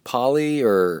is Pali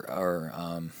or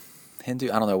Hindu.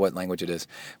 I don't know what language it is,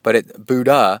 but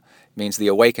Buddha means the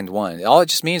awakened one. All it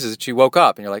just means is that you woke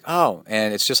up and you're like, oh,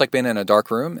 and it's just like being in a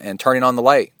dark room and turning on the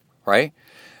light, right?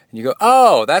 And you go,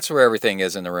 oh, that's where everything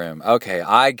is in the room. Okay,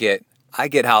 I get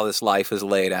how this life is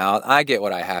laid out. I get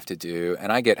what I have to do,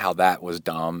 and I get how that was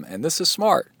dumb, and this is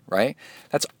smart, right?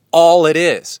 That's all it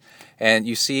is. And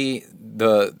you see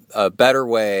a better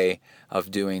way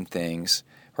of doing things,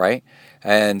 right?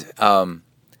 And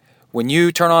when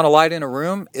you turn on a light in a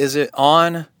room, is it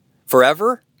on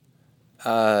forever?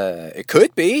 It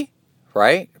could be,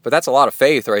 right? But that's a lot of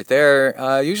faith right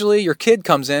there. Usually your kid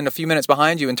comes in a few minutes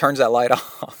behind you and turns that light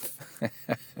off,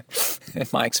 in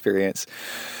my experience.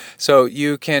 So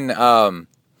you can, I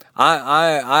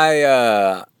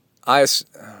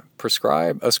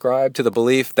ascribe to the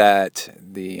belief that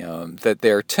that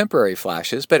they're temporary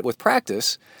flashes, but with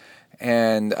practice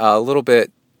and a little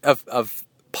bit of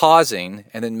pausing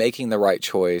and then making the right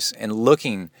choice and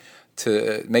looking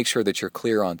to make sure that you're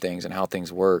clear on things and how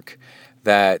things work,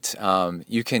 that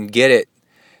you can get it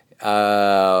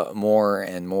more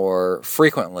and more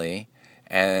frequently.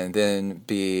 And then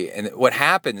and what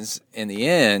happens in the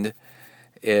end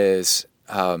is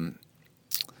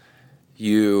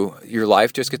your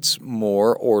life just gets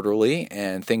more orderly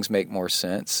and things make more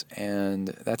sense, and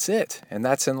that's it. And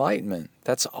that's enlightenment.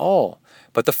 That's all.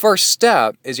 But the first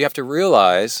step is you have to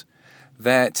realize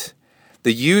that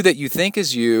the you that you think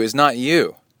is you is not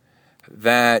you.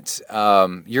 That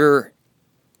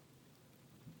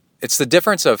it's the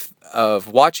difference of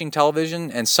watching television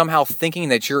and somehow thinking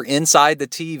that you're inside the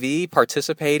TV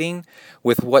participating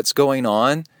with what's going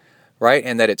on, right?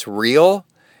 And that it's real,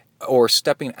 or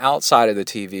stepping outside of the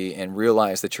TV and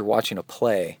realize that you're watching a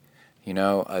play, a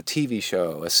TV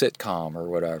show, a sitcom or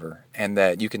whatever, and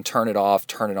that you can turn it off,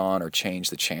 turn it on, or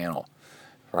change the channel,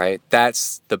 right?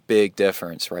 That's the big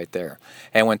difference right there.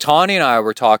 And when Tawny and I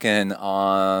were talking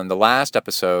on the last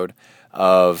episode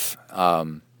of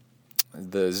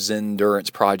the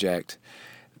ZenDurance project,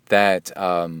 that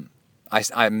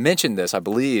I mentioned this, I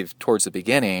believe, towards the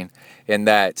beginning, in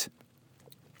that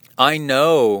I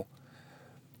know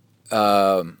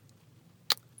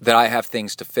that I have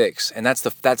things to fix, and that's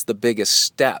the biggest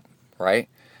step, right?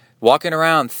 Walking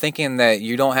around thinking that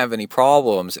you don't have any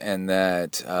problems and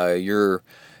that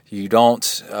you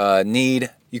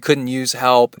couldn't use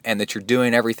help, and that you're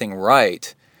doing everything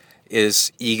right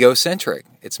is egocentric.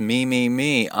 It's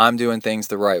me. I'm doing things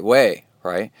the right way,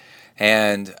 right?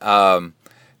 And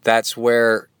that's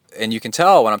where, and you can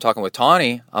tell when I'm talking with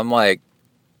Tawny, I'm like,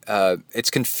 it's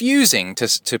confusing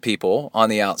to people on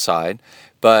the outside,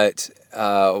 but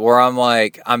where I'm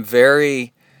like, I'm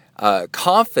very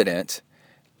confident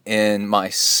in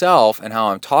myself and how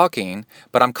I'm talking,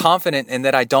 but I'm confident in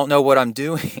that I don't know what I'm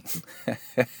doing.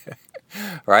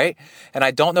 Right? And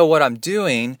I don't know what I'm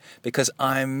doing because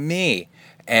I'm me,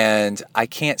 and I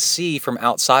can't see from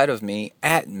outside of me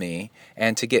at me,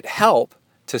 and to get help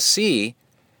to see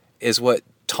is what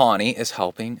Tawny is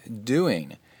helping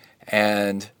doing.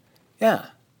 And yeah,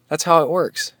 that's how it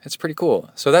works. It's pretty cool.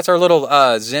 So that's our little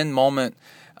Zen moment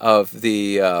of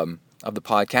the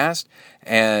podcast,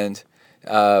 and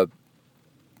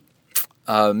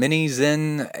many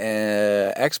Zen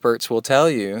experts will tell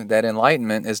you that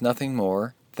enlightenment is nothing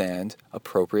more than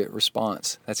appropriate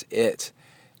response. That's it.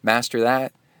 Master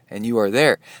that, and you are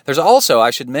there. There's also,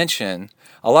 I should mention,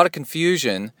 a lot of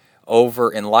confusion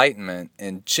over enlightenment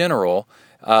in general,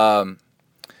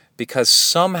 because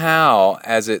somehow,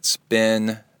 as it's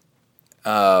been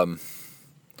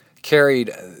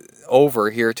carried over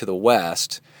here to the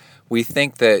West, we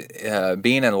think that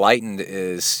being enlightened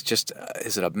is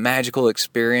it a magical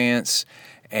experience,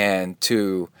 and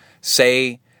to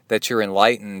say that you're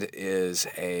enlightened is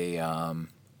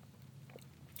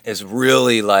is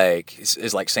really like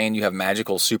is like saying you have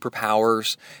magical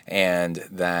superpowers, and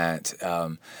that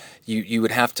you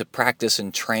would have to practice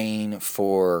and train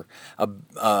for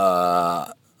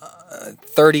 30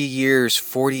 years,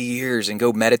 40 years, and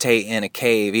go meditate in a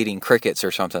cave eating crickets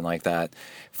or something like that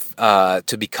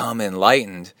to become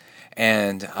enlightened.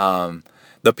 And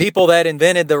the people that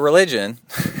invented the religion,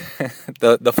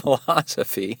 the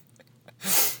philosophy,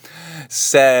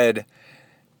 said,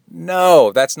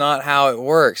 no, that's not how it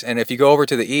works. And if you go over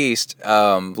to the East,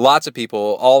 lots of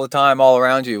people all the time, all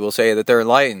around you, will say that they're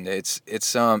enlightened.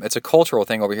 It's a cultural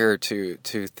thing over here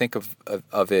to think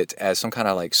of it as some kind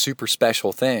of like super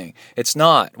special thing. It's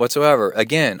not whatsoever.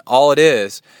 Again, all it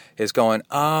is going,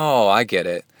 oh, I get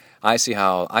it. I see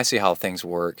how things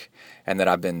work, and that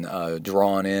I've been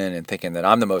drawn in and thinking that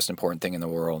I'm the most important thing in the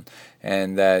world,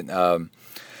 and that.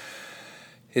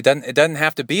 It doesn't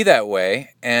have to be that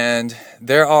way, and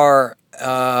there are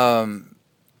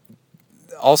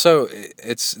also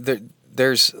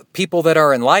there's people that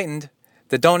are enlightened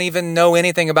that don't even know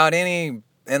anything about any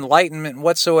enlightenment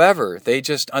whatsoever. They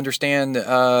just understand.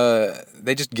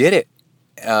 They just get it.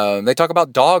 They talk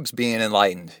about dogs being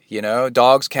enlightened,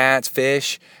 dogs, cats,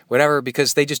 fish, whatever,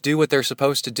 because they just do what they're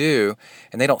supposed to do,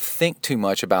 and they don't think too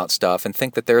much about stuff and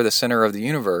think that they're the center of the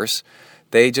universe.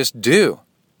 They just do.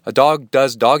 A dog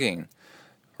does dogging,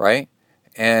 right?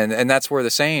 And that's where the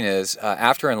saying is,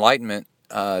 after enlightenment,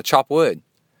 chop wood.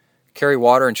 Carry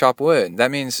water and chop wood.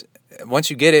 That means once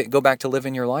you get it, go back to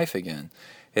living your life again.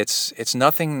 It's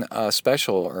nothing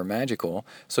special or magical.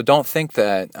 So don't think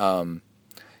that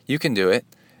you can do it,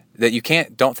 that you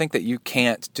can't. Don't think that you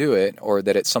can't do it, or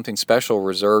that it's something special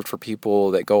reserved for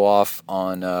people that go off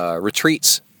on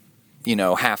retreats,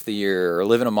 half the year, or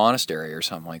live in a monastery or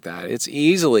something like that. It's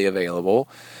easily available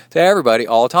to everybody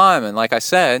all the time. And like I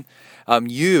said,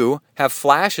 you have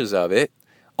flashes of it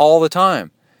all the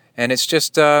time. And it's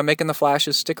just making the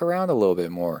flashes stick around a little bit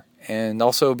more. And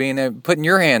also putting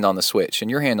your hand on the switch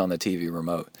and your hand on the TV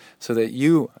remote so that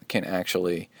you can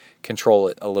actually control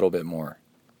it a little bit more.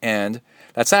 And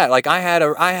that's that. Like I had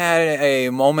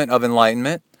a moment of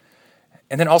enlightenment.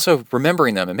 And then also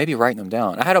remembering them and maybe writing them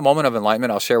down. I had a moment of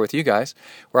enlightenment I'll share with you guys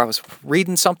where I was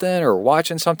reading something or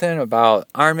watching something about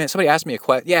Ironman. Somebody asked me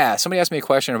a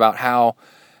question about how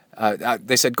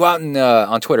they said, go out and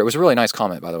on Twitter. It was a really nice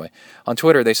comment, by the way. On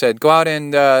Twitter, they said, go out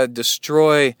and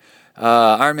destroy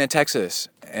Ironman Texas.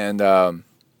 And I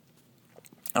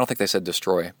don't think they said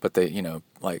destroy, but they,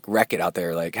 like wreck it out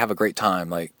there, like have a great time,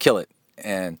 like kill it.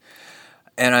 And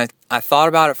I thought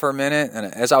about it for a minute, and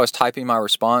as I was typing my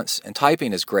response, and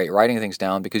typing is great, writing things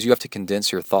down, because you have to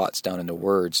condense your thoughts down into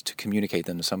words to communicate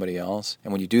them to somebody else.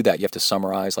 And when you do that, you have to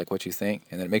summarize like what you think,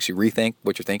 and then it makes you rethink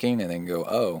what you're thinking, and then go,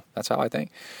 oh, that's how I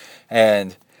think.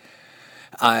 And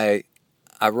I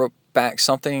wrote back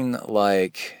something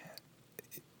like,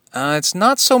 it's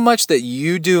not so much that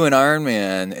you do an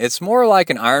Ironman, it's more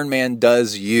like an Ironman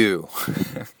does you.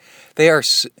 They are...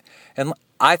 And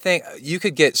I think you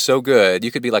could get so good,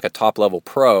 you could be like a top-level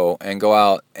pro and go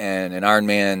out and an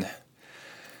Ironman,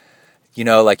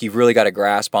 like you've really got a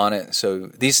grasp on it. So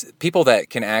these people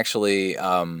that can actually,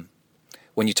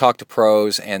 when you talk to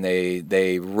pros and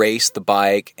they race the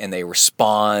bike and they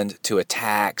respond to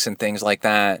attacks and things like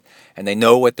that, and they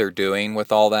know what they're doing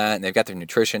with all that, and they've got their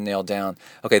nutrition nailed down.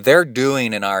 Okay, they're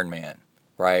doing an Ironman,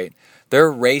 right?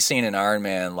 They're racing an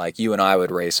Ironman like you and I would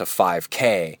race a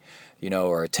 5K.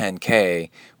 Or a 10K,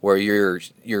 where you're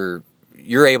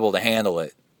able to handle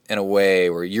it in a way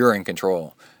where you're in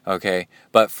control, okay?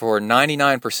 But for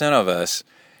 99% of us,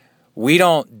 we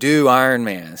don't do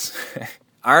Ironmans.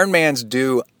 Ironmans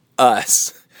do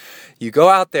us. You go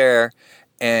out there,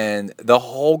 and the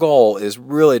whole goal is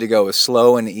really to go as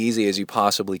slow and easy as you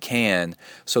possibly can,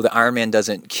 so the Ironman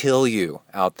doesn't kill you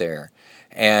out there.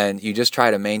 And you just try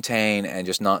to maintain and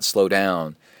just not slow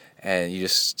down. And you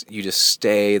just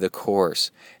stay the course.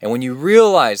 And when you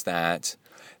realize that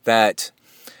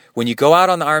when you go out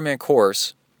on the Ironman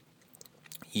course,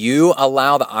 you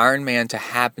allow the Ironman to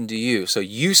happen to you. So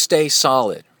you stay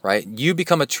solid, right? You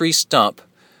become a tree stump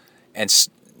and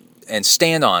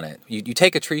stand on it. You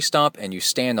take a tree stump and you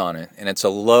stand on it. And it's a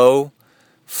low,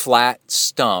 flat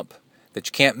stump that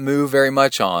you can't move very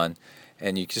much on.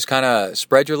 And you just kind of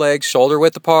spread your legs shoulder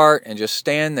width apart and just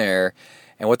stand there.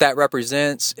 And what that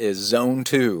represents is zone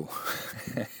 2.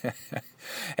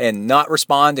 And not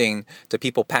responding to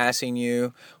people passing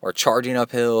you or charging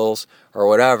up hills or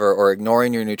whatever, or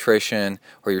ignoring your nutrition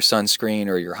or your sunscreen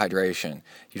or your hydration.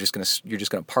 You're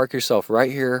just gonna park yourself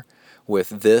right here with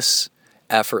this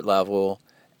effort level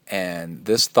and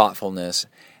this thoughtfulness,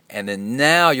 And then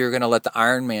now you're going to let the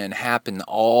Ironman happen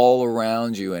all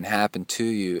around you and happen to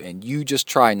you. And you just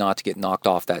try not to get knocked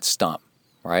off that stump,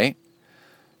 right?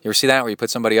 You ever see that where you put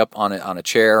somebody up on a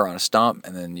chair or on a stump,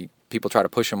 and then people try to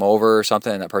push them over or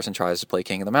something, and that person tries to play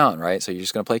King of the Mountain, right? So you're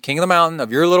just going to play King of the Mountain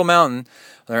of your little mountain,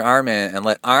 their Ironman, and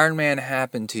let Ironman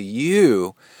happen to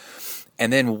you.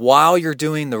 And then while you're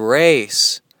doing the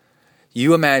race,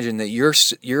 you imagine that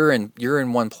you're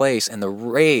in one place, and the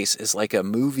race is like a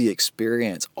movie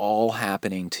experience, all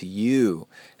happening to you.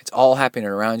 It's all happening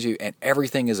around you, and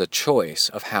everything is a choice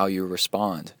of how you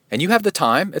respond. And you have the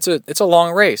time. It's a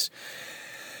long race.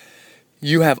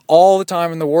 You have all the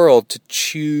time in the world to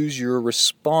choose your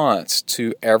response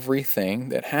to everything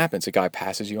that happens. A guy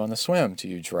passes you on the swim. Do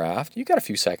you draft? You got a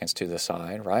few seconds to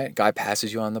decide, right? A guy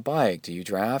passes you on the bike. Do you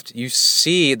draft? You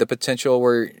see the potential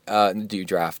where, do you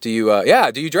draft? Do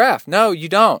you draft? No, you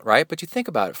don't, right? But you think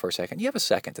about it for a second. You have a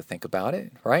second to think about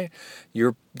it, right?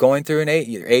 You're going through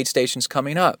your aid station's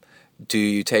coming up. Do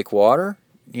you take water?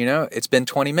 It's been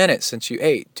 20 minutes since you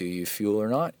ate. Do you fuel or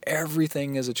not?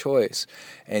 Everything is a choice.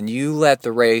 And you let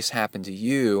the race happen to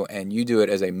you, and you do it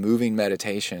as a moving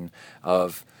meditation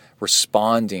of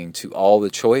responding to all the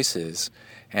choices.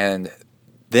 And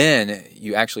then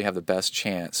you actually have the best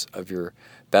chance of your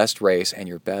best race and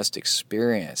your best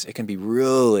experience. It can be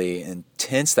really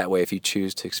intense that way if you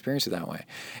choose to experience it that way.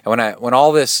 And when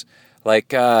all this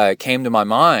came to my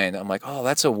mind, I'm like, oh,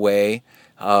 that's a way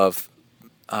of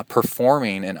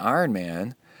performing an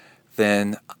Ironman,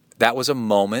 then that was a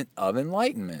moment of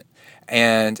enlightenment.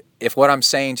 And if what I'm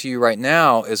saying to you right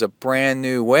now is a brand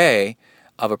new way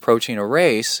of approaching a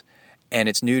race, and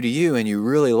it's new to you and you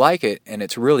really like it, and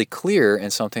it's really clear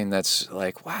and something that's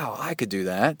like, wow, I could do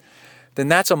that, then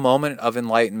that's a moment of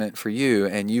enlightenment for you,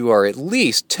 and you are at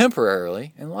least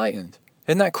temporarily enlightened.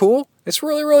 Isn't that cool? It's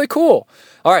really, really cool.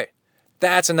 All right.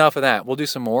 That's enough of that. We'll do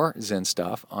some more Zen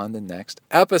stuff on the next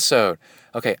episode.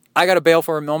 Okay, I got to bail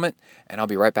for a moment, and I'll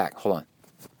be right back. Hold on.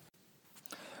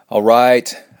 All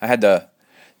right. I had to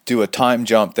do a time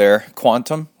jump there.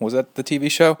 Quantum, was that the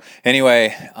TV show?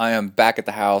 Anyway, I am back at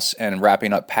the house and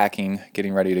wrapping up packing,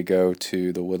 getting ready to go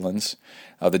to the Woodlands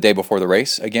the day before the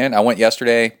race. Again, I went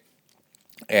yesterday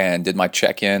and did my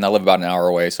check-in. I live about an hour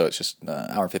away, so it's just an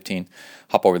hour and 15.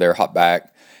 Hop over there, hop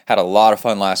back. Had a lot of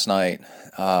fun last night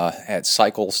at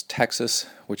Cycles, Texas,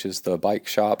 which is the bike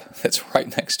shop that's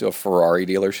right next to a Ferrari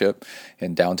dealership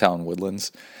in downtown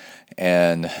Woodlands.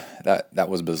 And that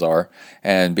was bizarre.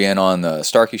 And being on the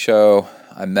Starkey show,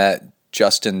 I met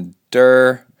Justin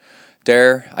Dare.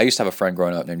 I used to have a friend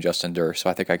growing up named Justin Durr, so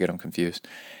I think I get him confused.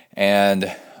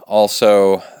 And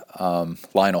also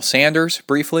Lionel Sanders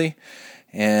briefly.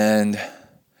 And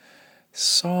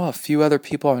saw a few other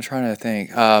people, I'm trying to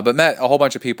think, but met a whole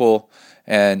bunch of people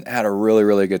and had a really,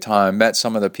 really good time. Met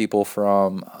some of the people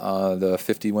from the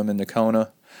 50 Women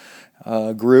Nakona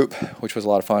group, which was a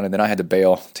lot of fun, and then I had to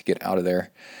bail to get out of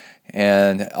there.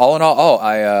 And all in all,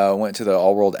 I went to the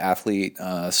All World Athlete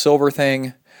Silver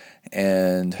thing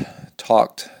and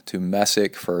talked to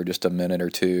Messick for just a minute or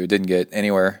two. Didn't get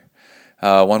anywhere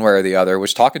one way or the other.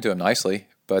 Was talking to him nicely,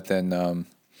 but then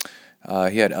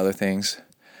he had other things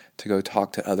to go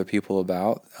talk to other people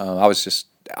about. I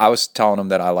was telling him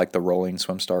that I liked the rolling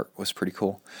swim start, was pretty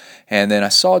cool. And then I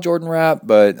saw Jordan Rapp,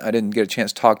 but I didn't get a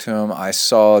chance to talk to him. I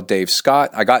saw Dave Scott.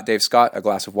 I got Dave Scott a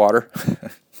glass of water.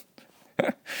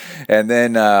 And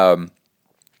then,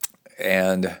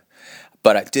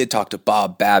 but I did talk to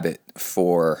Bob Babbitt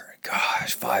for,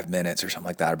 5 minutes or something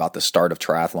like that about the start of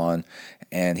triathlon.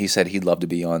 And he said he'd love to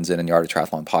be on Zen and the Art of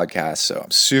Triathlon podcast. So I'm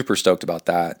super stoked about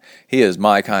that. He is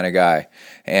my kind of guy.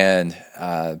 And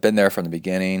been there from the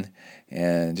beginning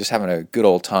and just having a good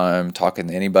old time talking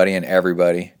to anybody and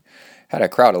everybody. Had a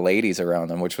crowd of ladies around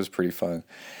them, which was pretty fun.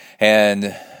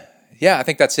 And yeah, I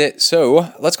think that's it.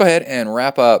 So let's go ahead and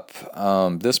wrap up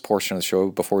this portion of the show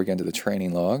before we get into the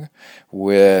training log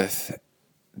with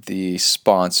the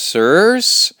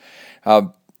sponsors.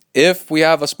 If we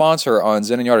have a sponsor on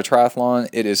Zen and Yard of Triathlon,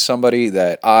 it is somebody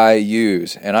that I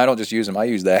use. And I don't just use them, I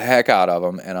use the heck out of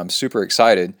them. And I'm super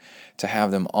excited to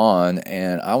have them on.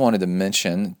 And I wanted to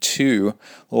mention two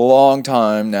long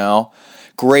time now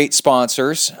great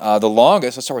sponsors.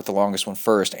 Let's start with the longest one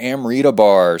first. Amrita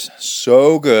bars.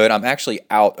 So good. I'm actually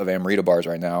out of Amrita bars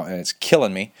right now, and it's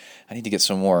killing me. I need to get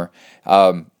some more.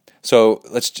 So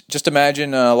let's just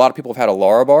imagine a lot of people have had a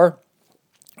Lara bar.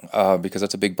 Because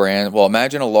that's a big brand. Well,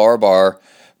 imagine a Lara bar,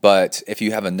 but if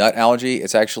you have a nut allergy,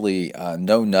 it's actually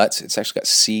no nuts. It's actually got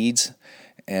seeds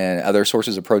and other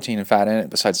sources of protein and fat in it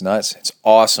besides nuts. It's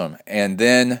awesome. And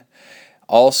then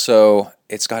also,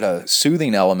 it's got a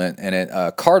soothing element in it,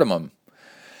 cardamom.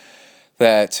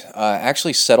 that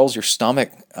actually settles your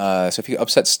stomach. So if you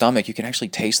upset stomach, you can actually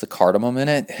taste the cardamom in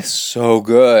it. It's so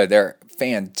good. They're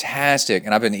fantastic,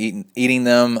 and I've been eating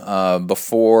them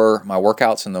before my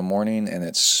workouts in the morning, and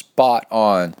it's spot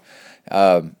on.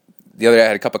 The other day I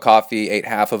had a cup of coffee, ate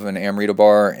half of an Amrita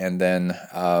bar, and then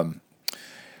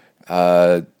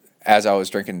as I was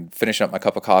finishing up my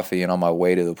cup of coffee and on my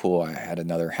way to the pool, I had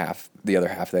the other half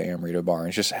of the Amrita bar, and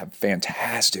it's just have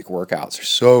fantastic workouts. They're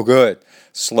so good.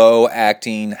 Slow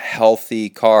acting, healthy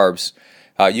carbs.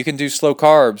 You can do slow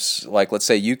carbs, like let's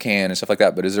say you can and stuff like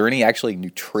that, but is there any actually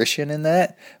nutrition in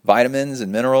that? Vitamins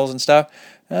and minerals and stuff?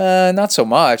 Not so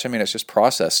much. I mean, it's just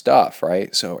processed stuff,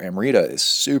 right? So Amrita is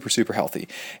super, super healthy.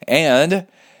 And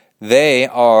they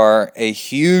are a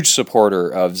huge supporter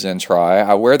of ZenTri.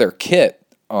 I wear their kit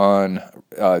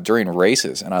during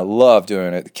races, and I love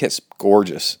doing it. The kit's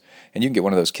gorgeous, and you can get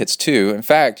one of those kits too. In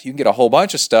fact, you can get a whole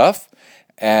bunch of stuff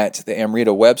at the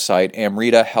Amrita website,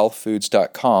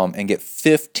 amritahealthfoods.com, and get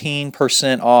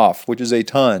 15% off, which is a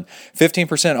ton.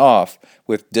 15% off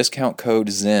with discount code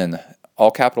ZEN.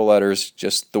 All capital letters,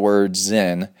 just the word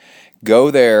ZEN.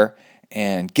 Go there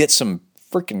and get some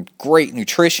freaking great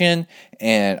nutrition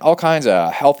and all kinds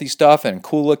of healthy stuff and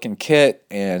cool looking kit,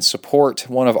 and support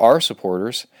one of our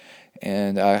supporters,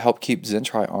 and help keep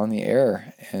ZenTri on the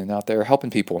air and out there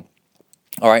helping people.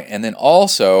 All right, and then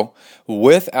also,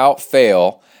 without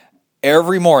fail,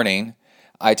 every morning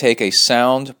I take a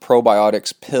Sound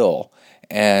Probiotics pill.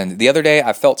 And the other day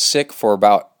I felt sick for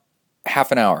about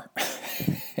half an hour.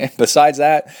 And besides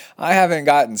that, I haven't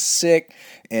gotten sick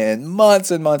in months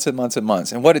and months and months and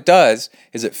months. And what it does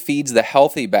is it feeds the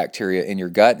healthy bacteria in your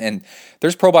gut. And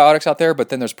there's probiotics out there, but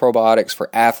then there's probiotics for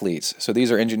athletes. So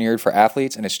these are engineered for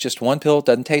athletes, and it's just one pill. It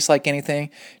doesn't taste like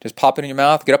anything. Just pop it in your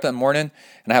mouth, get up in the morning,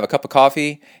 and I have a cup of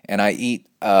coffee, and I eat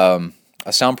a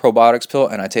Sound Probiotics pill,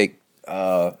 and I take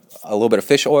a little bit of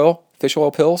fish oil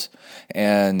pills,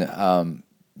 and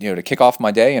to kick off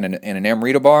my day in an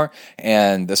Amrita bar.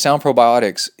 And the Sound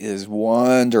Probiotics is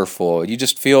wonderful. You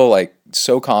just feel like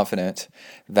so confident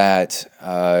that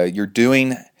you're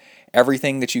doing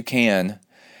everything that you can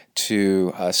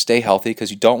to stay healthy, because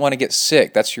you don't want to get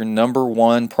sick. That's your number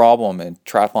one problem in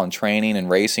triathlon training and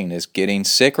racing, is getting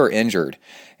sick or injured.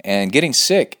 And getting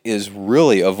sick is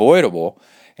really avoidable.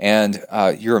 And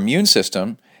your immune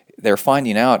system, they're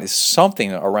finding out, is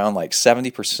something around like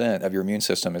 70% of your immune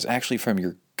system is actually from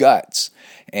your guts,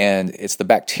 and it's the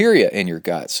bacteria in your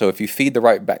gut. So if you feed the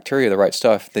right bacteria the right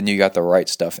stuff, then you got the right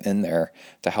stuff in there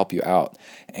to help you out.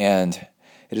 And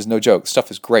it is no joke. Stuff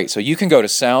is great. So you can go to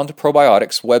Sound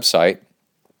Probiotics website,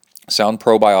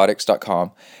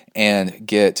 soundprobiotics.com, and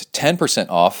get 10%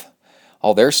 off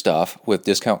all their stuff with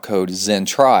discount code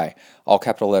ZenTri, all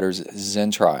capital letters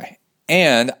ZenTri.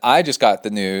 And I just got the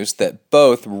news that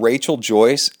both Rachel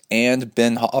Joyce and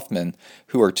Ben Hoffman,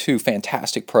 who are two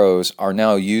fantastic pros, are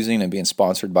now using and being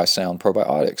sponsored by Sound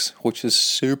Probiotics, which is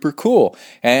super cool.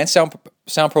 And Sound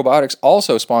Probiotics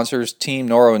also sponsors Team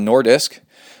Novo Nordisk,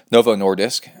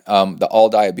 the all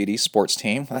diabetes sports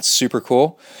team. That's super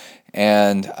cool.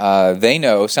 And Sound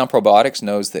Probiotics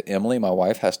knows that Emily, my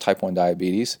wife, has type 1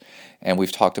 diabetes, and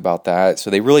we've talked about that. So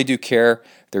they really do care.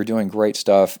 They're doing great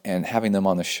stuff, and having them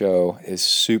on the show is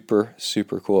super,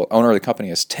 super cool. Owner of the company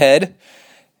is Ted,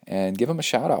 and give him a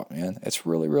shout out, man. It's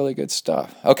really, really good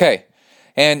stuff. Okay,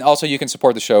 and also you can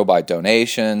support the show by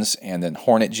donations, and then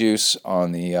Hornet Juice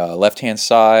on the left-hand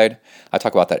side. I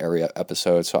talk about that every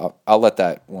episode, so I'll let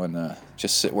that one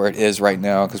just sit where it is right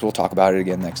now, because we'll talk about it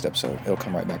again next episode. It'll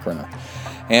come right back around.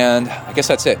 And I guess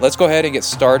that's it. Let's go ahead and get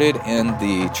started in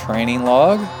the training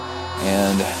log.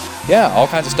 And all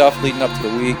kinds of stuff leading up to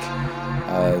the week.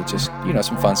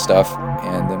 Some fun stuff.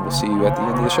 And then we'll see you at the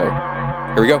end of the show.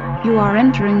 Here we go. You are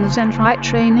entering the ZenTri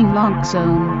training log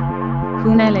zone.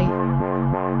 Huneli.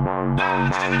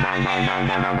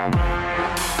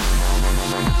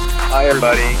 Hi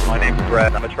everybody, my name's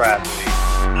Brett. I'm a triathlete.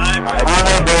 Hi Brett.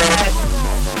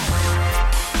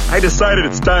 I decided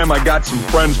it's time I got some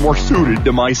friends more suited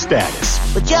to my status.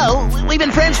 But Joe, we've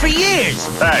been friends for years.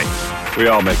 Hey, we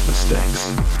all make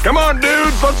mistakes. Come on,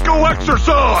 dudes, let's go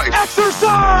exercise!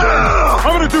 Exercise! Yeah!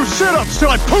 I'm gonna do sit-ups till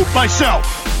I poop myself!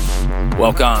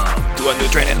 Welcome to a new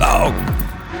training log.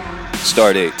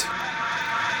 Start date,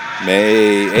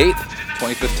 May 8th,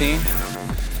 2015.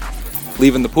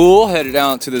 Leaving the pool, headed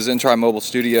out to the ZenTri mobile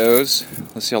studios.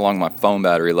 Let's see how long my phone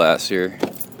battery lasts here.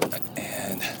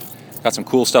 And got some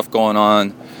cool stuff going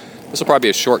on. This will probably be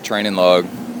a short training log,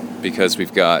 because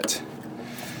we've got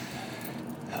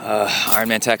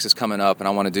Ironman Texas coming up, and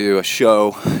I want to do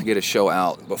get a show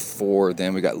out before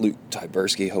then. We got Luke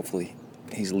Tyburski. Hopefully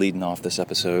he's leading off this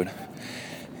episode.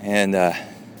 And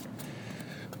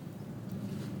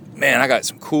man, I got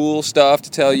some cool stuff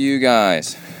to tell you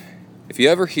guys. If you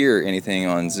ever hear anything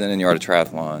on Zen and the Art of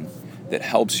Triathlon that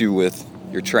helps you with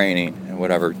your training and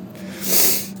whatever,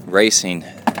 racing,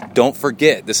 don't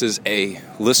forget this is a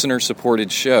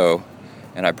listener-supported show,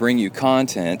 and I bring you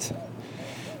content,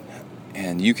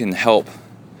 and you can help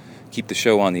keep the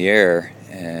show on the air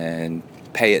and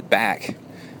pay it back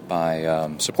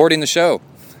by supporting the show.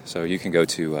 So you can go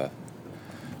to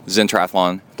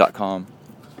ZenTriathlon.com,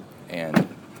 and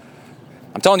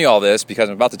I'm telling you all this because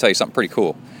I'm about to tell you something pretty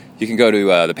cool. You can go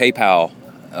to the PayPal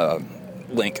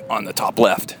link on the top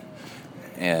left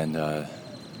and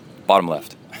bottom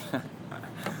left.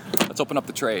 Let's open up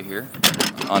the tray here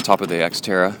on top of the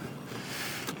Xterra.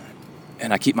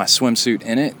 And I keep my swimsuit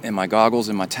in it and my goggles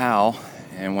and my towel.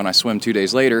 And when I swim 2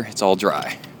 days later, it's all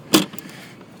dry.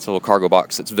 It's a little cargo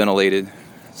box that's ventilated.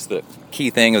 It's the key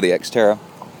thing of the Xterra.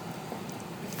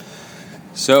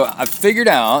 So I figured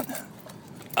out,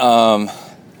 so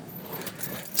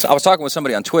I was talking with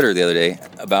somebody on Twitter the other day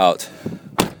about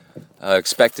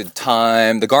expected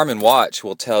time. The Garmin watch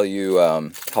will tell you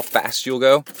how fast you'll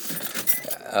go.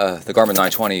 The Garmin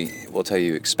 920 will tell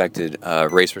you expected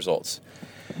race results.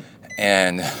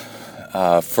 And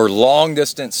for long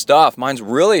distance stuff, mine's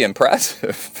really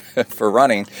impressive for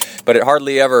running, but it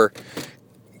hardly ever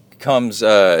comes,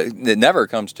 it never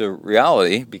comes to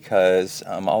reality because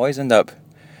I always end up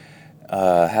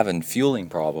having fueling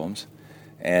problems.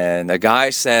 And the guy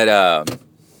said,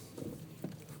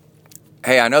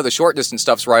 hey, I know the short distance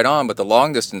stuff's right on, but the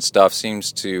long distance stuff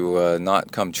seems to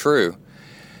not come true.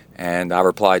 And I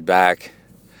replied back,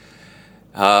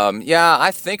 yeah,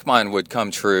 I think mine would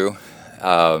come true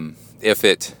if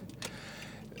it,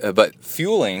 but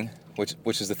fueling,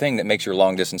 which is the thing that makes your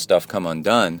long distance stuff come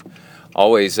undone,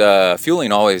 always,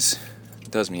 fueling always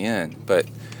does me in. But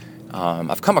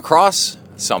I've come across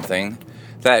something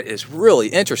that is really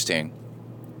interesting.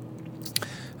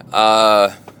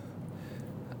 I've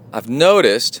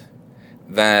noticed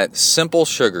that simple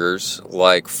sugars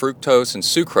like fructose and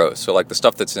sucrose, so like the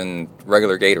stuff that's in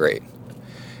regular Gatorade,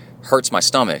 hurts my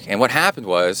stomach. And what happened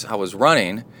was I was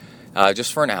running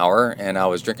just for an hour and I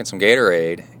was drinking some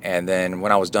Gatorade, and then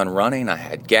when I was done running I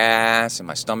had gas and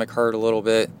my stomach hurt a little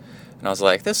bit, and I was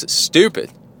like, this is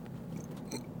stupid.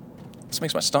 This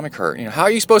makes my stomach hurt. You know, how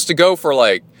are you supposed to go for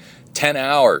like 10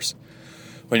 hours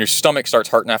when your stomach starts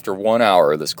hurting after 1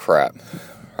 hour of this crap,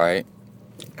 right?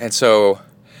 And so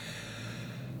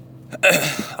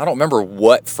I don't remember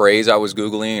what phrase I was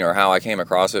Googling or how I came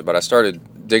across it, but I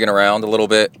started digging around a little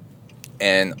bit,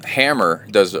 and Hammer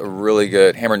does a really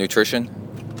good, Hammer Nutrition.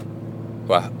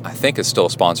 Well, I think it's still a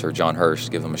sponsor, John Hirsch,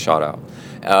 give them a shout out.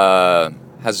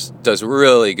 Does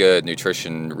really good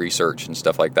nutrition research and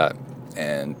stuff like that,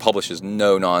 and publishes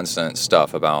no nonsense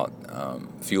stuff about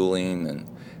fueling and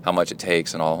how much it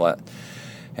takes and all that.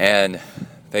 And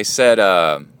they said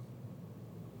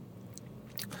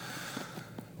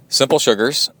simple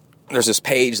sugars, there's this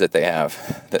page that they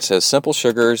have that says simple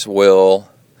sugars will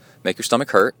make your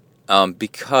stomach hurt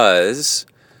because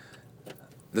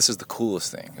this is the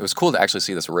coolest thing. It was cool to actually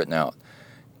see this written out.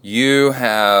 You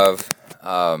have,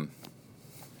 for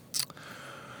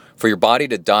your body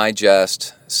to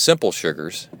digest simple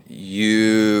sugars,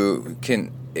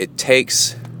 it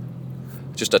takes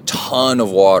just a ton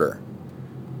of water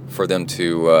for them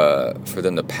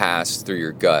to pass through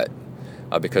your gut.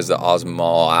 Because the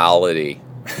osmolality,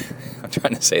 I'm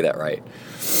trying to say that right.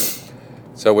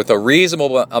 So with a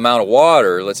reasonable amount of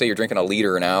water, let's say you're drinking a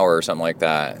liter an hour or something like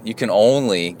that, you can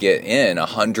only get in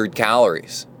 100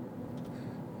 calories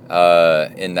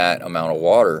in that amount of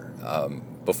water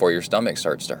before your stomach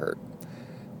starts to hurt.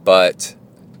 But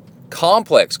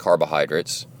complex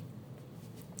carbohydrates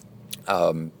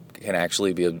can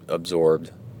actually be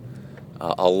absorbed,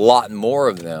 a lot more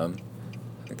of them.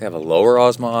 I think they have a lower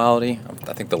osmolality.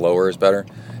 I think the lower is better.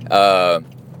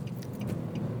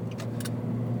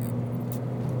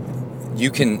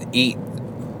 You can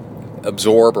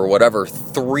absorb or whatever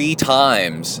 3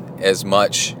 times as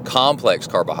much complex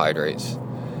carbohydrates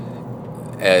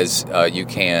as you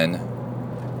can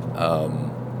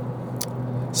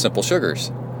simple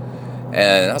sugars.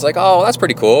 And I was like, oh, that's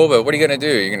pretty cool, but what are you going to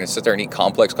do? You're going to sit there and eat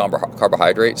complex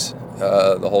carbohydrates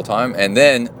the whole time? And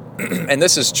then, and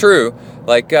this is true,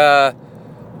 like, go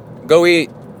eat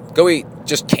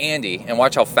just candy and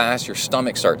watch how fast your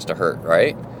stomach starts to hurt,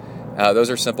 right? Those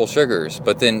are simple sugars.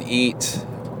 But then eat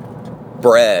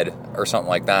bread or something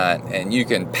like that, and you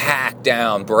can pack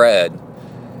down bread,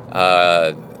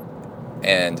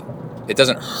 and it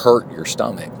doesn't hurt your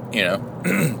stomach, you know?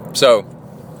 So,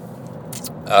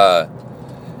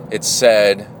 it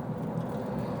said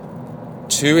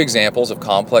two examples of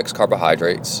complex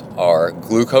carbohydrates are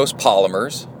glucose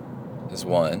polymers is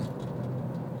one.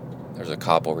 There's a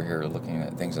cop over here looking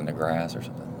at things in the grass or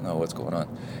something. I don't know what's going on.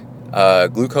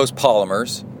 Glucose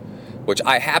polymers, which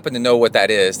I happen to know what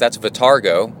that is. That's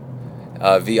Vitargo,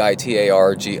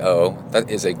 Vitargo.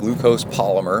 That is a glucose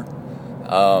polymer.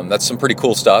 That's some pretty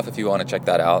cool stuff if you want to check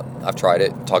that out. I've tried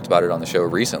it, talked about it on the show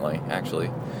recently, actually.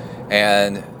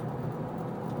 And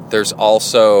there's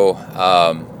also,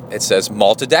 it says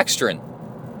maltodextrin.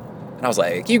 And I was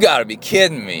like, you gotta be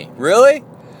kidding me, really?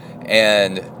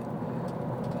 And,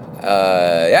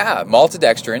 yeah,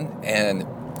 maltodextrin. And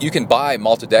you can buy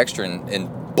maltodextrin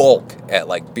in bulk at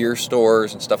like beer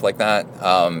stores and stuff like that.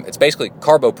 It's basically,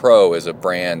 Carbo Pro is a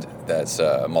brand that's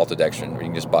maltodextrin. You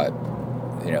can just buy,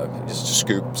 just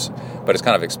scoops. But it's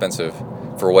kind of expensive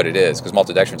for what it is, because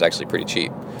maltodextrin is actually pretty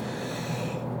cheap.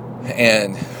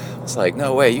 And it's like,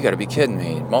 no way, you got to be kidding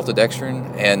me.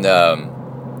 Maltodextrin. And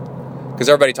because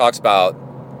everybody talks about,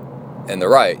 and they're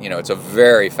right, it's a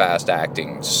very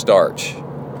fast-acting starch.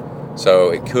 So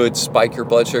it could spike your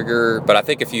blood sugar. But I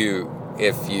think if you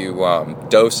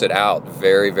dose it out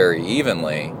very, very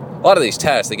evenly, a lot of these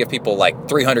tests, they give people like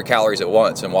 300 calories at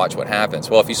once and watch what happens.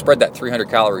 Well, if you spread that 300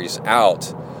 calories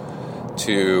out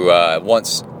to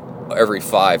once every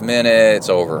 5 minutes,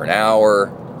 over an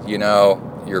hour,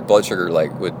 your blood sugar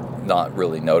would not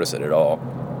really notice it at all.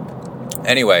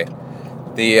 Anyway,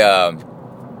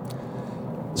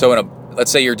 so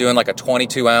let's say you're doing like a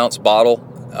 22 ounce bottle,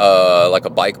 like a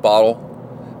bike bottle,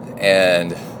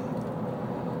 and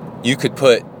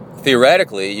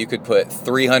theoretically you could put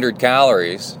 300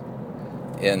 calories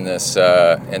in this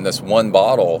one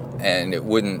bottle, and it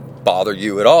wouldn't bother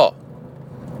you at all.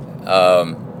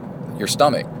 Your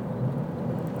stomach,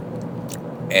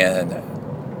 and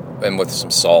with some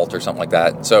salt or something like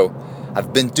that. So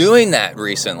I've been doing that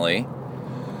recently.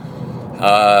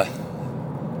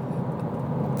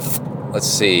 Let's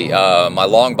see, my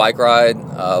long bike ride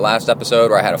last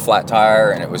episode where I had a flat tire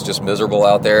and it was just miserable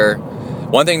out there.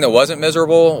 One thing that wasn't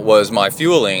miserable was my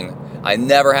fueling. I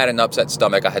never had an upset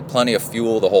stomach. I had plenty of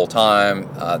fuel the whole time.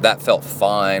 That felt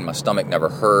fine. My stomach never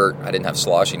hurt. I didn't have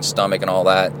sloshing stomach and all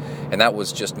that. And that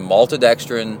was just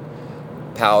maltodextrin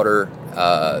powder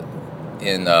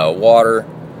in water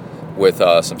with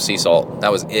some sea salt.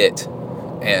 That was it.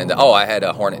 And, I had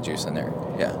hornet juice in there.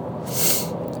 Yeah.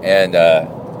 And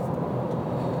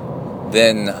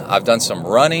then I've done some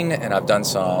running, and I've done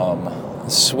some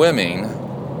swimming.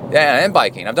 Yeah, and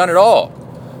biking. I've done it all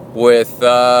with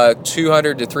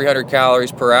 200 to 300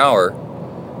 calories per hour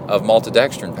of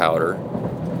maltodextrin powder.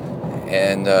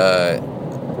 And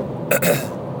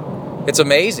it's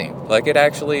amazing. Like, it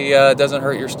actually doesn't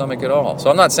hurt your stomach at all. So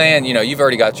I'm not saying, you've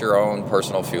already got your own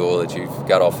personal fuel that you've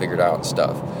got all figured out and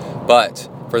stuff. But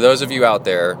for those of you out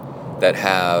there that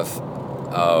have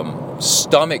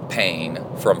stomach pain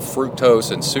from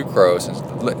fructose and sucrose,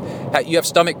 and you have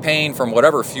stomach pain from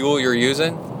whatever fuel you're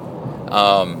using,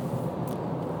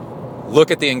 look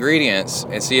at the ingredients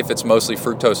and see if it's mostly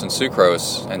fructose and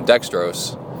sucrose and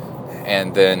dextrose,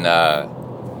 and then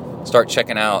start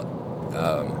checking out,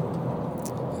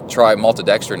 try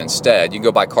maltodextrin instead. You can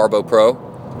go buy Carbo Pro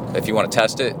if you want to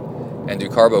test it, and do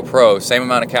Carbo Pro, same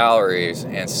amount of calories,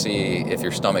 and see if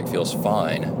your stomach feels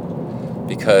fine,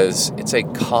 because it's a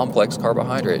complex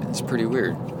carbohydrate. It's pretty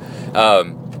weird.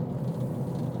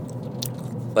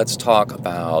 Let's talk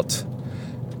about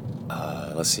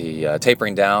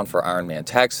tapering down for Ironman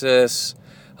Texas,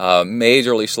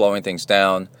 majorly slowing things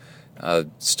down,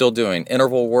 still doing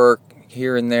interval work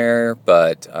here and there,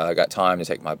 but I got time to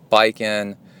take my bike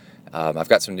in. I've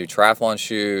got some new triathlon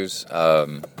shoes,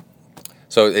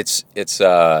 so it's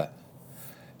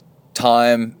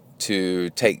time to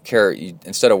take care.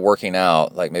 Instead of working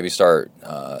out, like maybe start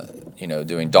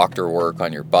doing doctor work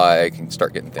on your bike and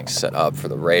start getting things set up for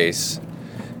the race.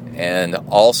 And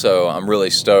also, I'm really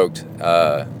stoked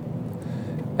at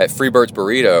Freebird's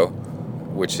Burrito,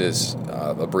 which is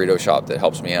a burrito shop that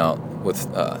helps me out with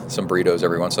some burritos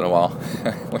every once in a while,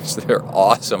 which they're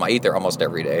awesome. I eat there almost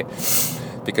every day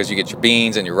because you get your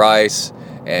beans and your rice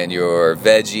and your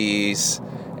veggies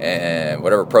and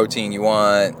whatever protein you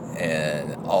want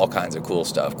and all kinds of cool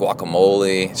stuff.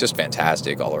 Guacamole. It's just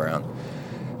fantastic all around.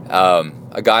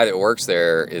 A guy that works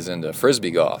there is into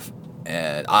Frisbee golf.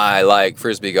 And I like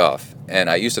Frisbee golf. And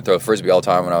I used to throw Frisbee all the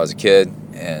time when I was a kid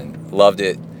and loved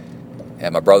it.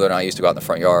 And my brother and I used to go out in the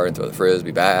front yard and throw the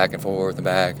Frisbee back and forth and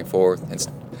back and forth. And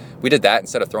we did that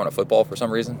instead of throwing a football for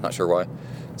some reason. Not sure why.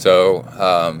 So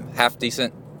half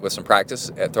decent with some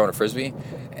practice at throwing a Frisbee.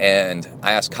 And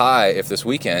I asked Kai if this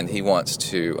weekend he wants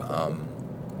to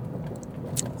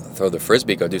throw the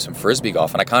frisbee, go do some frisbee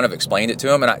golf. And I kind of explained it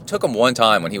to him, and I took him one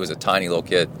time when he was a tiny little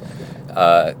kid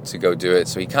to go do it,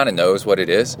 so he kind of knows what it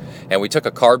is. And we took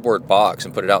a cardboard box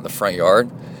and put it out in the front yard,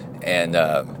 and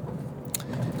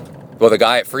well, the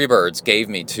guy at Freebirds gave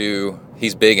me 2.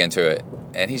 He's big into it,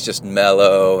 and he's just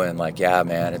mellow and like, yeah,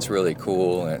 man, it's really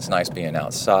cool, and it's nice being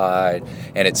outside,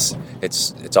 and it's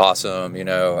awesome, you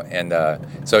know. And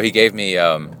so he gave me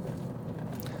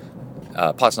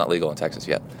pot's not legal in Texas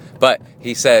yet, but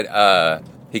he said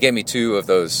he gave me 2 of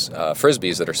those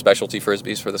frisbees that are specialty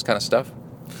frisbees for this kind of stuff.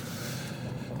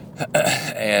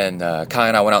 And Kai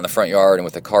and I went out in the front yard, and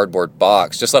with the cardboard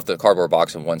box, just left the cardboard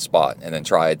box in one spot, and then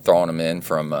tried throwing them in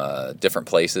from different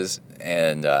places,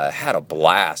 and had a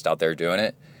blast out there doing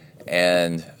it.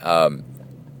 And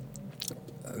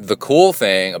the cool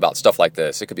thing about stuff like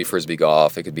this, it could be frisbee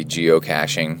golf, it could be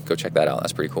geocaching. Go check that out.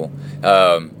 That's pretty cool.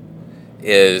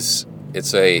 Is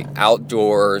it's a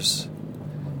outdoors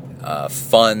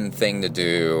fun thing to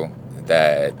do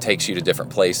that takes you to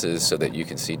different places so that you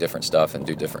can see different stuff and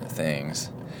do different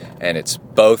things. And it's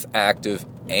both active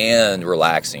and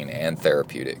relaxing and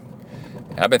therapeutic.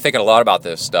 And I've been thinking a lot about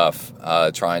this stuff,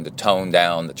 trying to tone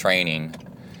down the training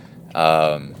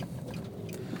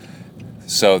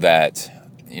so that,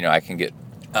 you know, I can get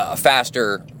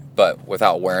faster, but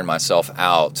without wearing myself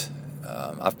out.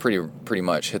 I've pretty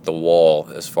much hit the wall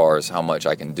as far as how much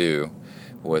I can do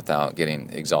without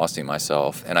exhausting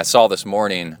myself. And I saw this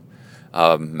morning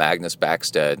Magnus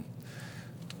Backstead,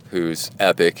 who's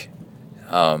epic,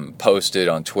 posted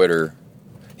on Twitter.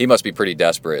 He must be pretty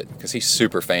desperate because he's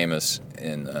super famous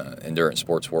in endurance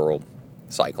sports world,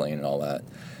 cycling and all that.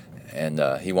 And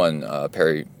he won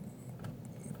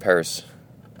Paris-Roubaix.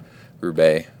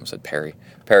 I said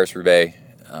Paris-Roubaix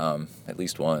at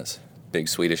least once. Big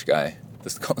Swedish guy,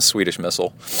 this is called the Swedish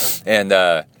Missile.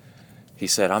 And he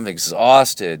said, I'm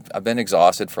exhausted. I've been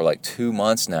exhausted for like 2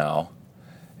 months now.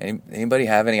 Anybody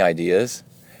have any ideas?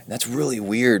 And that's really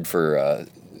weird for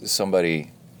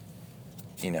somebody,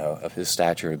 you know, of his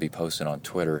stature to be posting on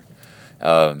Twitter.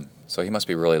 So he must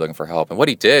be really looking for help. And what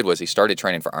he did was he started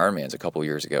training for Ironmans a couple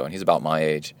years ago, and he's about my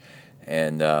age.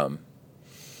 And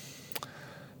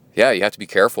yeah, you have to be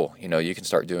careful. You know, you can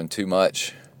start doing too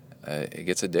much. It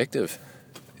gets addictive.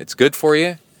 It's good for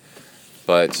you,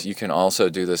 but you can also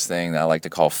do this thing that I like to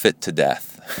call fit to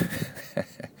death.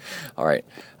 All right,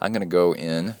 I'm going to go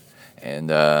in and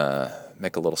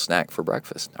make a little snack for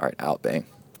breakfast. All right, out, bang.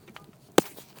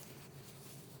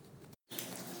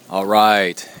 All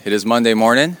right, it is Monday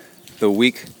morning, the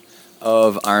week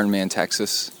of Ironman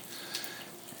Texas.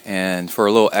 And for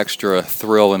a little extra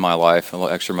thrill in my life, a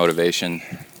little extra motivation,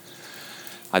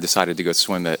 I decided to go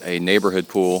swim at a neighborhood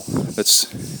pool.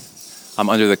 I'm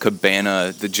under the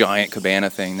cabana, the giant cabana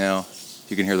thing now.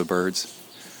 You can hear the birds.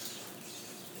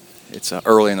 It's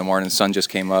early in the morning, the sun just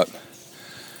came up,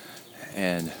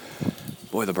 and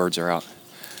boy, the birds are out.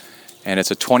 And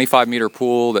it's a 25-meter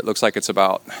pool that looks like it's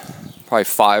about probably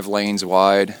 5 lanes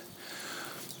wide,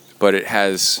 but it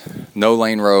has no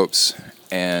lane ropes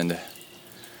and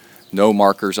no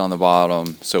markers on the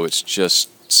bottom, so it's just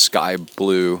sky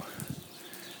blue,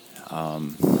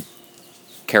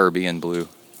 Caribbean blue.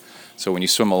 So when you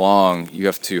swim along, you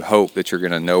have to hope that you're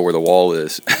going to know where the wall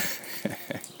is.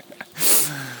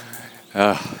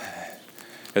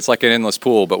 It's like an endless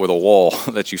pool, but with a wall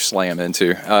that you slam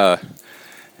into.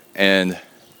 And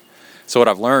so what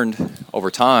I've learned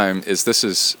over time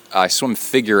is I swim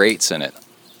figure eights in it,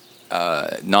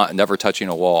 never touching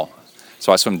a wall.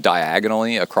 So I swim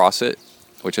diagonally across it,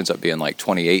 which ends up being like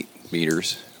 28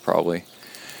 meters probably.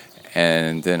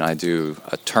 And then I do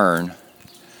a turn,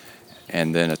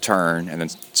 and then a turn, and then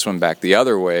swim back the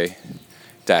other way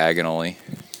diagonally.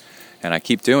 And I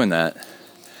keep doing that.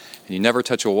 And you never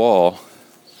touch a wall.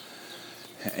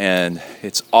 And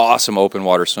it's awesome open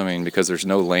water swimming because there's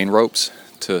no lane ropes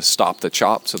to stop the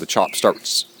chop. So the chop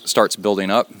starts building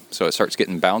up, so it starts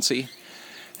getting bouncy.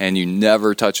 And you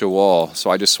never touch a wall. So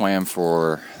I just swam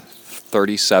for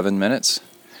 37 minutes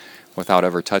without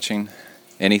ever touching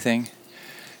anything.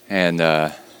 And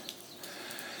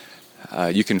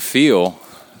you can feel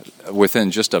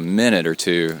within just a minute or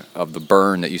two of the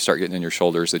burn that you start getting in your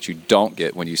shoulders that you don't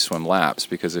get when you swim laps.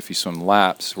 Because if you swim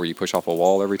laps where you push off a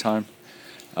wall every time,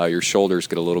 your shoulders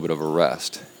get a little bit of a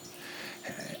rest.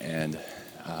 And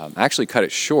I actually cut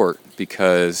it short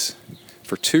because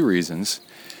for 2 reasons.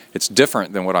 It's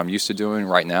different than what I'm used to doing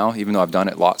right now, even though I've done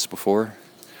it lots before.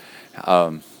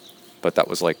 But that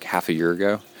was like half a year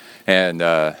ago. And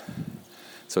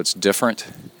so it's different.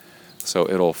 So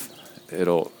it'll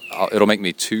make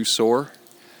me too sore,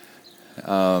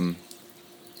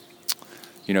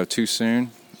 too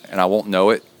soon, and I won't know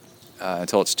it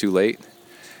until it's too late.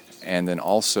 And then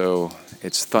also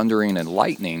it's thundering and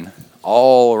lightning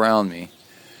all around me.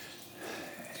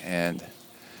 And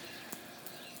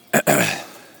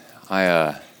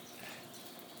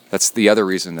that's the other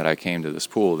reason that I came to this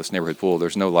pool, this neighborhood pool.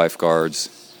 There's no lifeguards.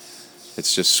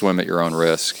 It's just swim at your own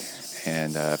risk.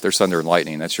 And if there's thunder and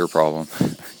lightning, that's your problem.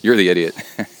 You're the idiot.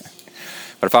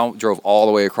 But if I drove all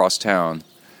the way across town,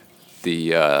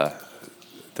 the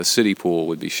city pool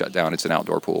would be shut down. It's an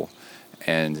outdoor pool.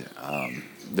 And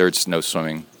there's no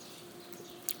swimming.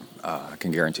 I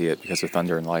can guarantee it because of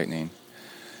thunder and lightning.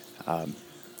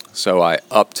 So I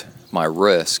upped my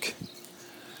risk.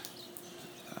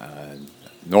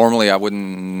 Normally I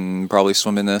wouldn't probably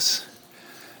swim in this.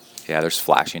 Yeah, there's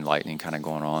flashing lightning kind of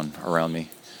going on around me.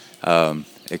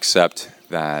 Except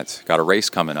that got a race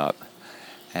coming up.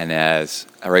 And as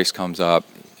a race comes up,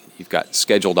 you've got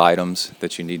scheduled items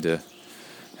that you need to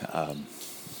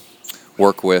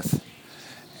work with.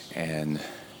 And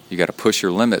you got to push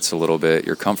your limits a little bit,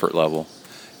 your comfort level,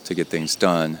 to get things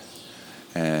done.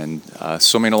 And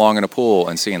swimming along in a pool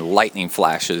and seeing lightning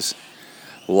flashes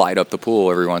light up the pool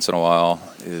every once in a while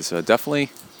is definitely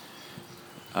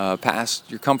past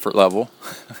your comfort level.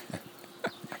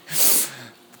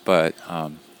 But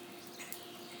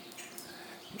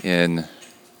in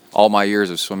all my years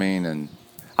of swimming, and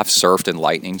I've surfed in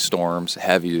lightning storms,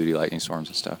 heavy-duty lightning storms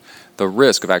and stuff, the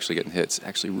risk of actually getting hit is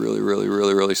actually really, really,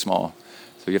 really, really small.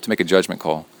 So you have to make a judgment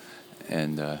call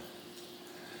and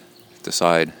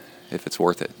decide if it's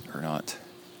worth it or not.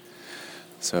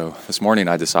 So this morning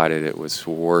I decided it was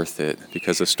worth it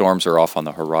because the storms are off on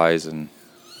the horizon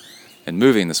and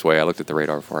moving this way. I looked at the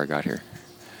radar before I got here,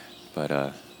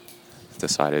 but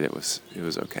decided it was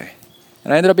okay,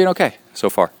 and I ended up being okay so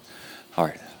far. All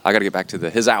right, I got to get back to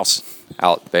his house.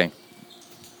 Out, bang.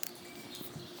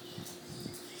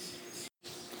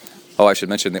 Oh, I should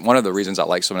mention that one of the reasons I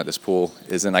like swimming at this pool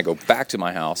is then I go back to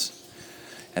my house,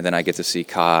 and then I get to see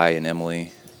Kai and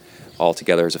Emily all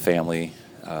together as a family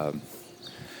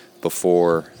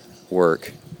before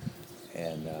work,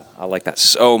 and I like that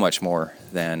so much more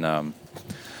than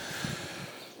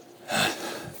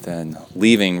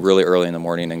leaving really early in the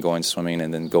morning and going swimming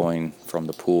and then going from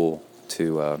the pool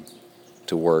to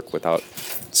work without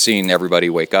seeing everybody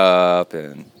wake up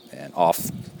and off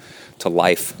to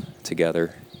life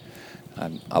together.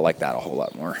 I like that a whole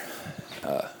lot more,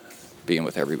 being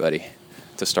with everybody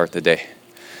to start the day.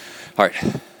 All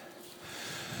right,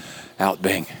 out,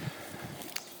 bang.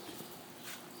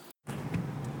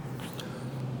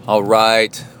 All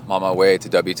right, I'm on my way to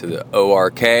W to the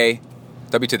O-R-K.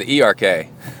 W to the E-R-K.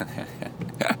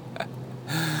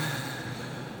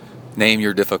 Name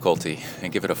your difficulty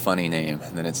and give it a funny name,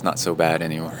 and then it's not so bad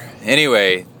anymore.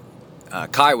 Anyway,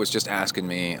 Kai was just asking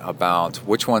me about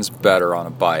which one's better on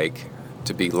a bike,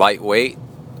 to be lightweight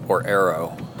or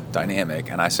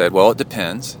aerodynamic. And I said, well, it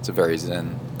depends. It's a very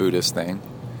Zen Buddhist thing.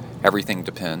 Everything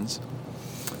depends.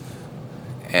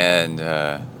 And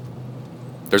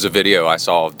there's a video I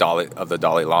saw of the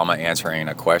Dalai Lama answering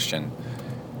a question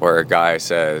where a guy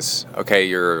says, okay,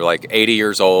 you're like 80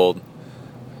 years old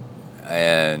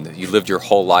and you lived your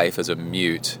whole life as a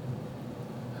mute.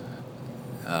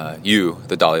 You,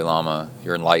 the Dalai Lama,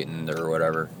 you're enlightened or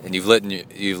whatever, and you've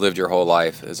lived your whole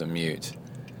life as a mute,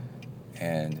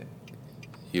 and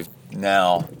you've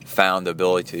now found the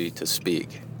ability to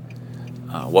speak.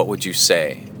 What would you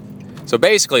say? So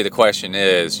basically the question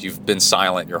is, you've been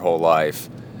silent your whole life.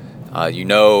 You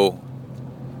know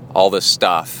all this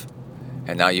stuff,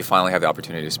 and now you finally have the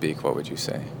opportunity to speak. What would you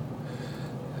say?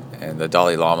 And the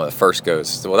Dalai Lama first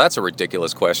goes, well, that's a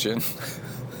ridiculous question.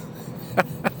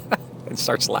 And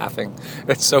starts laughing.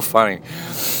 It's so funny.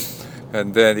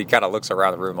 And then he kind of looks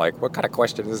around the room like, what kind of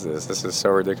question is this? This is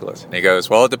so ridiculous. And he goes,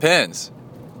 well, it depends.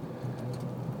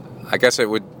 I guess it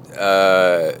would,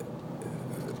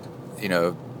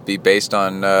 be based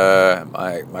on,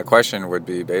 my question would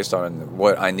be based on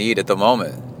what I need at the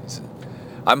moment.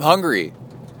 I'm hungry.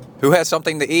 Who has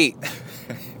something to eat?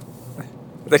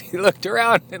 Then he looked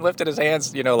around and lifted his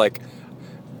hands,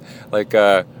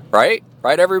 right,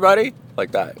 everybody?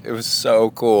 Like that. It was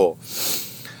so cool.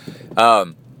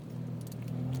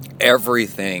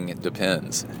 Everything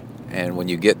depends. And when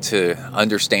you get to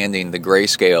understanding the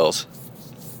grayscales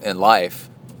in life,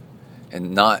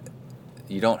 and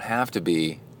you don't have to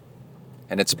be,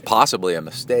 and it's possibly a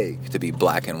mistake to be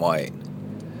black and white,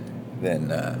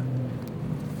 then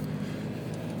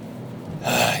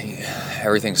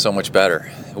everything's so much better.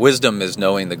 Wisdom is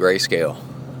knowing the grayscale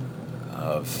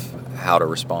of how to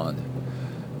respond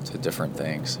to different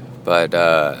things. But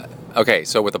okay,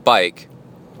 so with a bike,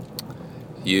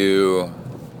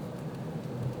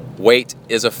 weight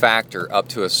is a factor up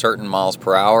to a certain miles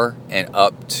per hour and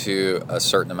up to a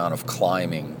certain amount of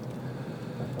climbing.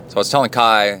 So I was telling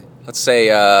Kai, let's say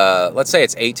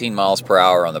it's 18 miles per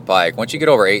hour on the bike. Once you get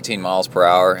over 18 miles per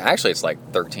hour, actually it's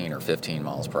like 13 or 15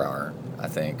 miles per hour, I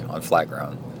think, on flat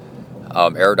ground.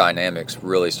 Aerodynamics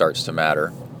really starts to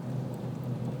matter.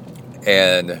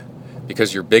 And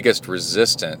because your biggest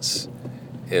resistance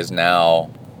is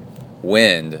now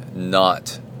wind,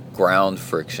 not ground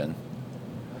friction.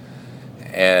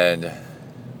 And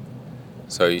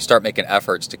so you start making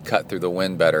efforts to cut through the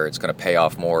wind better, it's going to pay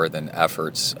off more than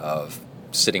efforts of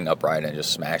sitting upright and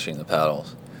just smashing the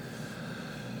pedals.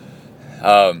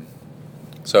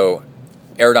 So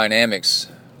aerodynamics,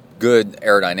 good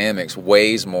aerodynamics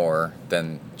weighs more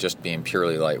than just being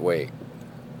purely lightweight,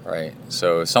 right?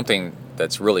 So something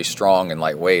that's really strong and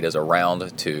lightweight is a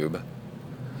round tube,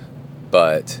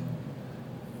 but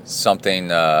something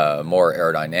more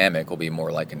aerodynamic will be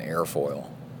more like an airfoil.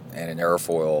 And an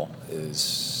airfoil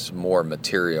is more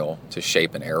material to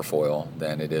shape an airfoil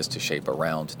than it is to shape a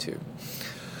round tube.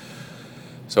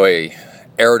 So a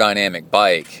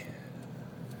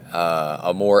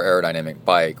more aerodynamic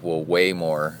bike will weigh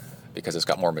more because it's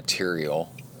got more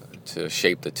material to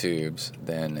shape the tubes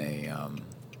than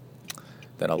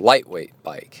a lightweight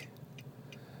bike.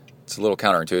 It's a little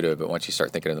counterintuitive, but once you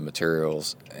start thinking of the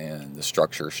materials and the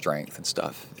structure, strength, and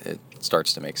stuff, it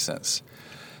starts to make sense.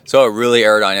 So a really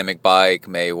aerodynamic bike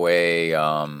may weigh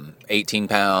 18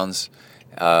 pounds,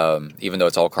 even though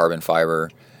it's all carbon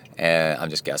fiber, and I'm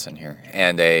just guessing here.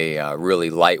 And a really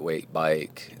lightweight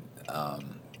bike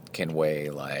can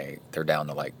weigh they're down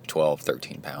to 12,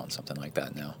 13 pounds, something like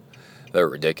that now. They're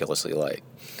ridiculously light.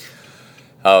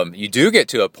 You do get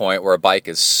to a point where a bike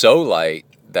is so light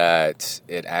that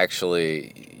it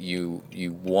actually, you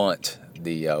want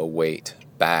the weight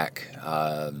back.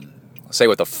 Say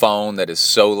with a phone that is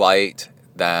so light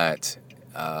that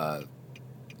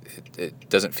it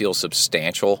doesn't feel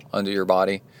substantial under your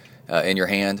body, in your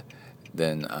hand,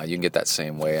 then you can get that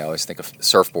same way. I always think of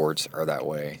surfboards are that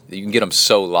way. You can get them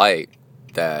so light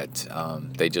that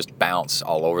they just bounce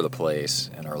all over the place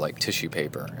and are like tissue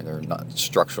paper, and they're not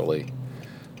structurally,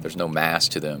 there's no mass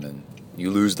to them, and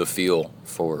you lose the feel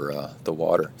for the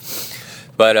water.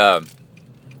 But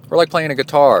we're like playing a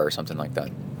guitar or something like that.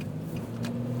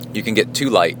 You can get too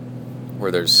light,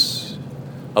 where there's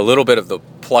a little bit of the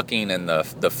plucking and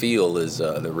the feel is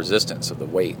the resistance of the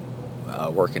weight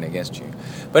working against you.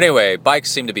 But anyway,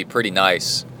 bikes seem to be pretty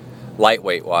nice,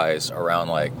 lightweight wise,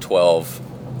 around 12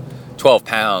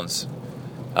 pounds,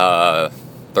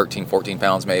 13, 14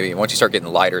 pounds maybe. Once you start getting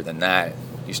lighter than that,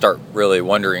 you start really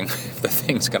wondering if the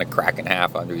thing's going to crack in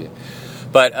half under you.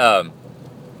 But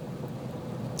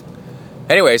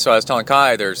anyway, so I was telling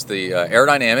Kai, there's the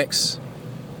aerodynamics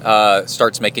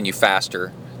starts making you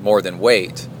faster, more than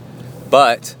weight.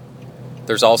 But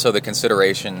there's also the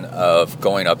consideration of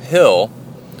going uphill.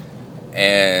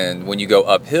 And when you go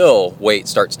uphill, weight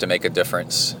starts to make a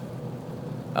difference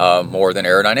more than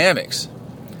aerodynamics.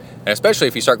 And especially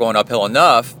if you start going uphill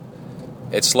enough,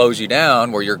 it slows you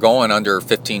down where you're going under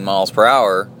 15 miles per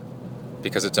hour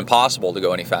because it's impossible to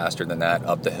go any faster than that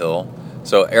up the hill.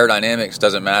 So aerodynamics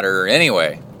doesn't matter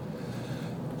anyway.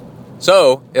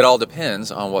 So it all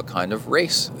depends on what kind of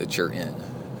race that you're in.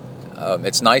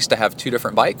 It's nice to have two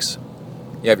different bikes.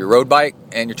 You have your road bike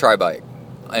and your tri bike,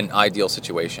 an ideal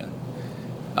situation.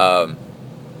 A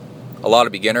lot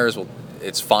of beginners,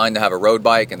 it's fine to have a road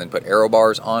bike and then put aero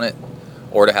bars on it,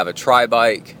 or to have a tri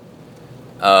bike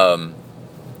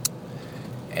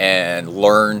and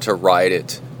learn to ride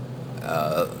it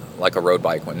like a road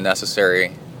bike when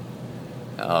necessary.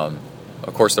 Of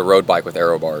course, the road bike with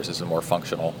aero bars is a more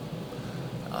functional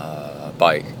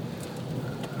bike.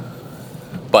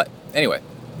 But anyway,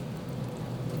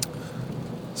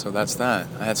 so that's that.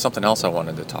 I had something else I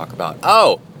wanted to talk about.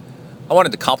 Oh, I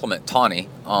wanted to compliment Tawny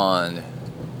on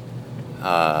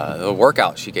the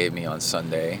workout she gave me on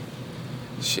Sunday.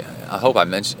 I hope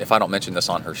if I don't mention this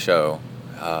on her show,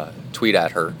 tweet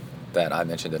at her that I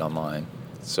mentioned it on mine,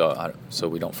 so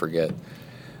we don't forget.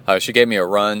 She gave me a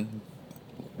run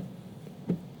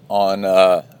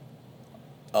on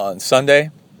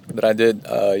Sunday that I did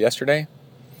yesterday,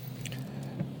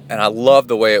 and I love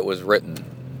the way it was written.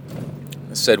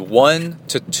 It said 1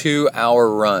 to 2 hour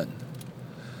run.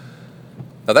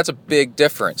 Now that's a big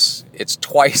difference. It's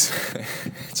twice,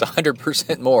 it's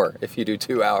 100% more if you do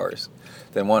 2 hours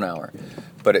than 1 hour.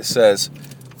 But it says,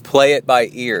 play it by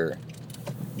ear.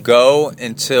 Go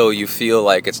until you feel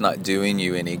like it's not doing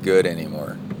you any good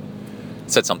anymore.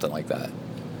 It said something like that.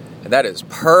 And that is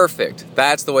perfect.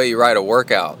 That's the way you write a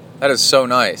workout. That is so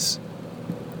nice.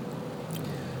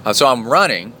 So I'm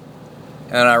running,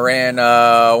 and I ran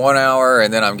 1 hour,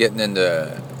 and then I'm getting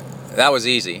into, that was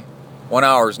easy. 1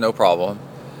 hour is no problem.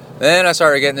 Then I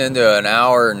started getting into an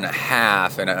hour and a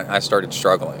half, and I started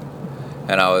struggling.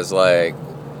 And I was like,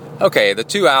 okay, the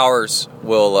 2 hours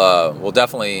will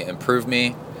definitely improve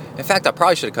me. In fact, I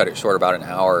probably should have cut it short, about an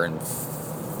hour and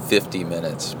 50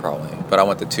 minutes probably. But I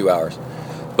went to 2 hours.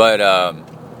 But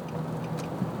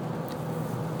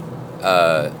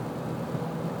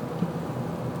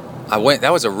I went.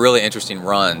 That was a really interesting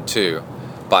run too,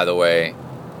 by the way.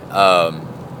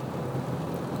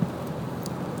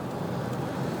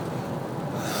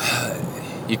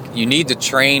 You need to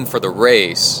train for the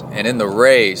race, and in the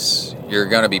race you're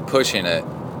going to be pushing it,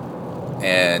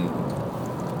 and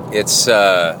it's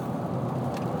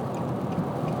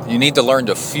you need to learn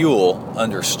to fuel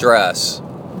under stress,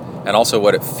 and also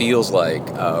what it feels like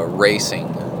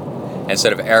racing,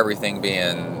 instead of everything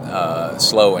being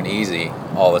slow and easy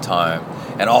all the time.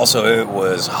 And also it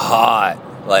was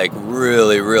hot, like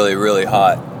really, really, really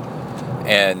hot,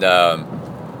 and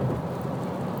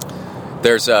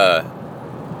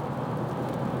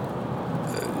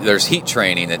there's heat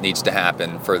training that needs to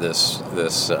happen for this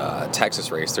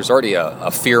Texas race. There's already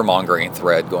a fear-mongering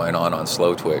thread going on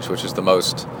Slow Twitch, which is the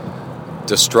most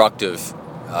destructive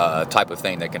type of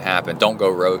thing that can happen. Don't go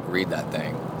read that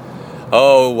thing.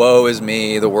 Oh, woe is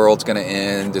me, the world's going to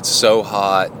end, it's so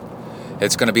hot,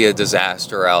 it's going to be a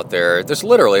disaster out there. There's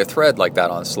literally a thread like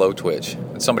that on Slow Twitch.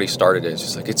 And somebody started it. It's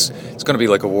just like, it's going to be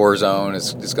like a war zone.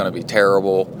 It's going to be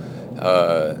terrible.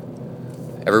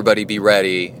 Everybody be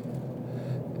ready.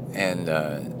 And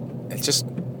it just,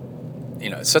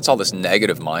 it sets all this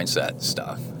negative mindset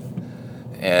stuff.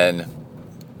 And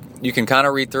you can kind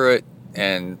of read through it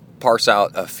and parse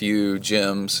out a few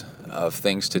gems of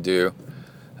things to do.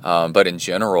 But in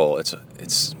general, it's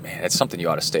something you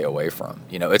ought to stay away from.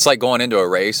 It's like going into a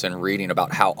race and reading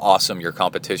about how awesome your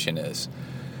competition is.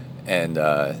 And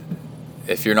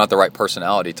if you're not the right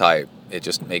personality type, it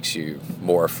just makes you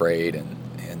more afraid and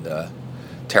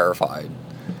terrified,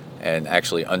 and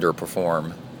actually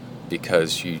underperform,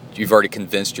 because you've already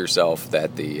convinced yourself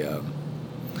that the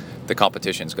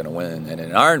competition is going to win. And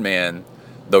in an Ironman,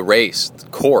 the race, the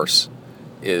course,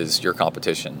 is your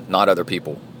competition, not other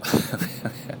people.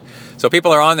 So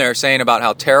people are on there saying about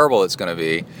how terrible it's going to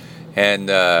be, and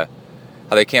how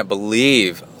they can't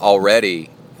believe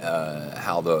already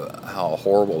how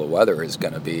horrible the weather is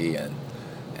going to be, and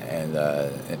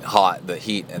hot, the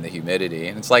heat and the humidity.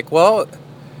 And it's like, well,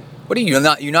 what do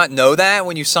you not know that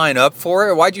when you sign up for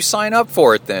it? Why'd you sign up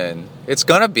for it then? It's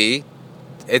gonna be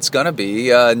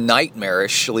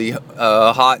nightmarishly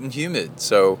hot and humid.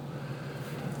 So,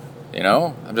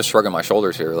 I'm just shrugging my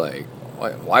shoulders here, like,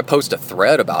 why post a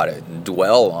thread about it and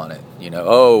dwell on it?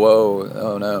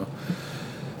 Oh no.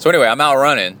 So anyway, I'm out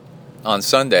running on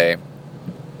Sunday,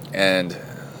 and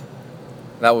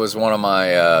that was one of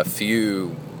my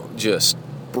few just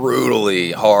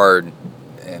brutally hard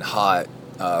and hot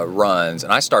runs,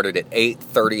 and I started at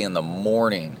 8:30 in the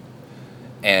morning,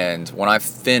 and when I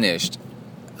finished,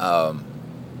 not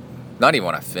even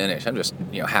when I finished, I'm just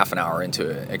half an hour into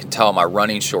it, I can tell my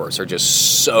running shorts are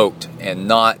just soaked and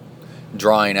not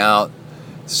drying out,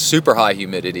 super high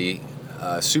humidity,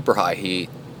 super high heat.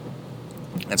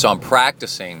 And so I'm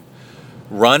practicing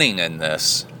running in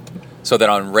this, so that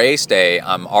on race day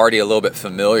I'm already a little bit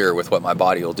familiar with what my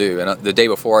body will do. And the day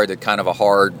before I did kind of a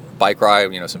hard bike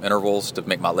ride, some intervals to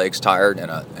make my legs tired,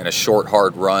 and a short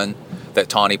hard run that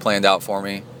Tawny planned out for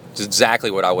me. It's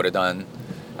exactly what I would have done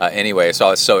anyway. So I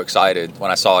was so excited when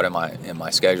I saw it in my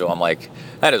schedule. I'm like,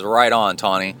 that is right on,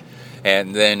 Tawny.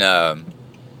 And then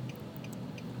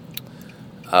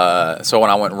so when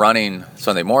I went running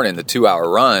Sunday morning, the 2 hour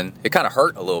run, it kind of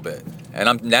hurt a little bit. And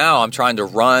I'm trying to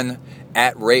run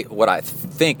at what I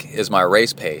think is my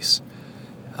race pace.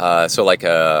 So like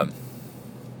I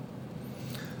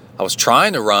was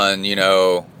trying to run,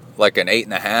 like an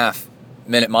 8.5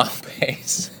 minute mile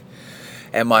pace,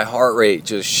 and my heart rate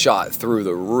just shot through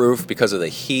the roof because of the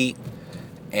heat,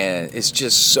 and it's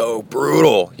just so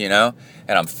brutal, and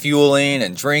I'm fueling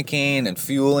and drinking and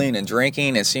fueling and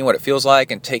drinking and seeing what it feels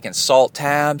like, and taking salt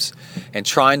tabs and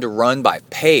trying to run by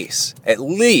pace, at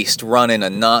least running a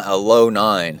low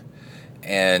 9.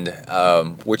 And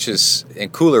which is, in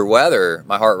cooler weather,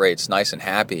 my heart rate's nice and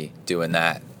happy doing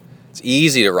that. It's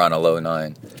easy to run a low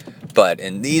 9. But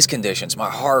in these conditions, my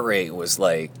heart rate was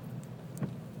like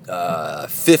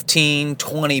 15,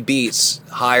 20 beats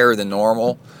higher than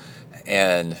normal.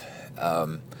 And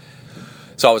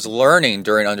so I was learning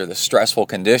under the stressful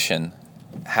condition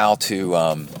how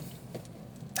to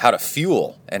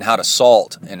fuel and how to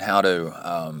salt and how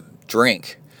to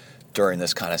drink during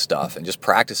this kind of stuff and just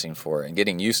practicing for it and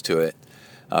getting used to it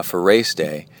for race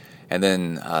day. And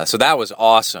then, so that was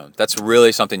awesome. That's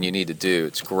really something you need to do.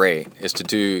 It's great. Is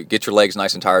to get your legs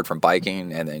nice and tired from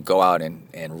biking and then go out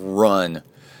and run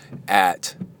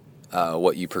at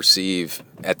what you perceive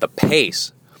at the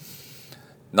pace.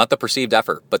 Not the perceived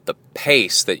effort, but the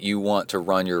pace that you want to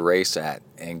run your race at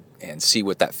and see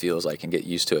what that feels like and get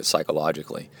used to it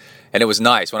psychologically. And it was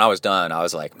nice. When I was done, I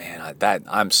was like, man,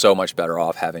 I'm so much better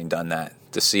off having done that,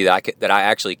 to see that I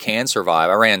actually can survive.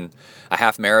 I ran a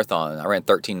half marathon. I ran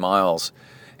 13 miles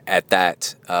at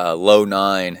that low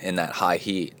 9 in that high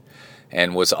heat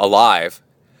and was alive,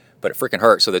 but it freaking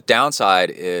hurt. So the downside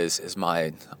is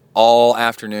my all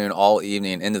afternoon, all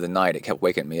evening, into the night, it kept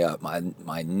waking me up.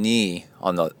 My knee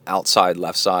on the outside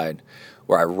left side,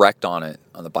 where I wrecked on it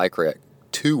on the bike wreck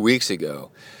 2 weeks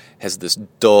ago, has this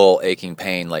dull aching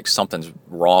pain, like something's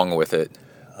wrong with it.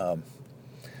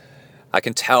 I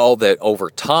can tell that over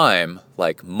time,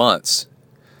 like months,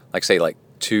 like say like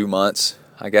 2 months,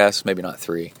 I guess, maybe not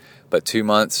 3, but 2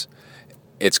 months,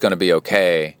 it's going to be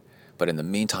okay. But in the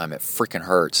meantime, it freaking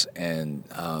hurts. And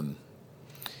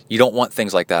you don't want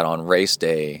things like that on race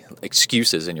day,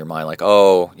 excuses in your mind, like,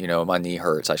 oh, my knee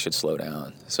hurts, I should slow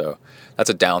down. So that's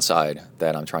a downside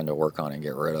that I'm trying to work on and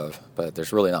get rid of. But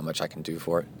there's really not much I can do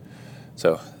for it.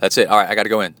 So that's it. All right, I got to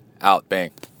go in. Out.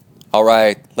 Bang. All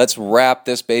right, let's wrap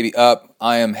this baby up.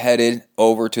 I am headed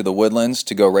over to the Woodlands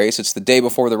to go race. It's the day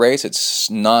before the race. It's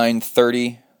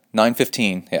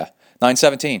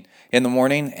 9:17 in the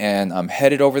morning, and I'm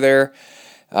headed over there.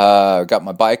 Got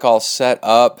my bike all set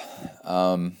up,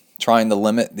 trying to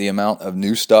limit the amount of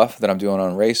new stuff that I'm doing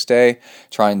on race day,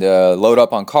 trying to load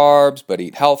up on carbs, but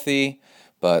eat healthy,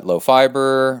 but low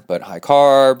fiber, but high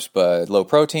carbs, but low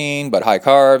protein, but high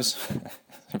carbs.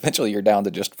 Eventually you're down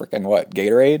to just freaking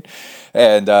Gatorade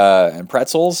and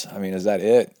pretzels. I mean, is that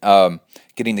it?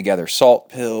 Getting together salt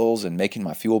pills and making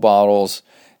my fuel bottles.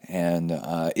 And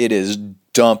it is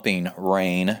dumping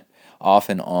rain off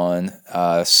and on.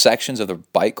 Sections of the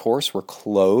bike course were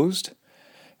closed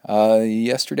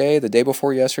yesterday, the day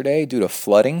before yesterday, due to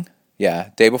flooding. Yeah,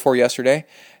 day before yesterday.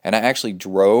 And I actually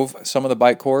drove some of the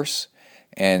bike course.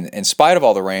 And in spite of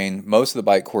all the rain, most of the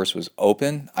bike course was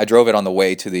open. I drove it on the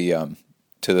way to the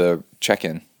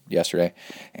check-in yesterday,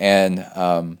 and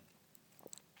the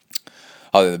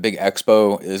big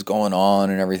expo is going on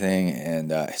and everything,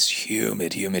 and it's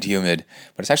humid,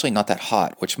 but it's actually not that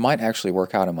hot, which might actually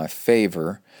work out in my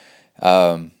favor.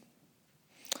 We'll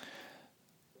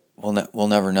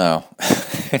never know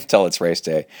until it's race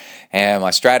day. And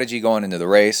my strategy going into the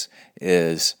race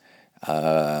is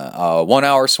a 1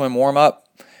 hour swim warm-up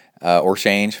or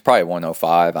change, probably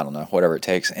 1:05, I don't know, whatever it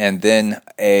takes, and then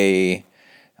a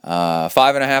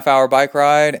 5.5 hour bike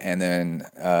ride, and then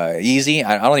easy.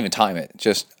 I don't even time it.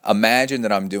 Just imagine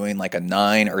that I'm doing like a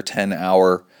 9 or 10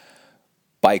 hour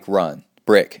bike run,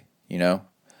 brick, a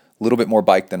little bit more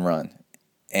bike than run,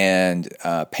 and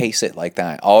pace it like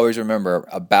that. Always remember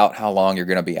about how long you're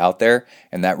going to be out there,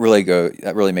 and that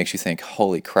really makes you think,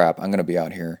 holy crap, I'm going to be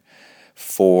out here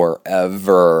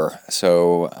forever.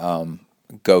 So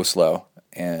go slow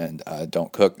and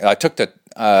don't cook.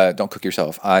 Don't cook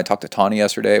yourself. I talked to Tawny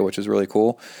yesterday, which was really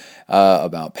cool,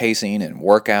 about pacing and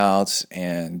workouts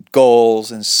and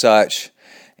goals and such,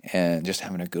 and just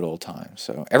having a good old time.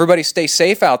 So everybody stay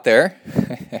safe out there.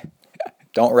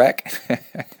 Don't wreck.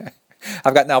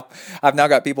 I've now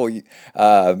got people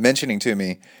mentioning to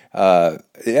me,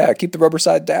 keep the rubber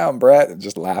side down, Brett,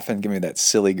 just laughing, giving me that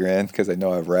silly grin because they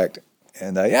know I've wrecked.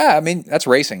 And that's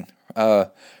racing.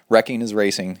 Wrecking is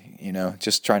racing,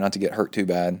 just try not to get hurt too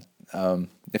bad.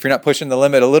 If you're not pushing the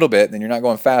limit a little bit, then you're not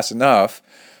going fast enough.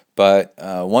 But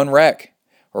one wreck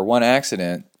or one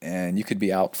accident, and you could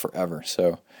be out forever.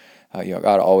 So you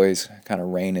got to always kind of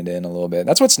rein it in a little bit.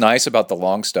 That's what's nice about the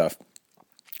long stuff,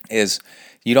 is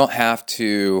you don't have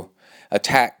to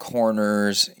attack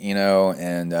corners,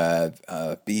 and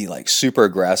be like super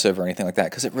aggressive or anything like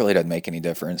that, because it really doesn't make any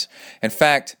difference. In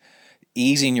fact,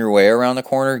 easing your way around the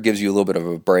corner gives you a little bit of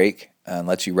a break and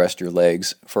lets you rest your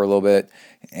legs for a little bit,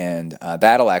 and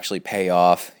that'll actually pay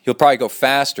off. You'll probably go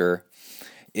faster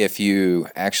if you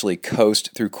actually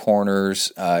coast through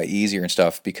corners easier and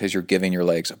stuff, because you're giving your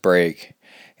legs a break,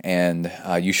 and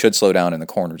you should slow down in the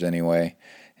corners anyway.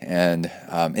 And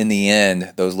in the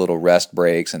end, those little rest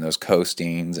breaks and those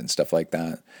coastings and stuff like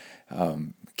that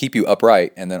keep you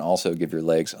upright, and then also give your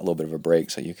legs a little bit of a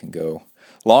break so you can go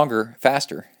longer,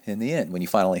 faster in the end when you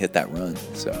finally hit that run.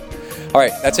 So, all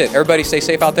right, that's it. Everybody stay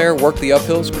safe out there. Work the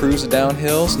uphills, cruise the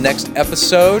downhills. Next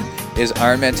episode is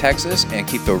Ironman Texas, and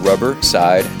keep the rubber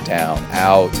side down.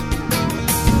 Out.